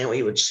write, and then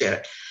we would share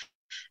it.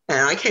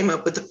 And I came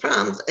up with the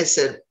prompt. I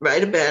said,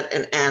 write about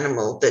an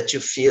animal that you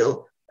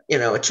feel,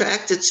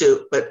 attracted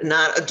to, but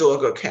not a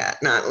dog or cat,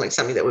 not like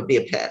something that would be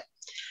a pet.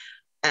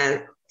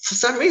 And for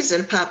some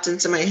reason, popped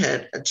into my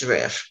head a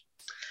giraffe.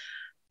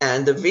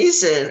 And the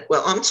reason,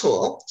 well, I'm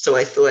tall, so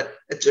I thought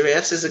a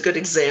giraffe is a good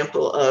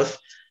example of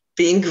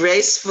being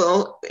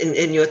graceful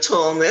in your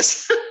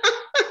tallness.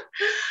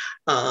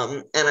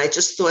 And I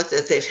just thought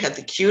that they've had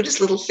the cutest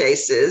little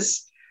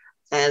faces,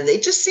 and they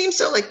just seem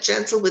so like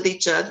gentle with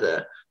each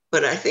other.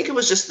 But I think it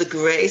was just the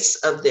grace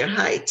of their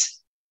height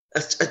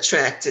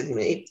attracted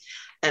me.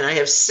 And I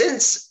have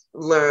since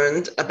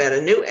learned about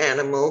a new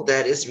animal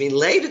that is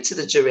related to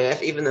the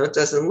giraffe, even though it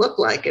doesn't look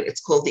like it.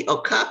 It's called the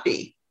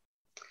okapi,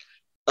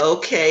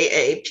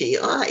 Okapi.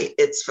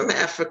 It's from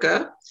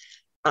Africa.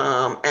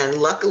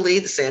 And luckily,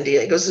 the San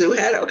Diego Zoo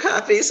had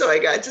okapi, so I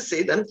got to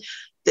see them.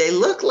 They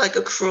look like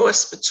a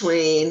cross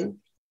between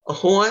a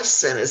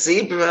horse and a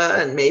zebra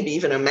and maybe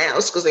even a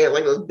mouse, because they have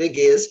like those big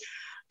ears.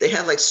 They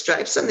have like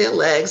stripes on their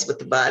legs, but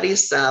the body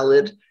is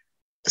solid.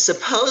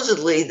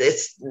 Supposedly,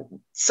 there's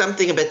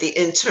something about the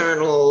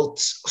internal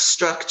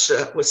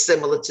structure was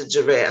similar to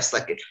giraffes.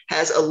 Like it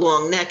has a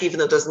long neck, even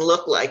though it doesn't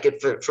look like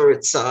it for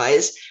its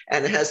size,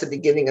 and it has the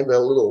beginning of the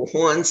little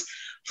horns.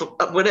 For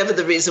whatever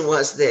the reason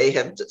was,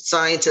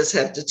 scientists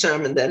have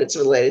determined that it's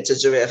related to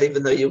giraffe,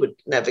 even though you would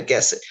never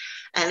guess it.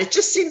 And it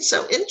just seems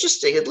so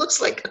interesting. It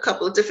looks like a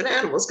couple of different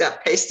animals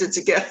got pasted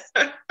together.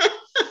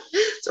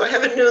 So I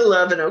have a new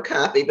love in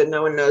okapi, but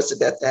no one knows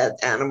about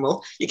that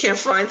animal. You can't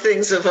find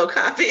things of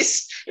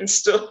okapis in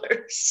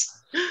stores.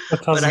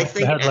 But I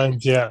think the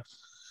headlines, yeah.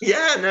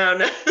 Yeah,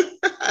 no.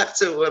 I have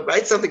to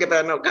write something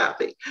about an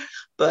okapi.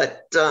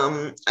 But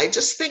I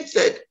just think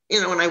that,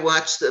 when I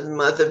watch the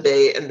mother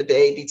and the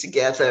baby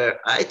together,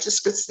 I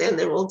just could stand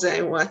there all day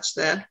and watch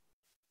that.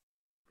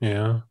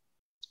 Yeah.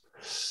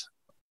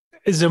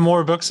 Is there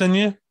more books in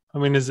you? I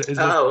mean,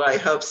 I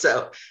hope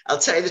so. I'll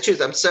tell you the truth.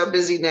 I'm so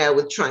busy now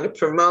with trying to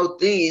promote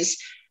these,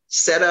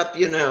 set up,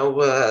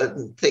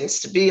 things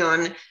to be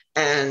on,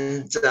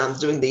 and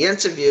doing the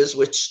interviews,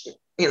 which,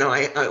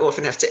 I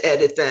often have to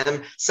edit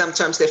them.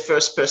 Sometimes they're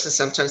first person,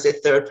 sometimes they're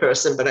third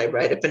person, but I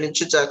write up an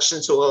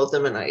introduction to all of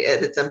them and I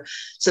edit them.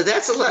 So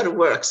that's a lot of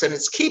work. And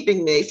it's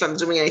keeping me from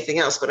doing anything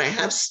else. But I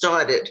have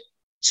started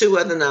 2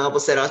 other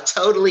novels that are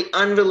totally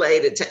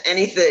unrelated to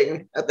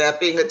anything about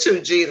being a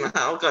 2G in the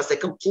Holocaust. They're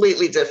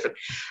completely different.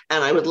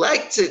 And I would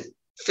like to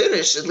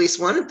finish at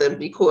least one of them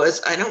because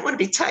I don't want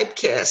to be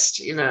typecast,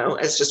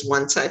 as just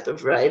one type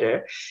of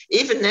writer.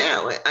 Even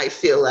now, I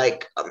feel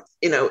like,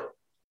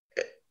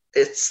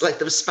 it's like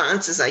the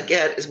responses I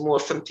get is more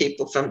from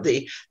people from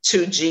the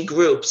 2G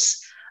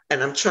groups.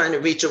 And I'm trying to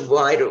reach a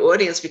wider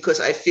audience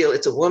because I feel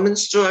it's a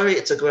woman's story.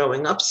 It's a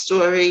growing up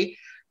story.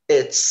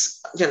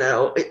 It's,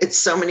 it's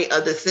so many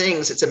other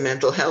things. It's a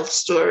mental health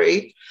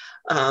story.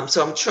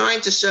 So I'm trying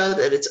to show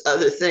that it's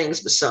other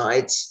things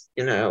besides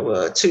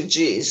two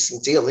G's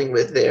dealing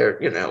with their,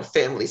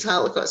 family's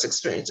Holocaust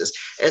experiences.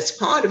 It's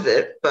part of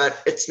it,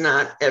 but it's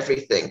not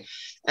everything.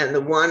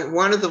 And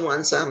one of the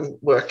ones I'm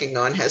working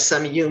on has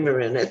some humor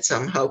in it. So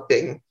I'm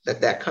hoping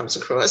that comes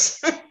across.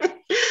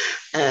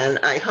 And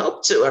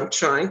I'm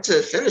trying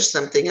to finish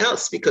something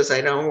else because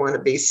I don't want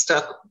to be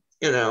stuck,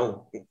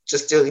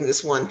 just doing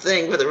this one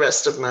thing for the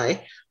rest of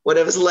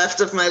whatever's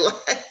left of my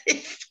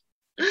life.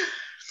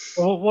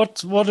 Well,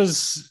 what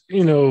is,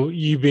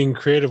 you being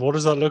creative, what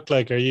does that look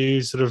like? Are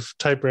you sort of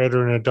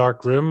typewriter in a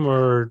dark room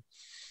or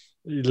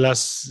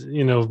less,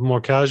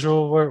 more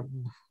casual?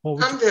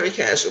 I'm very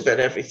casual about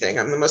everything.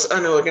 I'm the most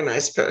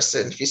unorganized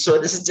person. If you saw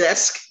this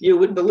desk, you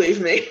would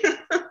believe me.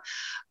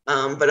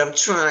 But I'm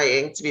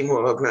trying to be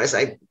more organized.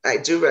 I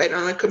do write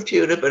on a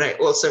computer, but I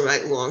also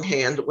write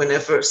longhand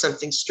whenever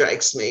something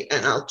strikes me,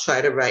 and I'll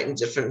try to write in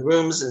different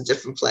rooms and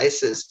different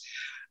places.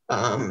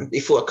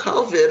 Before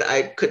COVID,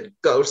 I could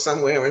go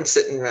somewhere and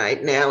sit and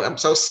write. Now I'm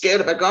so scared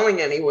about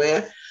going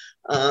anywhere.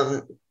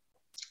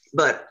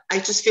 But I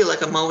just feel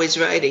like I'm always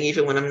writing,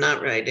 even when I'm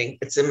not writing.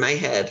 It's in my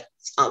head.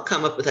 I'll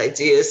come up with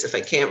ideas. If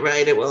I can't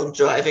write it while I'm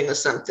driving or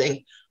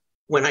something,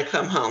 when I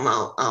come home,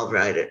 I'll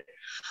write it.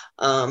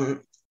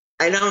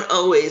 I don't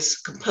always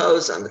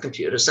compose on the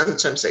computer.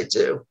 Sometimes I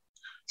do.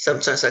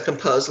 Sometimes I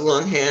compose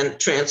longhand,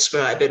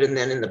 transcribe it, and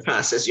then in the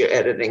process, you're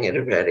editing it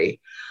already.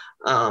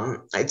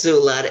 I do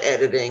a lot of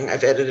editing.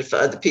 I've edited for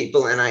other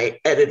people, and I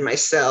edit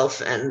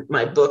myself. And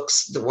my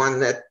books,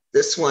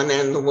 this one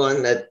and the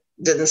one that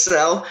didn't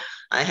sell,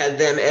 I had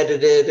them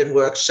edited and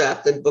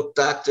workshopped and book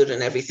doctored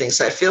and everything.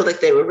 So I feel like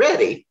they were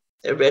ready.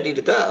 They're ready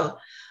to go.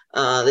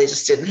 They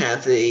just didn't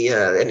have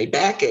any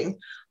backing.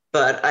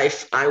 But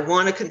I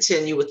want to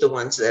continue with the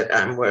ones that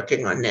I'm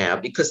working on now,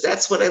 because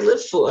that's what I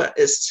live for,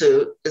 is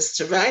to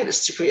write,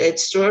 is to create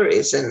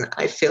stories. And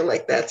I feel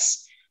like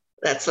that's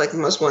like the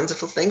most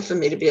wonderful thing for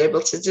me to be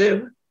able to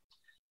do.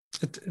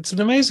 It's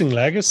an amazing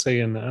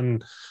legacy,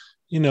 and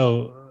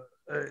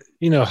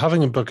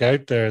having a book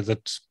out there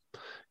that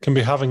can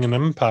be having an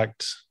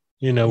impact,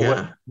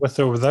 with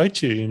or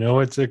without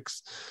you,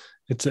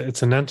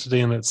 it's an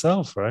entity in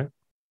itself, right?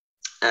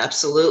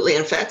 Absolutely.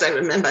 In fact, I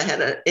remember I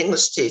had an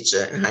English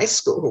teacher in high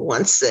school who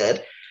once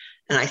said,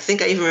 and I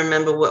think I even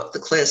remember what the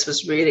class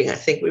was reading. I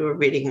think we were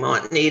reading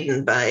Martin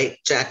Eden by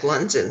Jack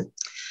London.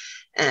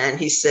 And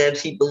he said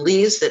he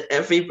believes that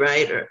every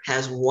writer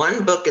has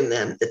one book in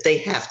them that they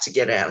have to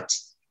get out.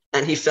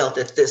 And he felt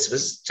that this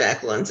was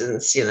Jack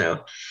London's,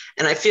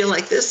 and I feel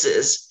like this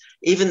is,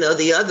 even though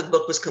the other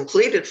book was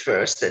completed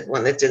first, that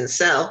one that didn't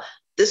sell,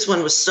 this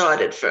one was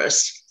started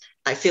first.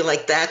 I feel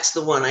like that's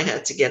the one I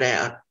had to get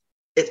out.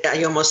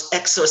 I almost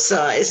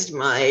exorcised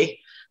my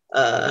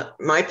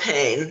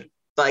pain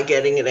by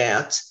getting it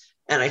out.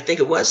 And I think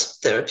it was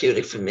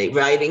therapeutic for me,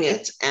 writing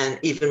it, and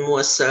even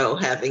more so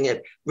having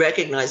it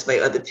recognized by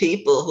other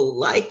people who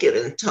like it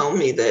and told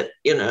me that,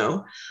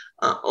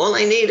 all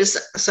I need is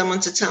someone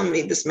to tell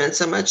me this meant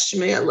so much to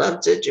me. I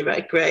loved it. You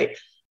write great.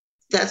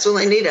 That's all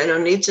I need. I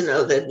don't need to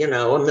know that,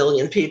 a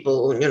million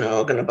people,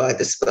 are going to buy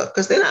this book,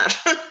 because they're not.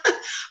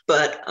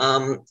 But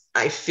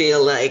I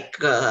feel like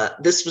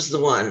this was the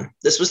one.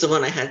 This was the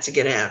one I had to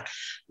get out.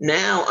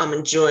 Now I'm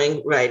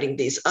enjoying writing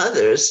these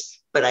others,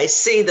 but I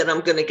see that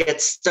I'm going to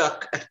get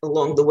stuck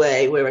along the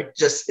way where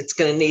it's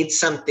going to need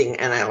something,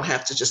 and I'll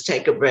have to just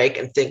take a break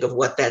and think of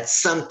what that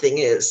something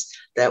is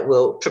that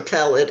will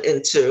propel it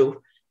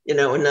into,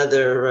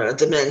 another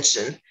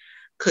dimension.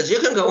 Because you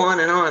can go on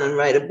and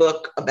write a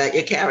book about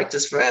your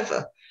characters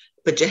forever,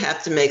 but you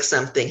have to make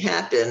something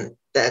happen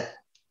that,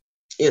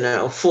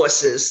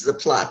 forces the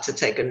plot to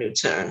take a new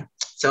turn.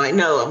 So I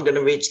know I'm going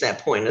to reach that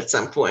point at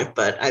some point,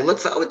 but I look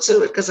forward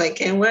to it because I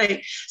can't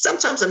wait.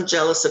 Sometimes I'm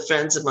jealous of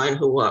friends of mine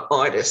who are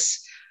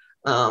artists.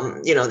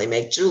 They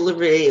make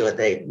jewelry or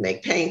they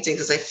make paintings,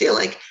 because I feel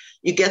like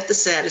you get the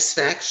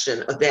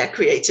satisfaction of that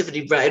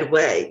creativity right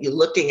away. You're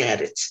looking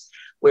at it.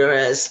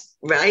 Whereas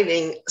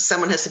writing,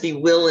 someone has to be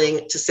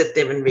willing to sit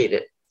there and read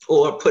it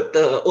or put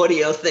the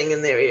audio thing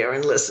in their ear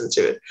and listen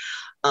to it.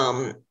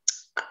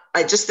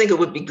 I just think it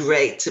would be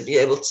great to be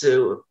able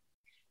to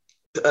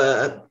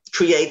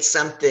create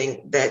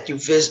something that you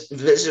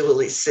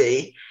visually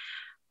see.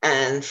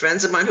 And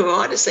friends of mine who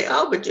are artists say,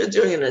 oh, but you're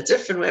doing it in a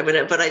different way.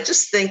 But I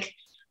just think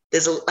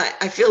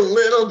I feel a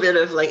little bit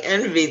of like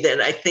envy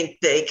that I think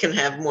they can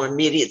have more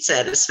immediate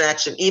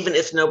satisfaction, even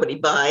if nobody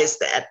buys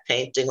that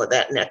painting or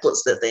that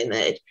necklace that they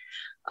made.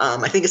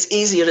 I think it's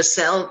easier to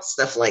sell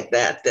stuff like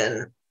that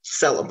than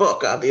sell a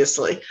book,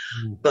 obviously.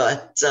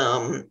 But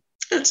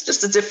it's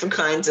just a different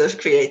kind of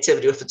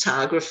creativity with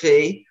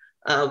photography.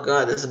 Oh,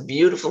 God, there's a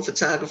beautiful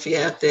photography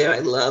out there. I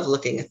love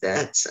looking at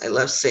that. I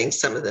love seeing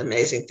some of the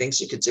amazing things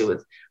you could do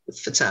with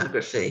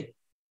photography.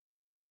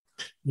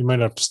 You might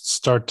have to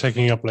start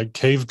taking up like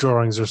cave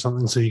drawings or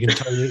something so you can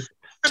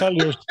tell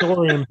your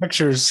story in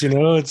pictures,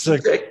 It's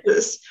like...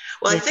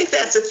 Well, I think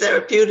that's a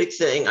therapeutic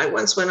thing. I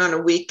once went on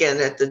a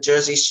weekend at the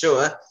Jersey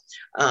Shore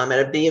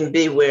at a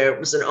B&B where it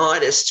was an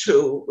artist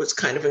who was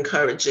kind of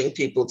encouraging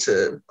people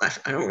to,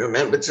 I don't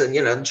remember,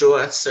 to,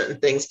 draw certain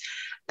things.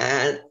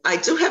 And I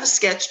do have a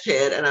sketch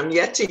pad, and I'm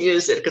yet to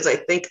use it because I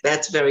think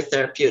that's very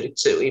therapeutic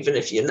too. Even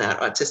if you're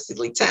not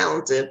artistically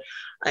talented,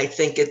 I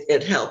think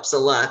it helps a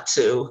lot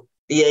to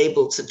be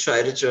able to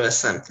try to draw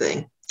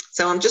something.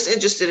 So I'm just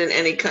interested in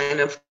any kind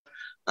of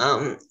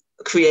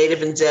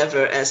creative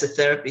endeavor as a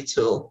therapy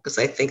tool, because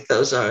I think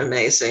those are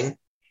amazing.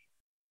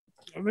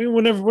 I mean,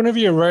 whenever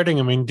you're writing,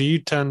 I mean,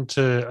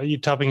 are you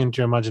tapping into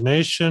your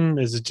imagination?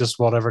 Is it just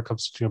whatever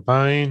comes to your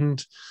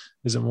mind?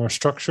 Is it more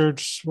structured?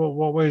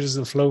 What way does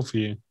it flow for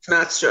you? It's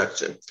not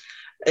structured.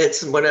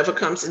 It's whatever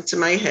comes into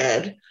my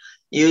head,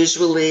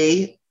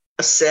 usually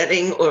a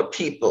setting or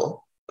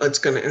people. It's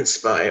going to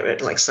inspire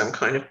it, like some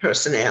kind of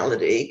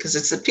personality, because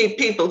it's the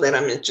people that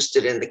I'm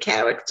interested in, the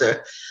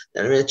character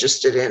that I'm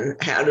interested in.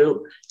 How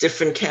do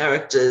different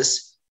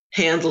characters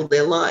handle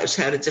their lives?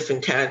 How do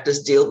different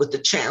characters deal with the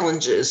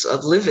challenges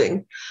of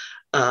living?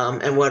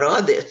 And what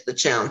are the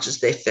challenges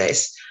they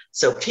face?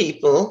 So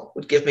people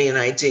would give me an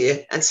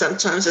idea, and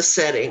sometimes a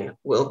setting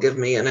will give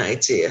me an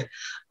idea,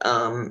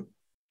 or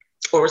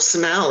a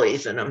smell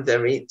even. I'm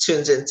very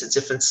tuned into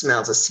different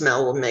smells. A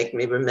smell will make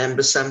me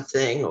remember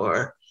something,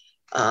 or,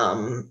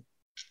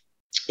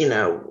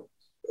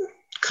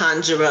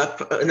 conjure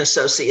up an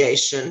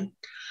association.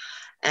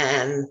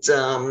 And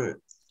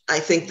I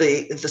think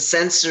the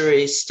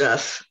sensory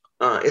stuff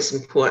is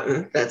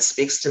important. That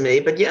speaks to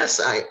me. But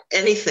yes,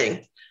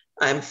 anything.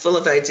 I'm full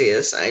of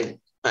ideas. I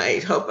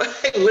hope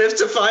I live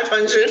to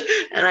 500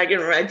 and I can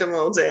write them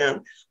all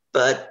down.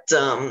 But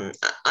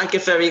I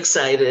get very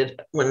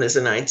excited when there's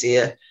an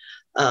idea.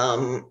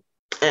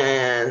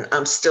 And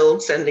I'm still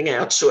sending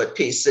out short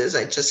pieces.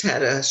 I just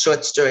had a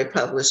short story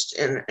published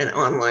in an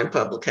online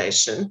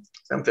publication.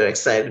 So I'm very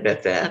excited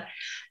about that.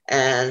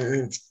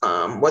 And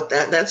what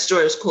that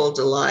story is called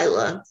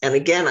Delilah. And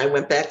again, I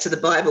went back to the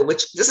Bible,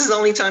 which this is the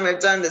only time I've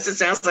done this. It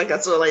sounds like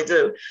that's all I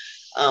do.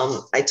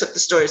 I took the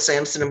story of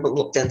Samson and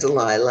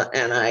Delilah,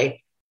 and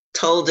I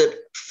told it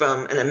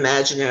from an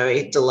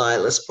imaginary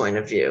Delilah's point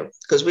of view,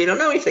 because we don't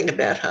know anything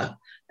about her.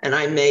 And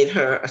I made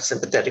her a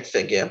sympathetic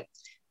figure.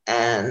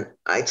 And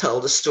I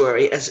told the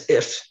story as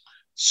if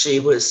she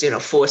was,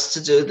 forced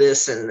to do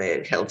this and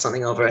they held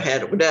something over her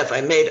head or whatever.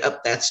 I made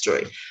up that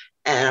story.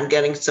 And I'm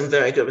getting some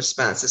very good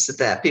responses to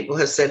that. People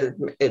have said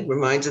it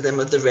reminded them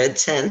of The Red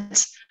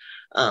Tent,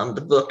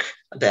 the book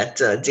that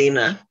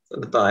Dina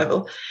from the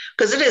Bible,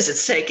 because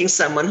it's taking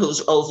someone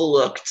who's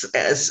overlooked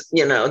as,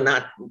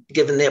 not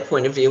given their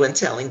point of view and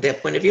telling their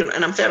point of view.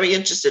 And I'm very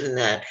interested in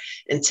that,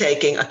 in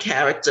taking a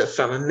character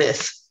from a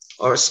myth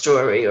or a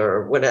story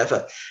or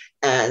whatever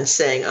and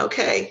saying,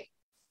 okay,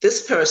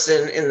 this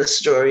person in the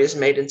story is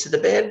made into the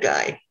bad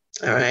guy.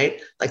 All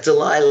right. Like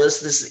Delilah's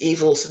this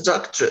evil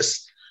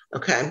seductress.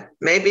 Okay.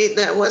 Maybe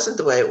that wasn't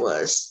the way it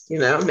was,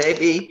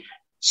 maybe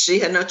she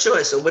had no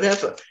choice or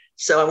whatever.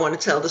 So I want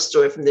to tell the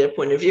story from their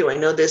point of view. I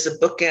know there's a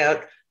book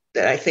out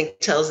that I think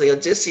tells the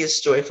Odysseus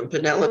story from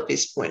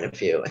Penelope's point of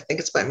view. I think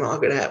it's by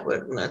Margaret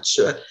Atwood. I'm not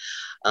sure.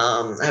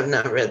 I have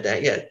not read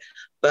that yet.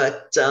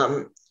 But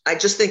I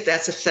just think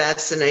that's a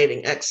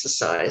fascinating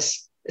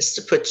exercise, is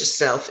to put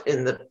yourself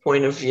in the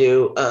point of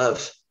view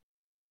of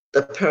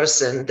the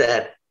person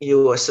that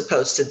you are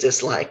supposed to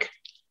dislike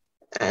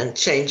and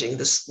changing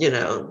this,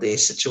 the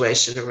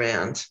situation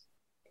around.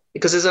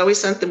 Because there's always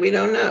something we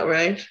don't know,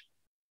 right?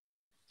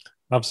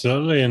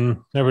 Absolutely. And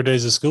every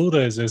day's a school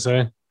day, as they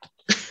say.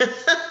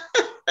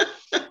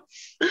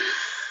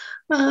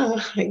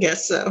 I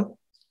guess so.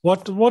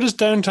 What does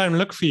downtime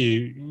look for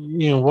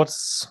you? What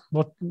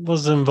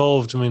was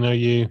involved? I mean, are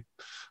you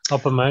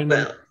up a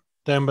mountain,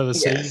 down by the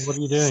sea? Yes. What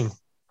are you doing?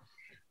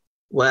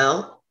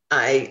 Well,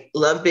 I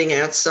love being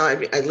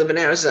outside. I live in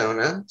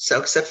Arizona, so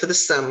except for the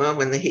summer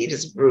when the heat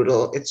is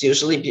brutal, it's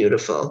usually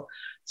beautiful.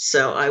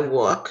 So I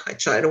walk. I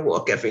try to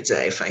walk every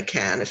day if I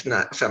can, if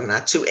I'm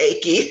not too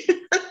achy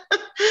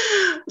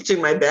to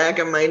my back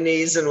and my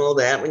knees and all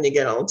that when you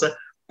get older.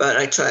 But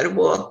I try to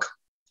walk.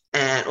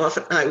 And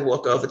often I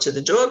walk over to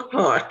the dog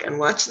park and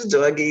watch the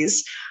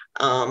doggies.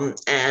 And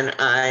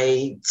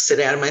I sit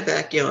out in my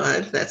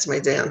backyard. That's my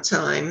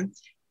downtime.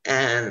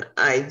 And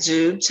I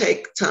do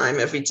take time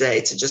every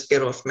day to just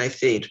get off my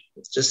feet,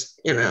 just,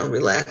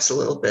 relax a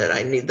little bit.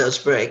 I need those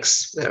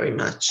breaks very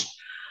much.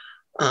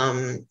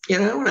 And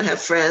I have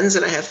friends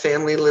and I have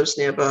family who lives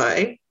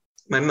nearby.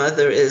 My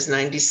mother is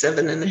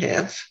 97 and a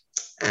half,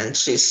 and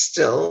she's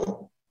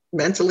still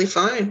mentally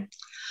fine.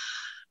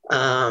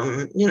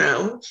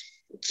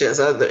 She has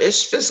other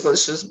physical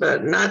issues,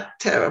 but not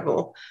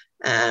terrible.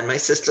 And my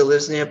sister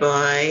lives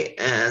nearby,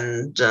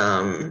 and,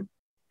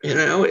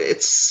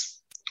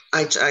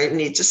 I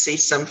need to see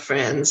some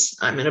friends.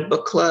 I'm in a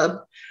book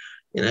club,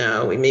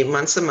 we meet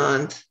once a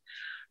month.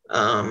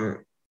 I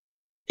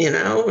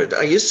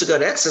used to go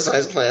to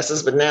exercise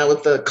classes, but now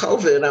with the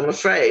COVID, I'm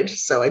afraid.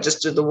 So I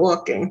just do the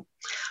walking.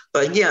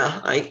 But yeah,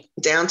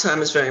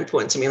 downtime is very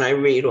important to me, and I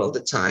read all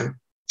the time.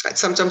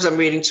 Sometimes I'm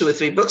reading 2 or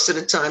 3 books at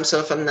a time. So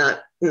if I'm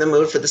not in the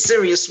mood for the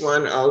serious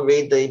one, I'll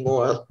read the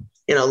more,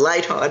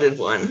 lighthearted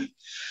one.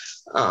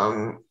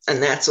 And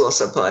that's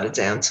also part of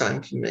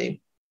downtime for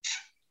me.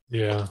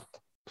 Yeah.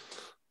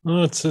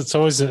 Well, it's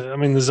always, I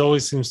mean, there's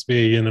always seems to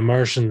be an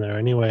immersion there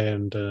anyway,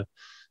 and a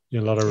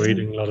lot of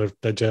reading, a lot of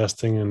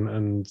digesting,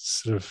 and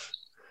sort of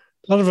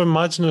a lot of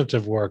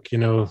imaginative work.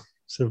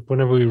 So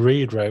whenever we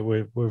read, right,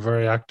 we're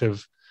very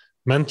active,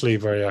 mentally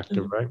very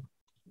active, right?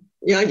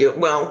 Yeah,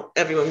 well,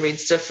 everyone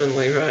reads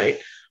differently, right?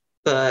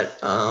 But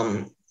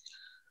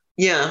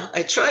yeah,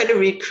 I try to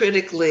read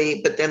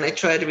critically, but then I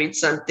try to read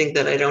something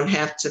that I don't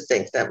have to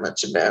think that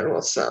much about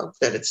also,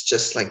 that it's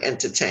just like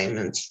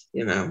entertainment,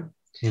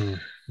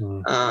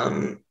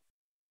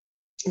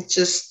 It's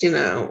just,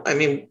 I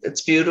mean,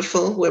 it's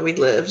beautiful where we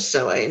live,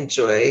 so I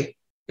enjoy,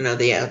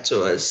 the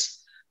outdoors.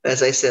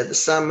 As I said, the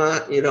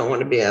summer, you don't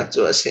want to be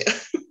outdoors here.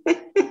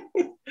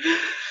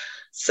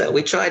 So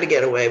we try to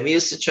get away. We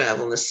used to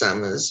travel in the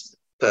summers,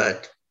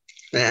 but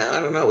now, I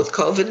don't know, with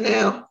COVID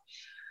now,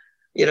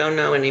 you don't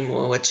know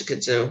anymore what you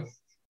could do.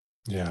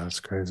 Yeah, it's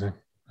crazy.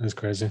 It's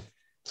crazy.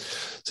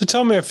 So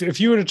tell me,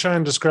 if you were to try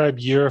and describe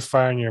your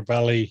fire in your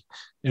belly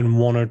in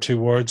one or two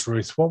words,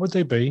 Ruth, what would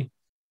they be?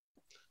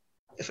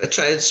 If I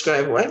try to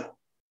describe what?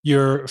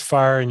 Your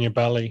fire in your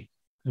belly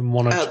in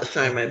one or two. The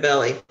fire in my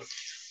belly.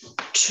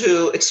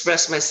 To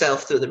express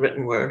myself through the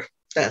written word.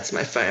 That's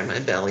my fire in my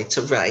belly,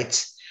 to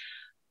write.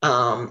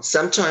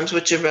 Sometimes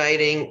what you're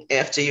writing,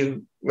 after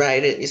you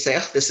write it, you say,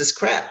 oh, this is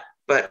crap.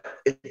 But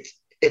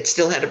it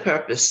still had a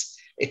purpose.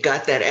 It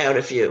got that out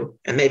of you.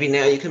 And maybe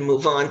now you can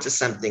move on to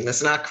something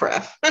that's not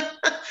crap.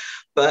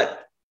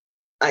 But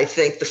I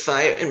think the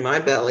fire in my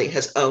belly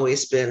has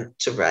always been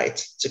to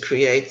write, to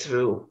create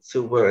through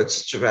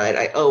words, to write.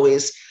 I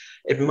always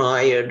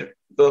admired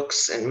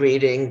books and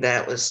reading.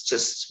 That was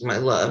just my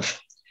love.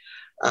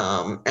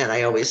 And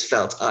I always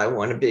felt I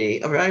want to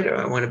be a writer.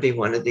 I want to be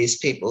one of these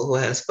people who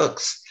has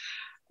books.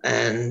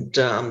 And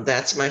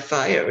that's my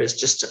fire, is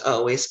just to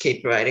always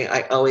keep writing.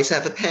 I always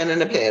have a pen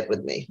and a pad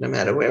with me, no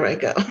matter where I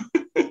go.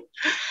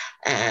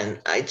 And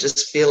I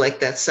just feel like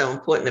that's so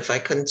important. If I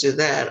couldn't do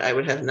that, I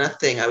would have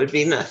nothing. I would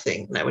be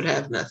nothing, and I would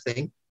have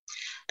nothing.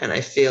 And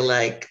I feel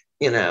like,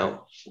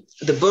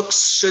 the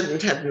books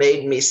shouldn't have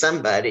made me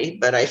somebody,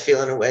 but I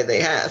feel in a way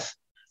they have.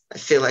 I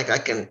feel like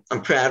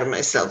I'm proud of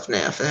myself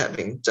now for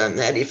having done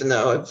that, even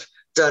though I've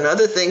done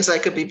other things I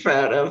could be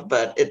proud of,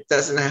 but it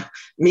doesn't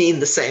mean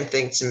the same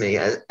thing to me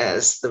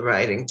as the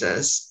writing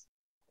does.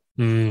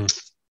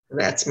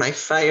 That's my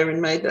fire in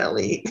my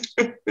belly.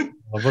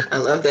 I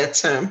love that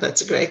term.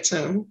 That's a great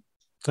term.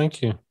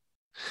 Thank you.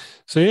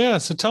 So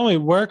tell me,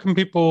 where can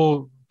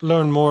people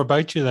learn more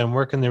about you then?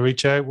 Where can they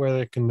reach out?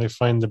 Where can they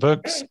find the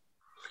books?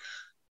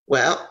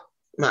 Well,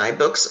 my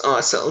books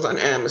are sold on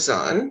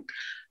Amazon,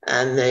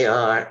 and they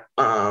are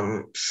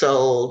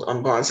sold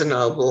on Barnes &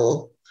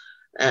 Noble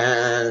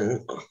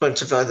and a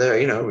bunch of other,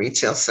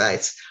 retail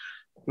sites.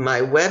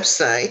 My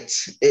website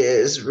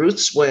is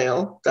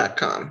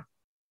ruthswale.com.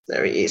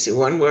 Very easy.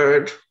 One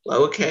word,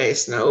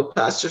 lowercase, no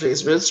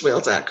apostrophes,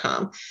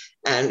 ruthswale.com.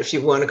 And if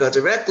you want to go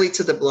directly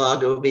to the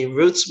blog, it will be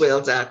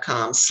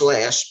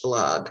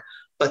ruthswale.com/blog.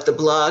 But the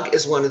blog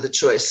is one of the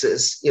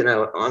choices,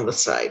 on the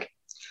site.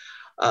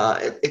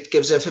 It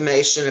gives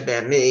information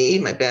about me,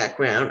 my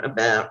background,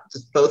 about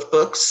both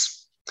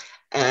books.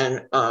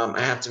 And I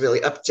have to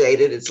really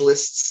update it. It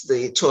lists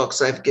the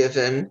talks I've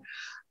given.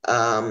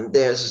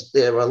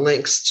 There are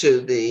links to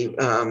the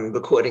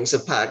recordings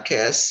of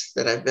podcasts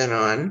that I've been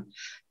on,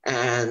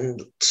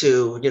 and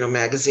to,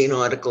 magazine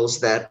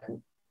articles that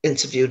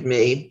interviewed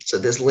me. So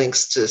there's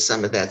links to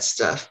some of that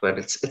stuff, but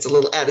it's a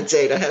little out of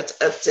date. I have to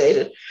update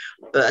it.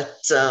 But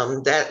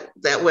that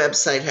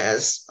website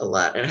has a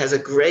lot. It has a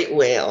great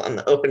whale on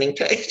the opening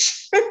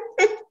page.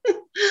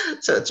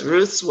 So it's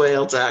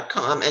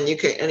ruthswale.com, and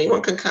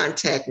anyone can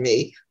contact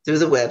me through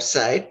the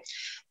website.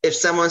 If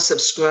someone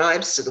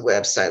subscribes to the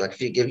website, like if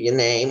you give your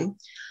name,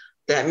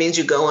 that means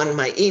you go on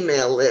my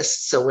email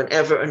list. So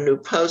whenever a new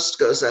post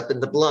goes up in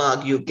the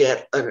blog, you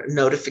get a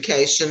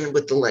notification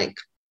with the link.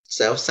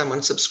 So if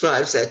someone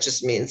subscribes, that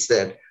just means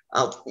that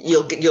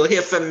you'll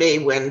hear from me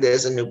when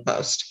there's a new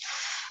post.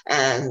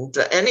 And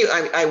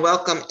I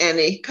welcome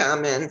any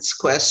comments,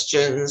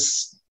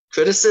 questions,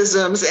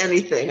 criticisms,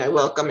 anything. I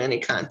welcome any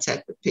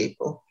contact with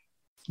people.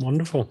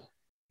 Wonderful.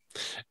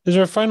 Is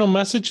there a final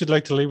message you'd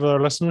like to leave with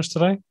our listeners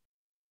today?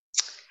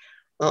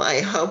 Well,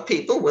 I hope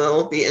people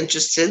will be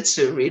interested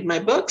to read my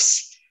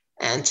books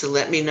and to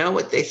let me know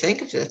what they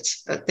think of it.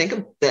 Think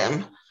of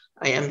them.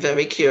 I am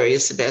very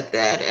curious about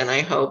that. And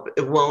I hope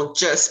it won't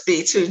just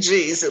be two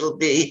Gs. It'll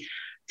be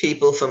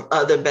people from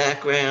other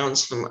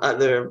backgrounds, from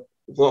other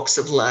walks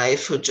of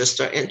life, who just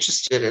are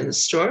interested in the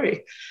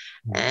story.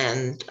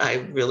 And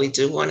I really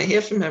do want to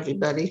hear from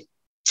everybody.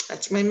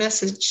 That's my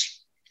message.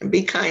 And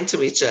be kind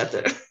to each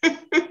other.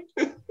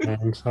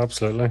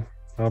 Absolutely.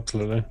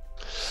 Absolutely.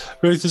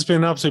 Ruth, it's been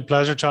an absolute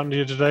pleasure chatting to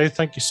you today.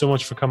 Thank you so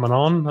much for coming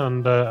on,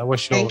 and I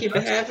wish you Thank you for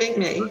having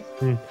me.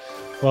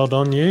 Well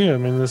done, you. I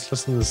mean,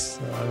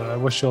 I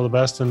wish you all the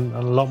best, and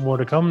a lot more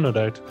to come, no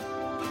doubt.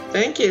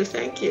 Thank you.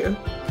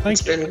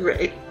 It's been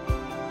great.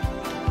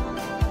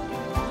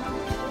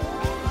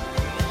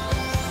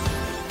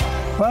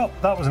 Well,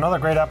 that was another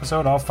great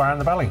episode of Fire in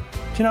the Belly.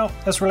 Do you know,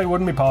 this really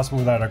wouldn't be possible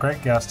without our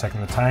great guests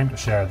taking the time to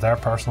share their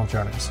personal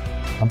journeys.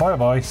 And boy oh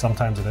boy,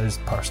 sometimes it is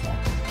personal.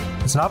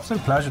 It's an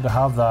absolute pleasure to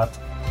have that,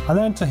 and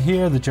then to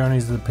hear the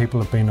journeys that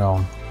people have been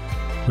on.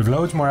 We've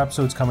loads more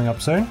episodes coming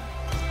up soon,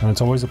 and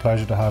it's always a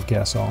pleasure to have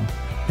guests on.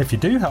 If you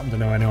do happen to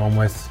know anyone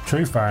with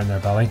true fire in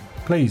their belly,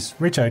 please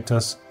reach out to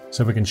us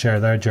so we can share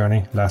their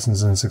journey,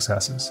 lessons and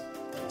successes.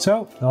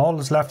 So, all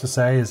that's left to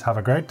say is have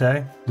a great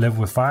day, live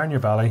with fire in your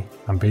belly,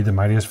 and be the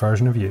mightiest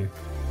version of you.